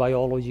 improve the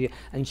biology,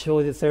 and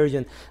show the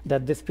surgeon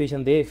that this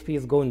patient, the AFP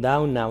is going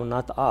down now,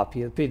 not up.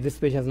 This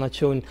patient is not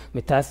showing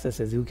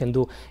metastasis. You can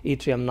do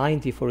yttrium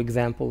 90, for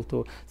example.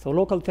 So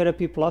local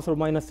therapy plus or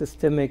minus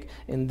systemic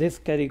in this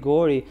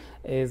category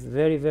is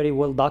very, very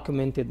well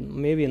documented.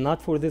 Maybe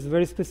not for this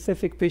very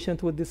specific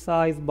patient with this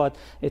size, but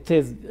it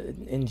is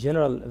in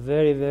general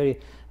very, very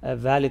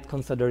valid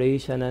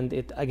consideration, and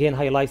it again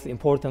highlights the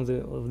importance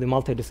of the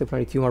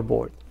multidisciplinary tumor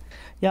board.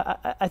 Yeah,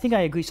 I think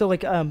I agree. So,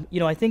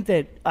 I think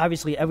that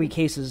obviously every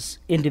case is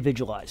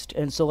individualized.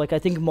 And so, I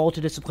think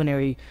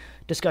multidisciplinary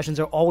discussions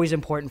are always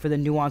important for the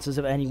nuances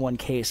of any one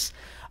case.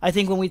 I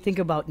think when we think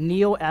about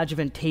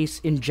neoadjuvant TACE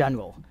in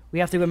general, we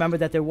have to remember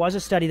that there was a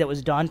study that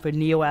was done for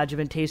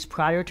neoadjuvant TACE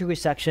prior to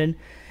resection,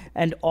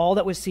 and all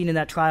that was seen in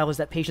that trial is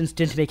that patients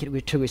didn't make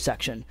it to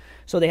resection.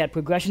 So they had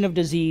progression of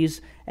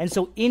disease. And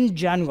so in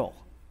general,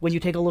 when you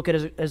take a look at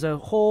it as a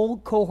whole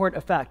cohort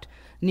effect,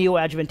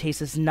 neoadjuvant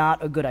TACE is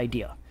not a good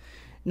idea.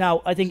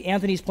 Now, I think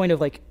Anthony's point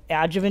of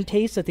adjuvant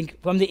TACE, I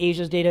think from the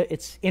Asia's data,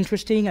 it's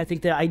interesting. I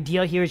think the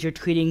idea here is you're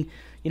treating,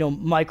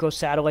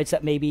 microsatellites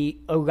that may be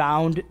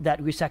around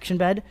that resection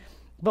bed.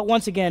 But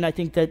once again, I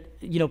think that,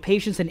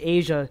 patients in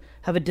Asia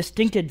have a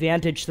distinct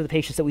advantage to the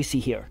patients that we see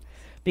here,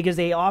 because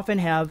they often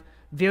have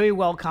very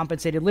well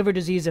compensated liver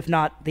disease, if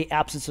not the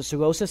absence of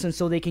cirrhosis. And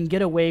so they can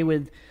get away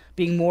with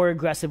being more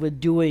aggressive with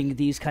doing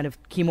these kind of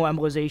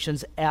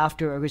chemoembolizations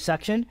after a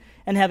resection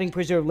and having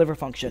preserved liver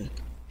function.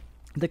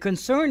 The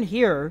concern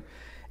here,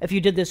 if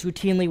you did this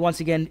routinely, once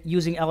again,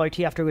 using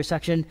LRT after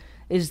resection,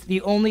 is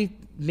the only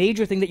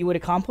major thing that you would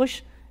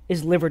accomplish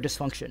is liver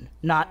dysfunction,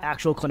 not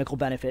actual clinical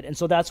benefit. And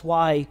so that's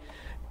why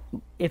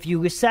if you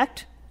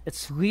resect,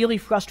 it's really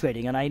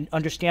frustrating, and I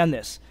understand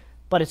this,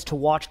 but it's to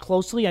watch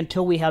closely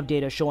until we have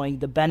data showing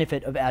the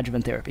benefit of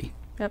adjuvant therapy.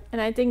 Yep,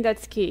 and I think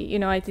that's key.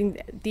 I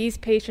think these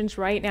patients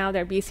right now,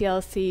 they're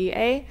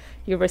BCLC-A,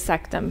 you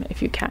resect them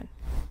if you can.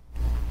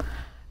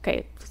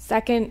 Okay,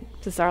 second,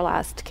 this is our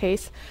last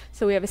case.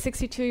 So we have a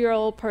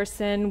 62-year-old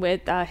person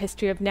with a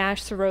history of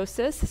NASH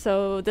cirrhosis.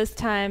 So this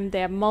time they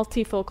have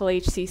multifocal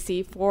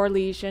HCC, 4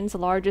 lesions. The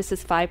largest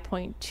is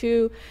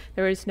 5.2.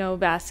 There is no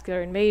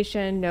vascular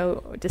invasion,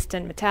 no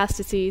distant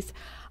metastases.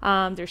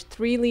 There's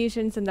 3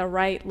 lesions in the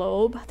right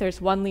lobe.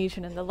 There's 1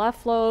 lesion in the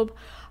left lobe.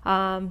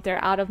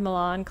 They're out of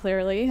Milan,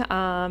 clearly,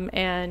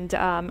 and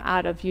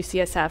out of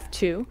UCSF,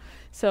 too.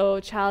 So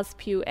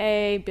Child-Pugh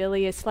A,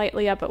 Billy is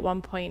slightly up at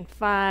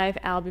 1.5,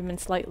 albumin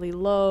slightly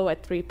low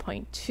at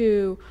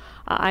 3.2,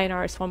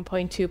 INR is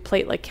 1.2,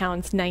 platelet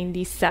counts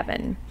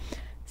 97.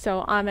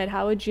 So Ahmed,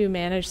 how would you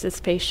manage this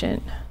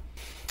patient?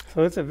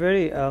 So it's a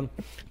very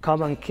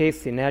common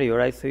case scenario,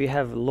 right? So you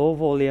have low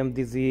volume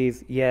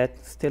disease,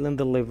 yet still in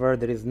the liver.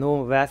 There is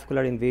no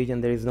vascular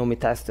invasion. There is no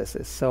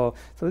metastasis. So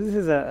this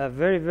is a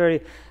very,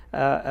 very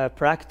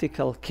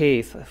practical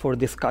case for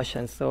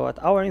discussion. So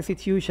at our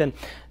institution,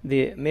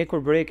 the make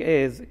or break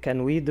is,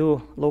 can we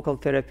do local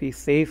therapy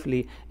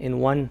safely in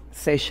one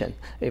session?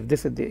 If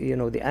this is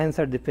the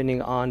answer,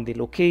 depending on the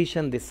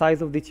location, the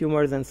size of the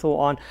tumors, and so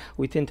on,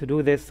 we tend to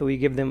do this. So we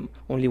give them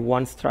only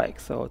one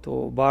strike. So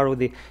to borrow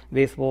the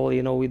baseball,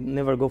 we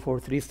never go for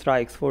 3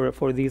 strikes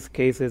for these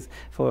cases,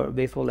 for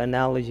baseball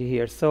analogy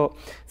here. So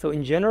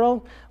in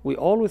general, we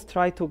always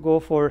try to go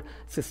for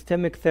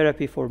systemic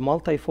therapy for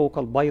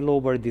multifocal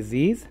bilobar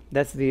disease.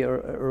 That's the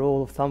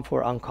rule of thumb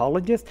for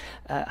oncologists.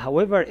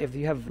 However, if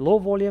you have low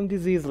volume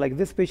disease, like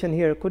this patient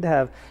here could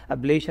have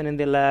ablation in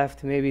the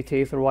left, maybe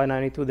taper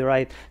Y90 to the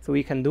right, so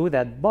we can do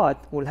that,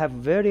 but we'll have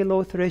very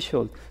low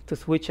threshold to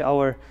switch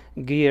our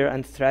gear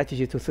and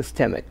strategy to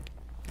systemic.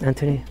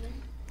 Anthony?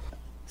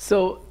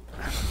 So,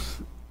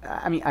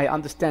 I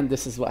understand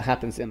this is what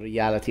happens in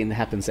reality and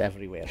happens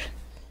everywhere.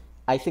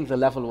 I think the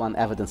level 1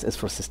 evidence is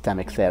for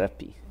systemic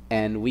therapy.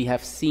 And we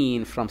have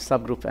seen from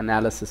subgroup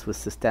analysis with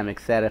systemic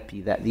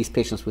therapy that these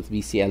patients with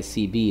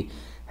BCLCB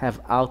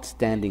have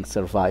outstanding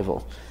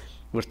survival.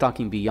 We're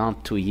talking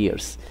beyond 2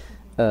 years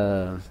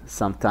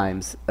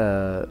sometimes,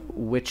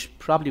 which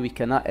probably we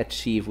cannot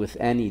achieve with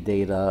any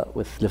data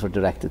with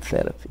liver-directed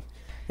therapy.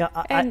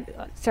 Yeah,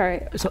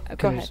 sorry,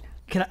 go ahead.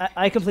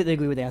 I completely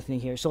agree with Anthony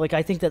here. So,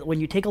 I think that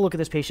when you take a look at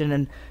this patient,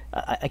 and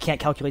I can't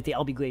calculate the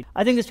LB grade,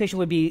 I think this patient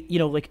would be,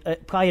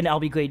 probably an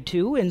LB grade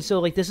 2. And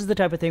so, this is the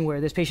type of thing where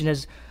this patient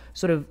has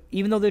sort of,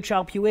 even though they're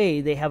Child-Pugh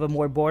A, they have a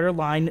more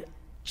borderline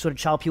sort of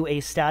Child-Pugh A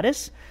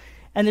status.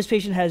 And this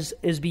patient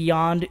is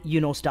beyond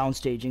UNOS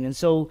downstaging. And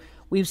so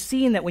we've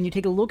seen that when you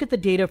take a look at the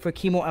data for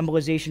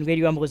chemoembolization,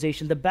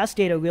 radioembolization, the best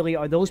data really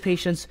are those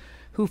patients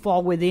who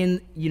fall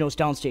within UNOS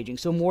downstaging,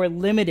 so more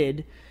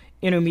limited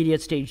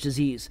intermediate stage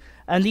disease.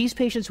 And these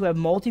patients who have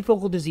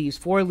multifocal disease,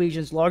 4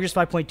 lesions, largest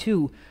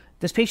 5.2,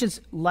 this patient's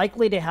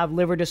likely to have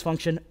liver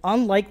dysfunction,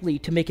 unlikely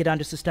to make it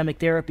onto systemic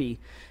therapy.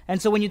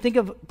 And so when you think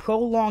of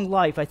prolonged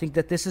life, I think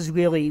that this is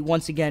really,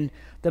 once again,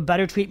 the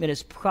better treatment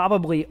is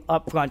probably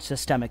upfront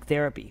systemic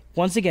therapy.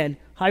 Once again,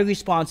 high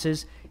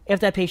responses. If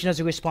that patient has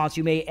a response,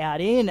 you may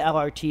add in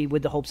LRT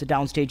with the hopes of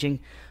downstaging.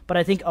 But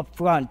I think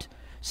upfront,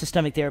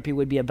 systemic therapy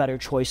would be a better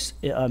choice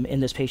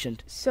in this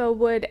patient. So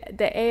would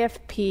the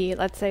AFP,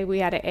 let's say we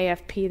had an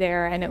AFP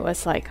there and it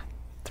was like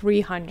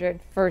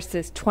 300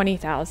 versus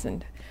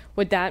 20,000,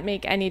 would that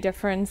make any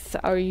difference,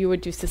 or you would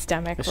do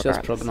systemic? It's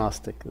just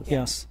prognostic.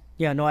 Yes.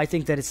 Yeah, no, I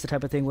think that it's the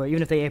type of thing where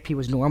even if the AFP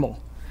was normal,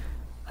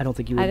 I don't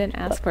think you would. I didn't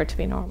ask for it to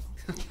be normal.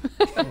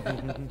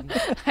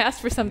 I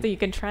asked for something you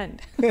can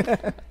trend.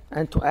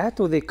 And to add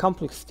to the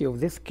complexity of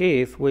this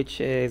case, which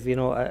is,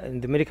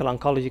 in the medical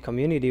oncology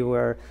community,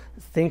 we're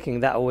thinking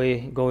that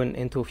way going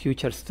into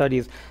future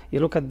studies.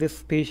 You look at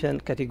this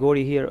patient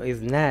category here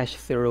is NASH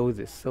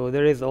cirrhosis. So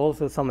there is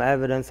also some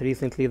evidence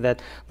recently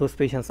that those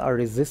patients are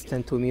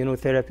resistant to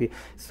immunotherapy.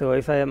 So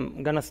if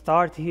I'm going to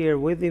start here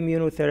with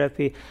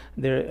immunotherapy,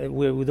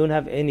 we don't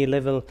have any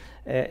level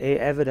A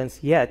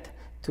evidence yet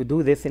to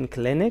do this in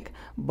clinic,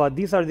 but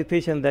these are the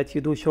patients that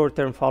you do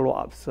short-term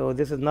follow-up. So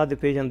this is not the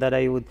patient that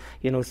I would,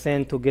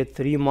 send to get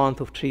 3 months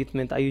of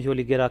treatment. I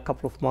usually get a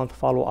couple of months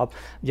follow-up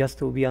just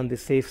to be on the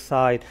safe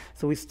side.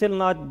 So we're still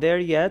not there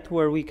yet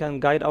where we can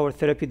guide our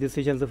therapy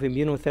decisions of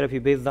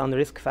immunotherapy based on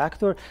risk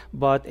factor,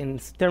 but in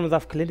terms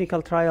of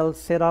clinical trial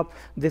setup,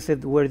 this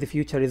is where the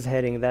future is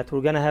heading, that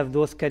we're gonna have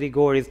those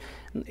categories,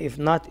 if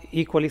not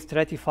equally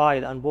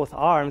stratified on both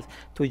arms,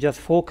 to just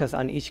focus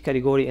on each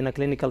category in a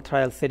clinical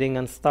trial setting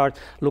and start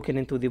looking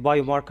into the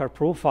biomarker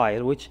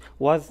profile, which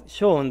was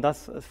shown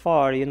thus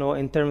far,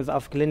 in terms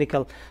of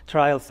clinical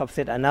trial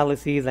subset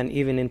analyses and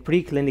even in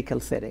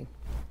preclinical setting.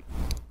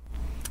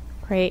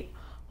 Great.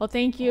 Well,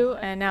 thank you.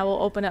 And now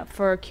we'll open up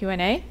for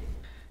Q&A.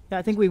 Yeah,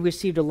 I think we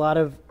received a lot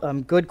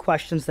of good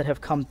questions that have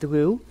come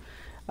through.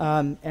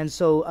 And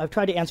so I've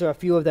tried to answer a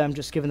few of them,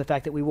 just given the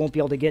fact that we won't be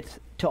able to get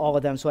to all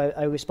of them. So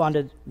I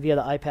responded via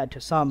the iPad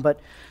to some. But,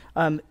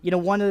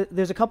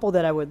 there's a couple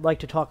that I would like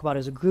to talk about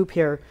as a group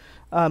here.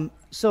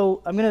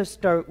 So I'm going to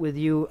start with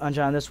you,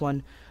 Anjan, on this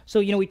one. So,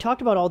 we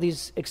talked about all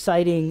these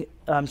exciting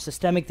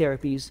systemic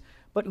therapies,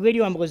 but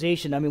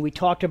radioembolization, we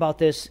talked about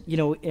this,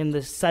 in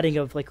the setting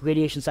of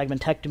radiation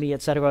segmentectomy,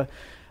 et cetera.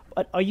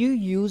 But are you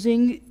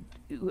using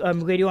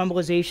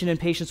radioembolization in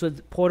patients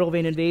with portal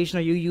vein invasion?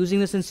 Are you using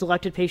this in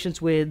selected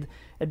patients with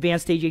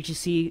advanced stage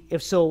HCC?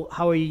 If so,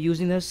 how are you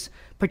using this,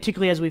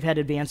 particularly as we've had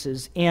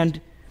advances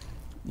and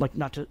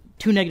not to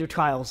 2 negative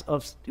trials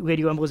of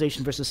radioembolization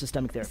versus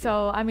systemic therapy?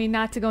 So,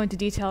 not to go into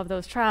detail of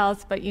those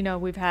trials, but,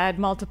 we've had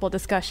multiple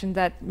discussions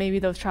that maybe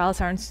those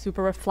trials aren't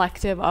super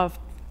reflective of,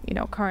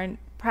 current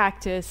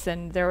practice,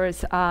 and there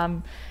was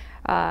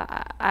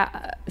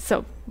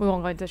so we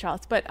won't go into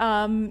trials, but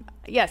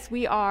yes,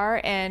 we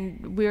are,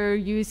 and we're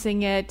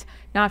using it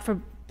not for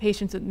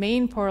patients with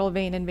main portal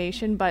vein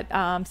invasion, but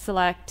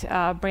select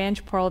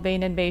branch portal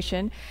vein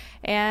invasion.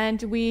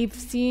 And we've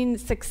seen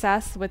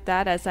success with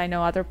that, as I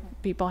know other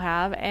people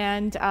have.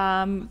 And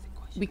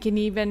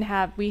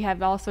we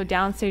have also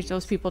downstage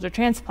those people to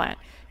transplant.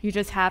 You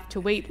just have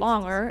to wait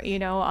longer.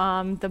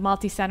 The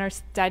multi-center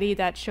study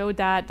that showed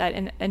that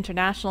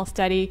international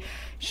study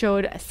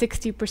showed a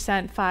 60%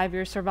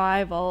 5-year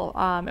survival.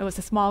 It was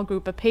a small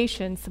group of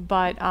patients,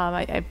 but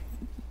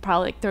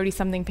probably like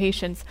 30-something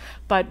patients.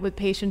 But with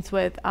patients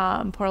with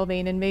portal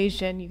vein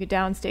invasion, you could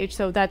downstage.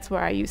 So that's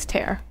where I use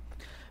TARE.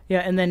 Yeah,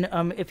 and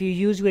then if you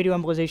use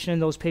radioembolization in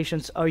those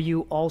patients, are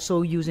you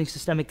also using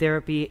systemic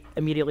therapy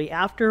immediately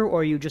after, or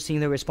are you just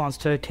seeing the response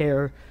to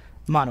TARE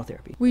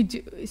monotherapy? We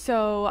do.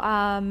 So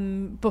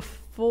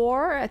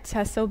before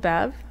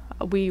atezo-bev,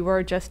 we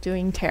were just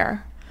doing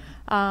TARE.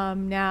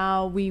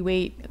 Now we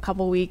wait a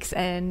couple weeks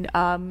and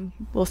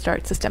we'll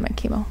start systemic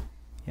chemo.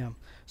 Yeah.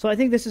 So I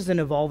think this is an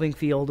evolving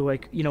field.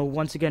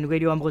 Once again,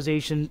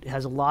 radioembolization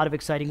has a lot of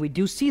exciting. We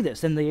do see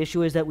this, and the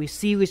issue is that we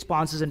see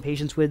responses in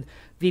patients with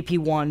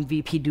VP1,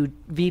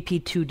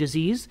 VP2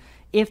 disease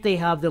if they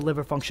have the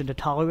liver function to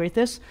tolerate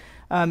this.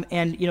 And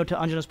to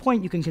Anjana's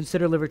point, you can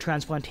consider liver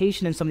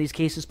transplantation in some of these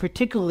cases,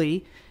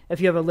 particularly if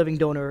you have a living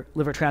donor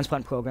liver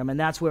transplant program. And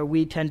that's where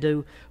we tend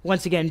to,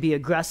 once again, be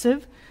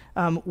aggressive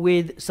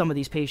with some of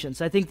these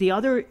patients. I think the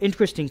other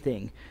interesting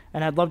thing,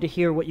 and I'd love to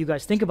hear what you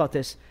guys think about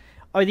this,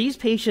 are these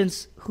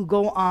patients who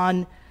go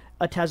on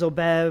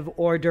atezo-bev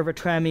or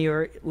durvalumab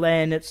or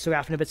len,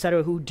 sorafenib, et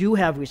cetera, who do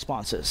have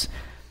responses.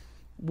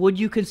 Would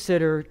you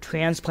consider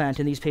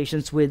transplant in these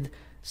patients with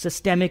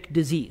systemic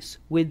disease,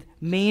 with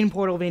main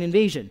portal vein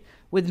invasion,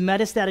 with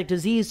metastatic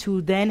disease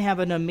who then have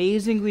an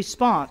amazing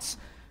response?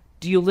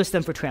 Do you list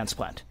them for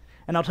transplant?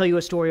 And I'll tell you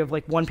a story of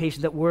one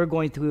patient that we're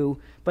going through,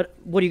 but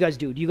what do you guys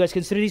do? Do you guys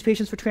consider these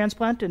patients for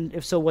transplant? And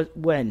if so,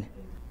 when?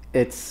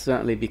 It's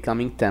certainly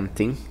becoming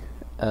tempting.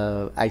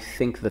 I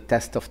think the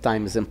test of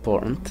time is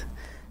important,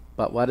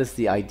 but what is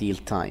the ideal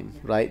time,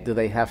 right? Do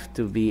they have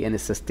to be in a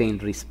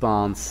sustained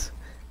response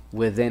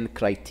within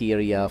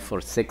criteria for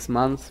 6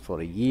 months,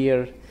 for a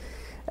year?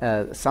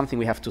 Something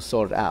we have to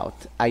sort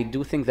out. I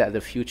do think that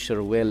the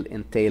future will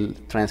entail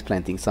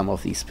transplanting some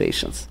of these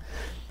patients.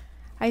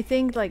 I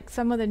think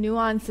some of the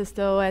nuances,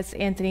 though, as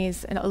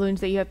Anthony's alludes,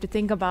 that you have to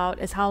think about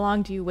is how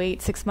long do you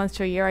wait? 6 months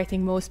to a year? I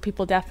think most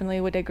people definitely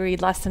would agree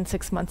less than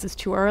 6 months is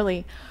too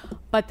early.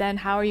 But then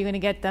how are you going to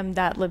get them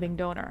that living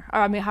donor?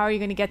 Or how are you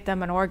going to get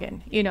them an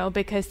organ?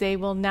 Because they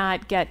will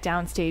not get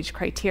downstage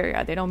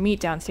criteria. They don't meet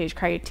downstage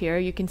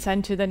criteria. You can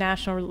send to the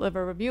National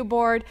Liver Review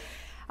Board,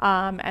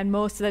 and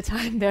most of the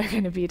time they're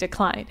going to be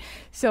declined.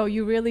 So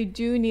you really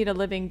do need a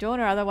living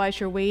donor, otherwise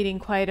you're waiting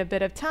quite a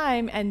bit of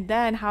time, and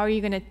then how are you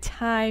going to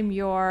time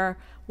your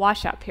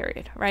washout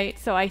period, right?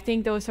 So I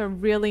think those are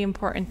really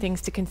important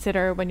things to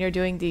consider when you're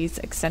doing these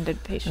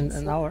extended patients.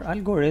 And our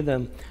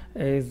algorithm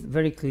is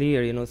very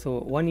clear, so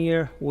 1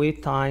 year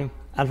wait time,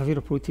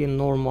 alpha-fetoprotein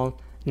normal,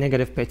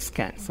 negative PET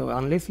scan. So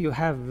unless you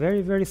have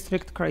very, very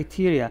strict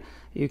criteria,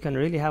 you can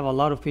really have a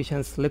lot of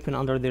patients slipping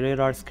under the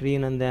radar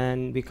screen and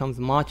then becomes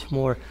much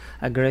more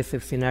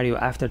aggressive scenario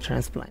after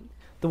transplant.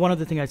 The one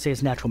other thing I'd say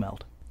is natural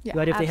meld. Yeah,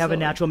 right? If they have a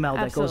natural meld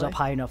that goes up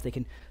high enough, they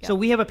can. Yeah. So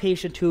we have a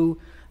patient who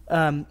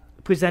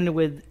presented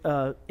with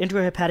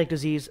intrahepatic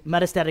disease,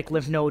 metastatic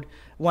lymph node,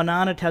 was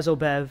on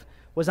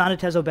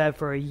atezo-bev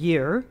for a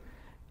year,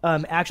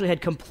 actually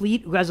had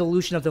complete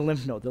resolution of the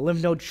lymph node. The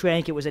lymph node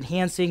shrank, it was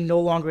enhancing, no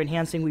longer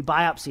enhancing. We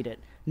biopsied it,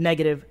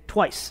 negative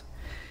twice.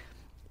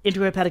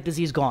 Intrahepatic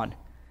disease gone.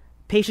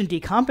 Patient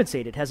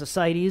decompensated, has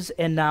ascites,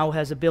 and now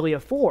has a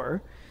bilia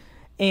 4,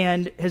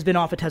 and has been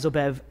off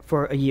atezo-bev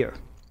for a year.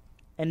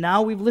 And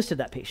now we've listed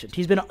that patient.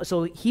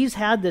 He's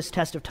had this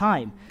test of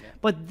time. Yeah.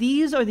 But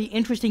these are the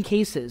interesting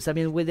cases.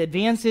 With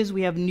advances,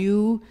 we have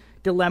new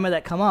dilemma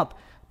that come up.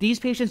 These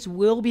patients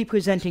will be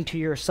presenting to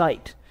your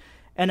site.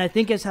 And I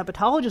think as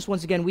hepatologists,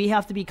 once again, we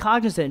have to be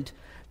cognizant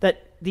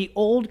that the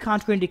old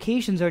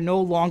contraindications are no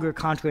longer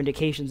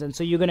contraindications. And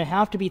so you're going to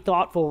have to be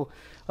thoughtful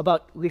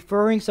about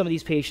referring some of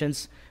these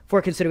patients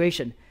for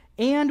consideration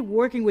and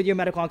working with your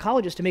medical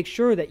oncologist to make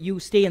sure that you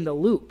stay in the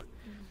loop.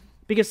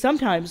 Because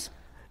sometimes,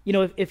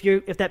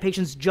 if that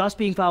patient's just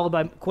being followed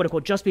by, quote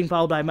unquote, just being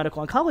followed by a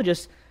medical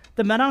oncologist,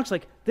 the med onc's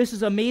like, this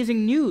is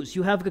amazing news.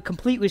 You have a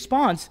complete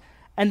response.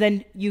 And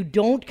then you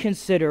don't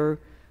consider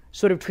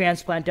sort of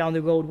transplant down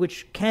the road,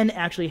 which can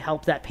actually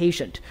help that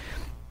patient.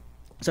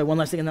 So one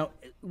last thing.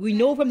 We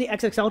know from the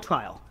XXL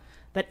trial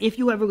that if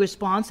you have a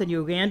response and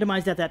you're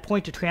randomized at that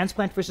point to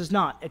transplant versus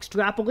not,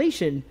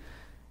 extrapolation,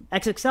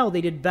 XXL,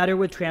 they did better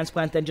with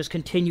transplant than just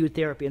continued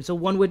therapy. And so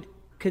one would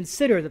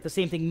consider that the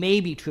same thing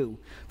may be true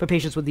for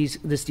patients with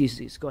this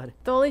disease. Go ahead.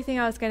 The only thing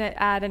I was going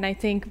to add, and I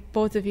think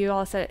both of you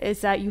all said,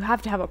 is that you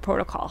have to have a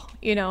protocol.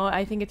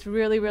 I think it's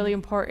really, really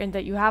important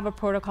that you have a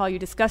protocol. You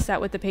discuss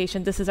that with the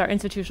patient. This is our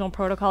institutional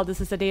protocol.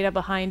 This is the data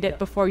behind it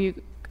before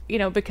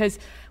because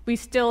we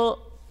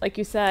still, like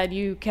you said,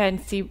 you can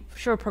see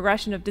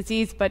progression of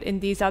disease, but in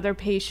these other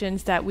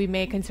patients that we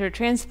may consider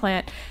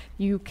transplant,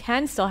 you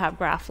can still have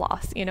graft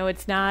loss.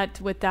 It's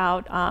not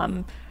without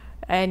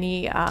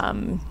risks.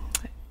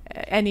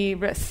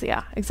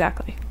 Yeah,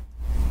 exactly.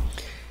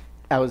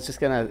 I was just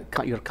going to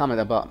cut your comment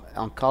about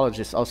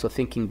oncologists also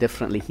thinking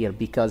differently here,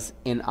 because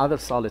in other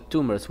solid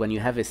tumors, when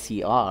you have a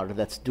CR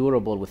that's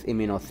durable with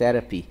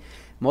immunotherapy,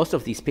 most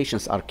of these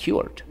patients are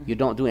cured. You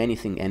don't do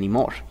anything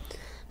anymore.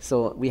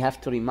 So we have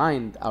to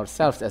remind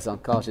ourselves as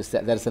oncologists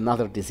that there's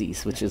another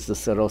disease, which is the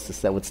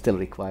cirrhosis, that would still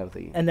require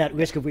the... And that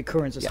risk of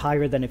recurrence is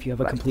higher than if you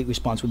have a complete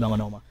response with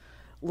melanoma.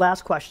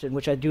 Last question,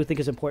 which I do think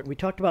is important. We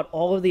talked about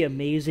all of the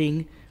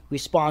amazing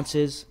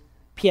responses,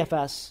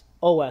 PFS,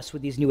 OS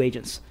with these new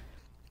agents.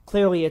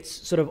 Clearly, it's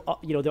sort of,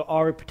 there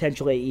are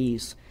potential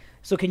AEs.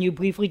 So can you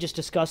briefly just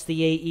discuss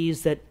the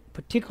AEs that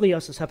particularly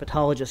us as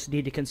hepatologists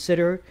need to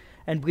consider,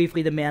 and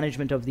briefly the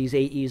management of these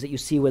AEs that you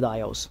see with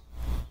IOs?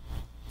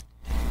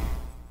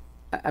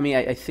 I mean,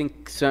 I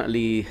think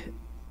certainly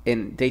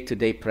in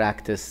day-to-day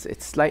practice,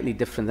 it's slightly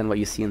different than what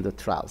you see in the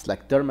trials.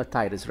 Like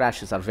dermatitis,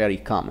 rashes are very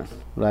common,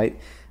 right?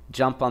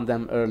 Jump on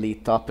them early,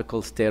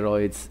 topical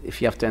steroids. If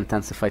you have to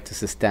intensify to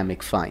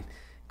systemic, fine.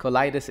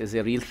 Colitis is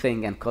a real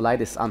thing, and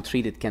colitis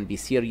untreated can be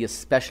serious,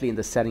 especially in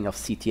the setting of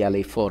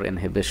CTLA-4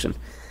 inhibition.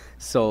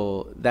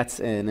 So that's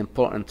an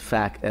important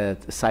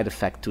side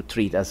effect to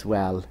treat as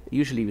well.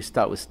 Usually we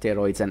start with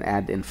steroids and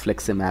add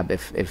infliximab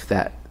if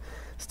that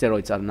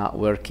steroids are not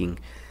working.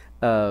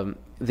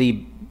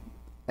 The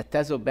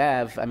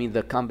atezolizumab, I mean,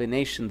 the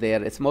combination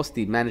there, it's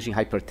mostly managing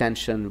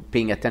hypertension,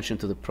 paying attention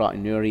to the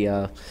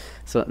proteinuria,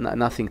 so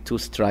nothing too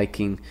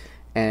striking.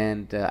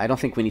 And I don't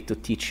think we need to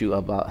teach you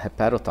about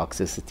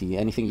hepatotoxicity.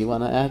 Anything you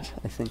want to add?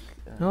 I think.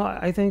 No,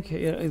 I think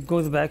it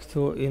goes back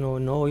to,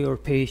 know your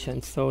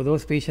patients. So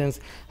those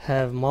patients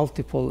have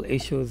multiple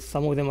issues.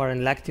 Some of them are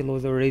in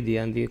lactulose already,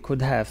 and they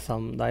could have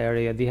some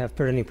diarrhea. They have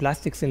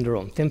perineoplastic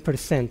syndrome.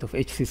 10% of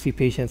HCC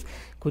patients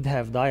could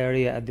have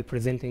diarrhea at the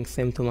presenting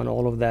symptom and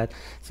all of that.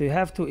 So you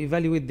have to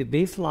evaluate the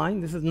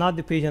baseline. This is not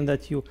the patient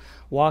that you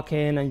walk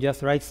in and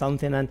just write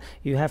something, and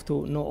you have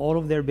to know all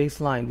of their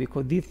baseline,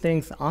 because these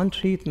things on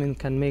treatment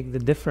can make the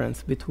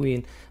difference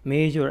between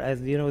major,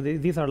 as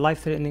these are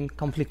life-threatening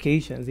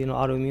complications,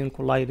 autoimmune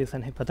colitis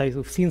and hepatitis.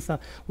 We've seen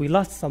we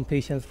lost some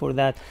patients for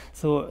that.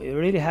 So you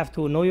really have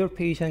to know your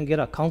patient, get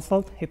a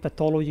consult,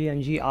 hepatology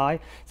and GI,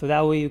 so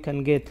that way you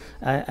can get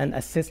an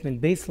assessment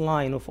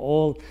baseline of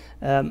all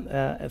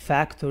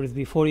factors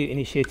before you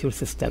initiate your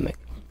systemic.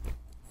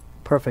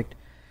 Perfect.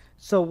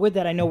 So with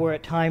that, I know we're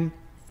at time.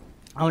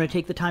 I want to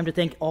take the time to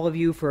thank all of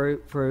you for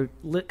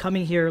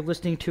coming here,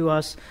 listening to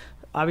us.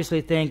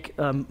 Obviously, thank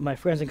my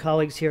friends and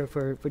colleagues here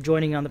for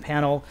joining on the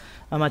panel.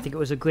 I think it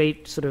was a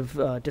great sort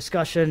of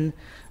discussion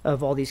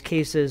of all these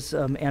cases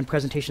and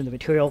presentation of the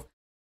material.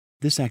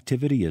 This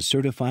activity is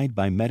certified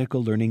by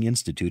Medical Learning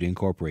Institute,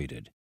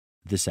 Incorporated.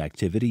 This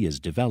activity is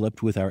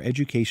developed with our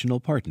educational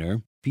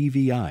partner,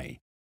 PVI,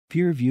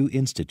 Peerview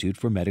Institute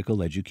for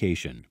Medical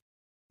Education.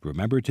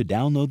 Remember to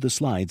download the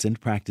slides and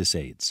practice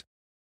aids.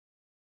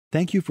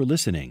 Thank you for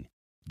listening.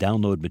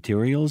 Download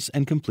materials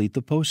and complete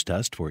the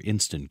post-test for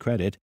instant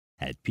credit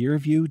at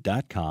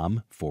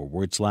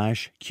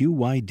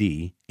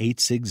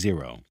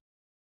peerview.com/QYD860.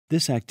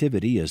 This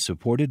activity is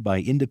supported by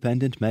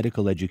independent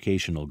medical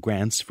educational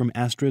grants from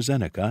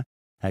AstraZeneca,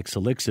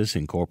 Exelixis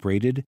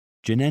Incorporated,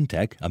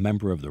 Genentech, a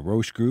member of the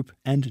Roche Group,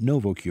 and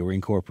Novocure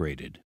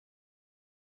Incorporated.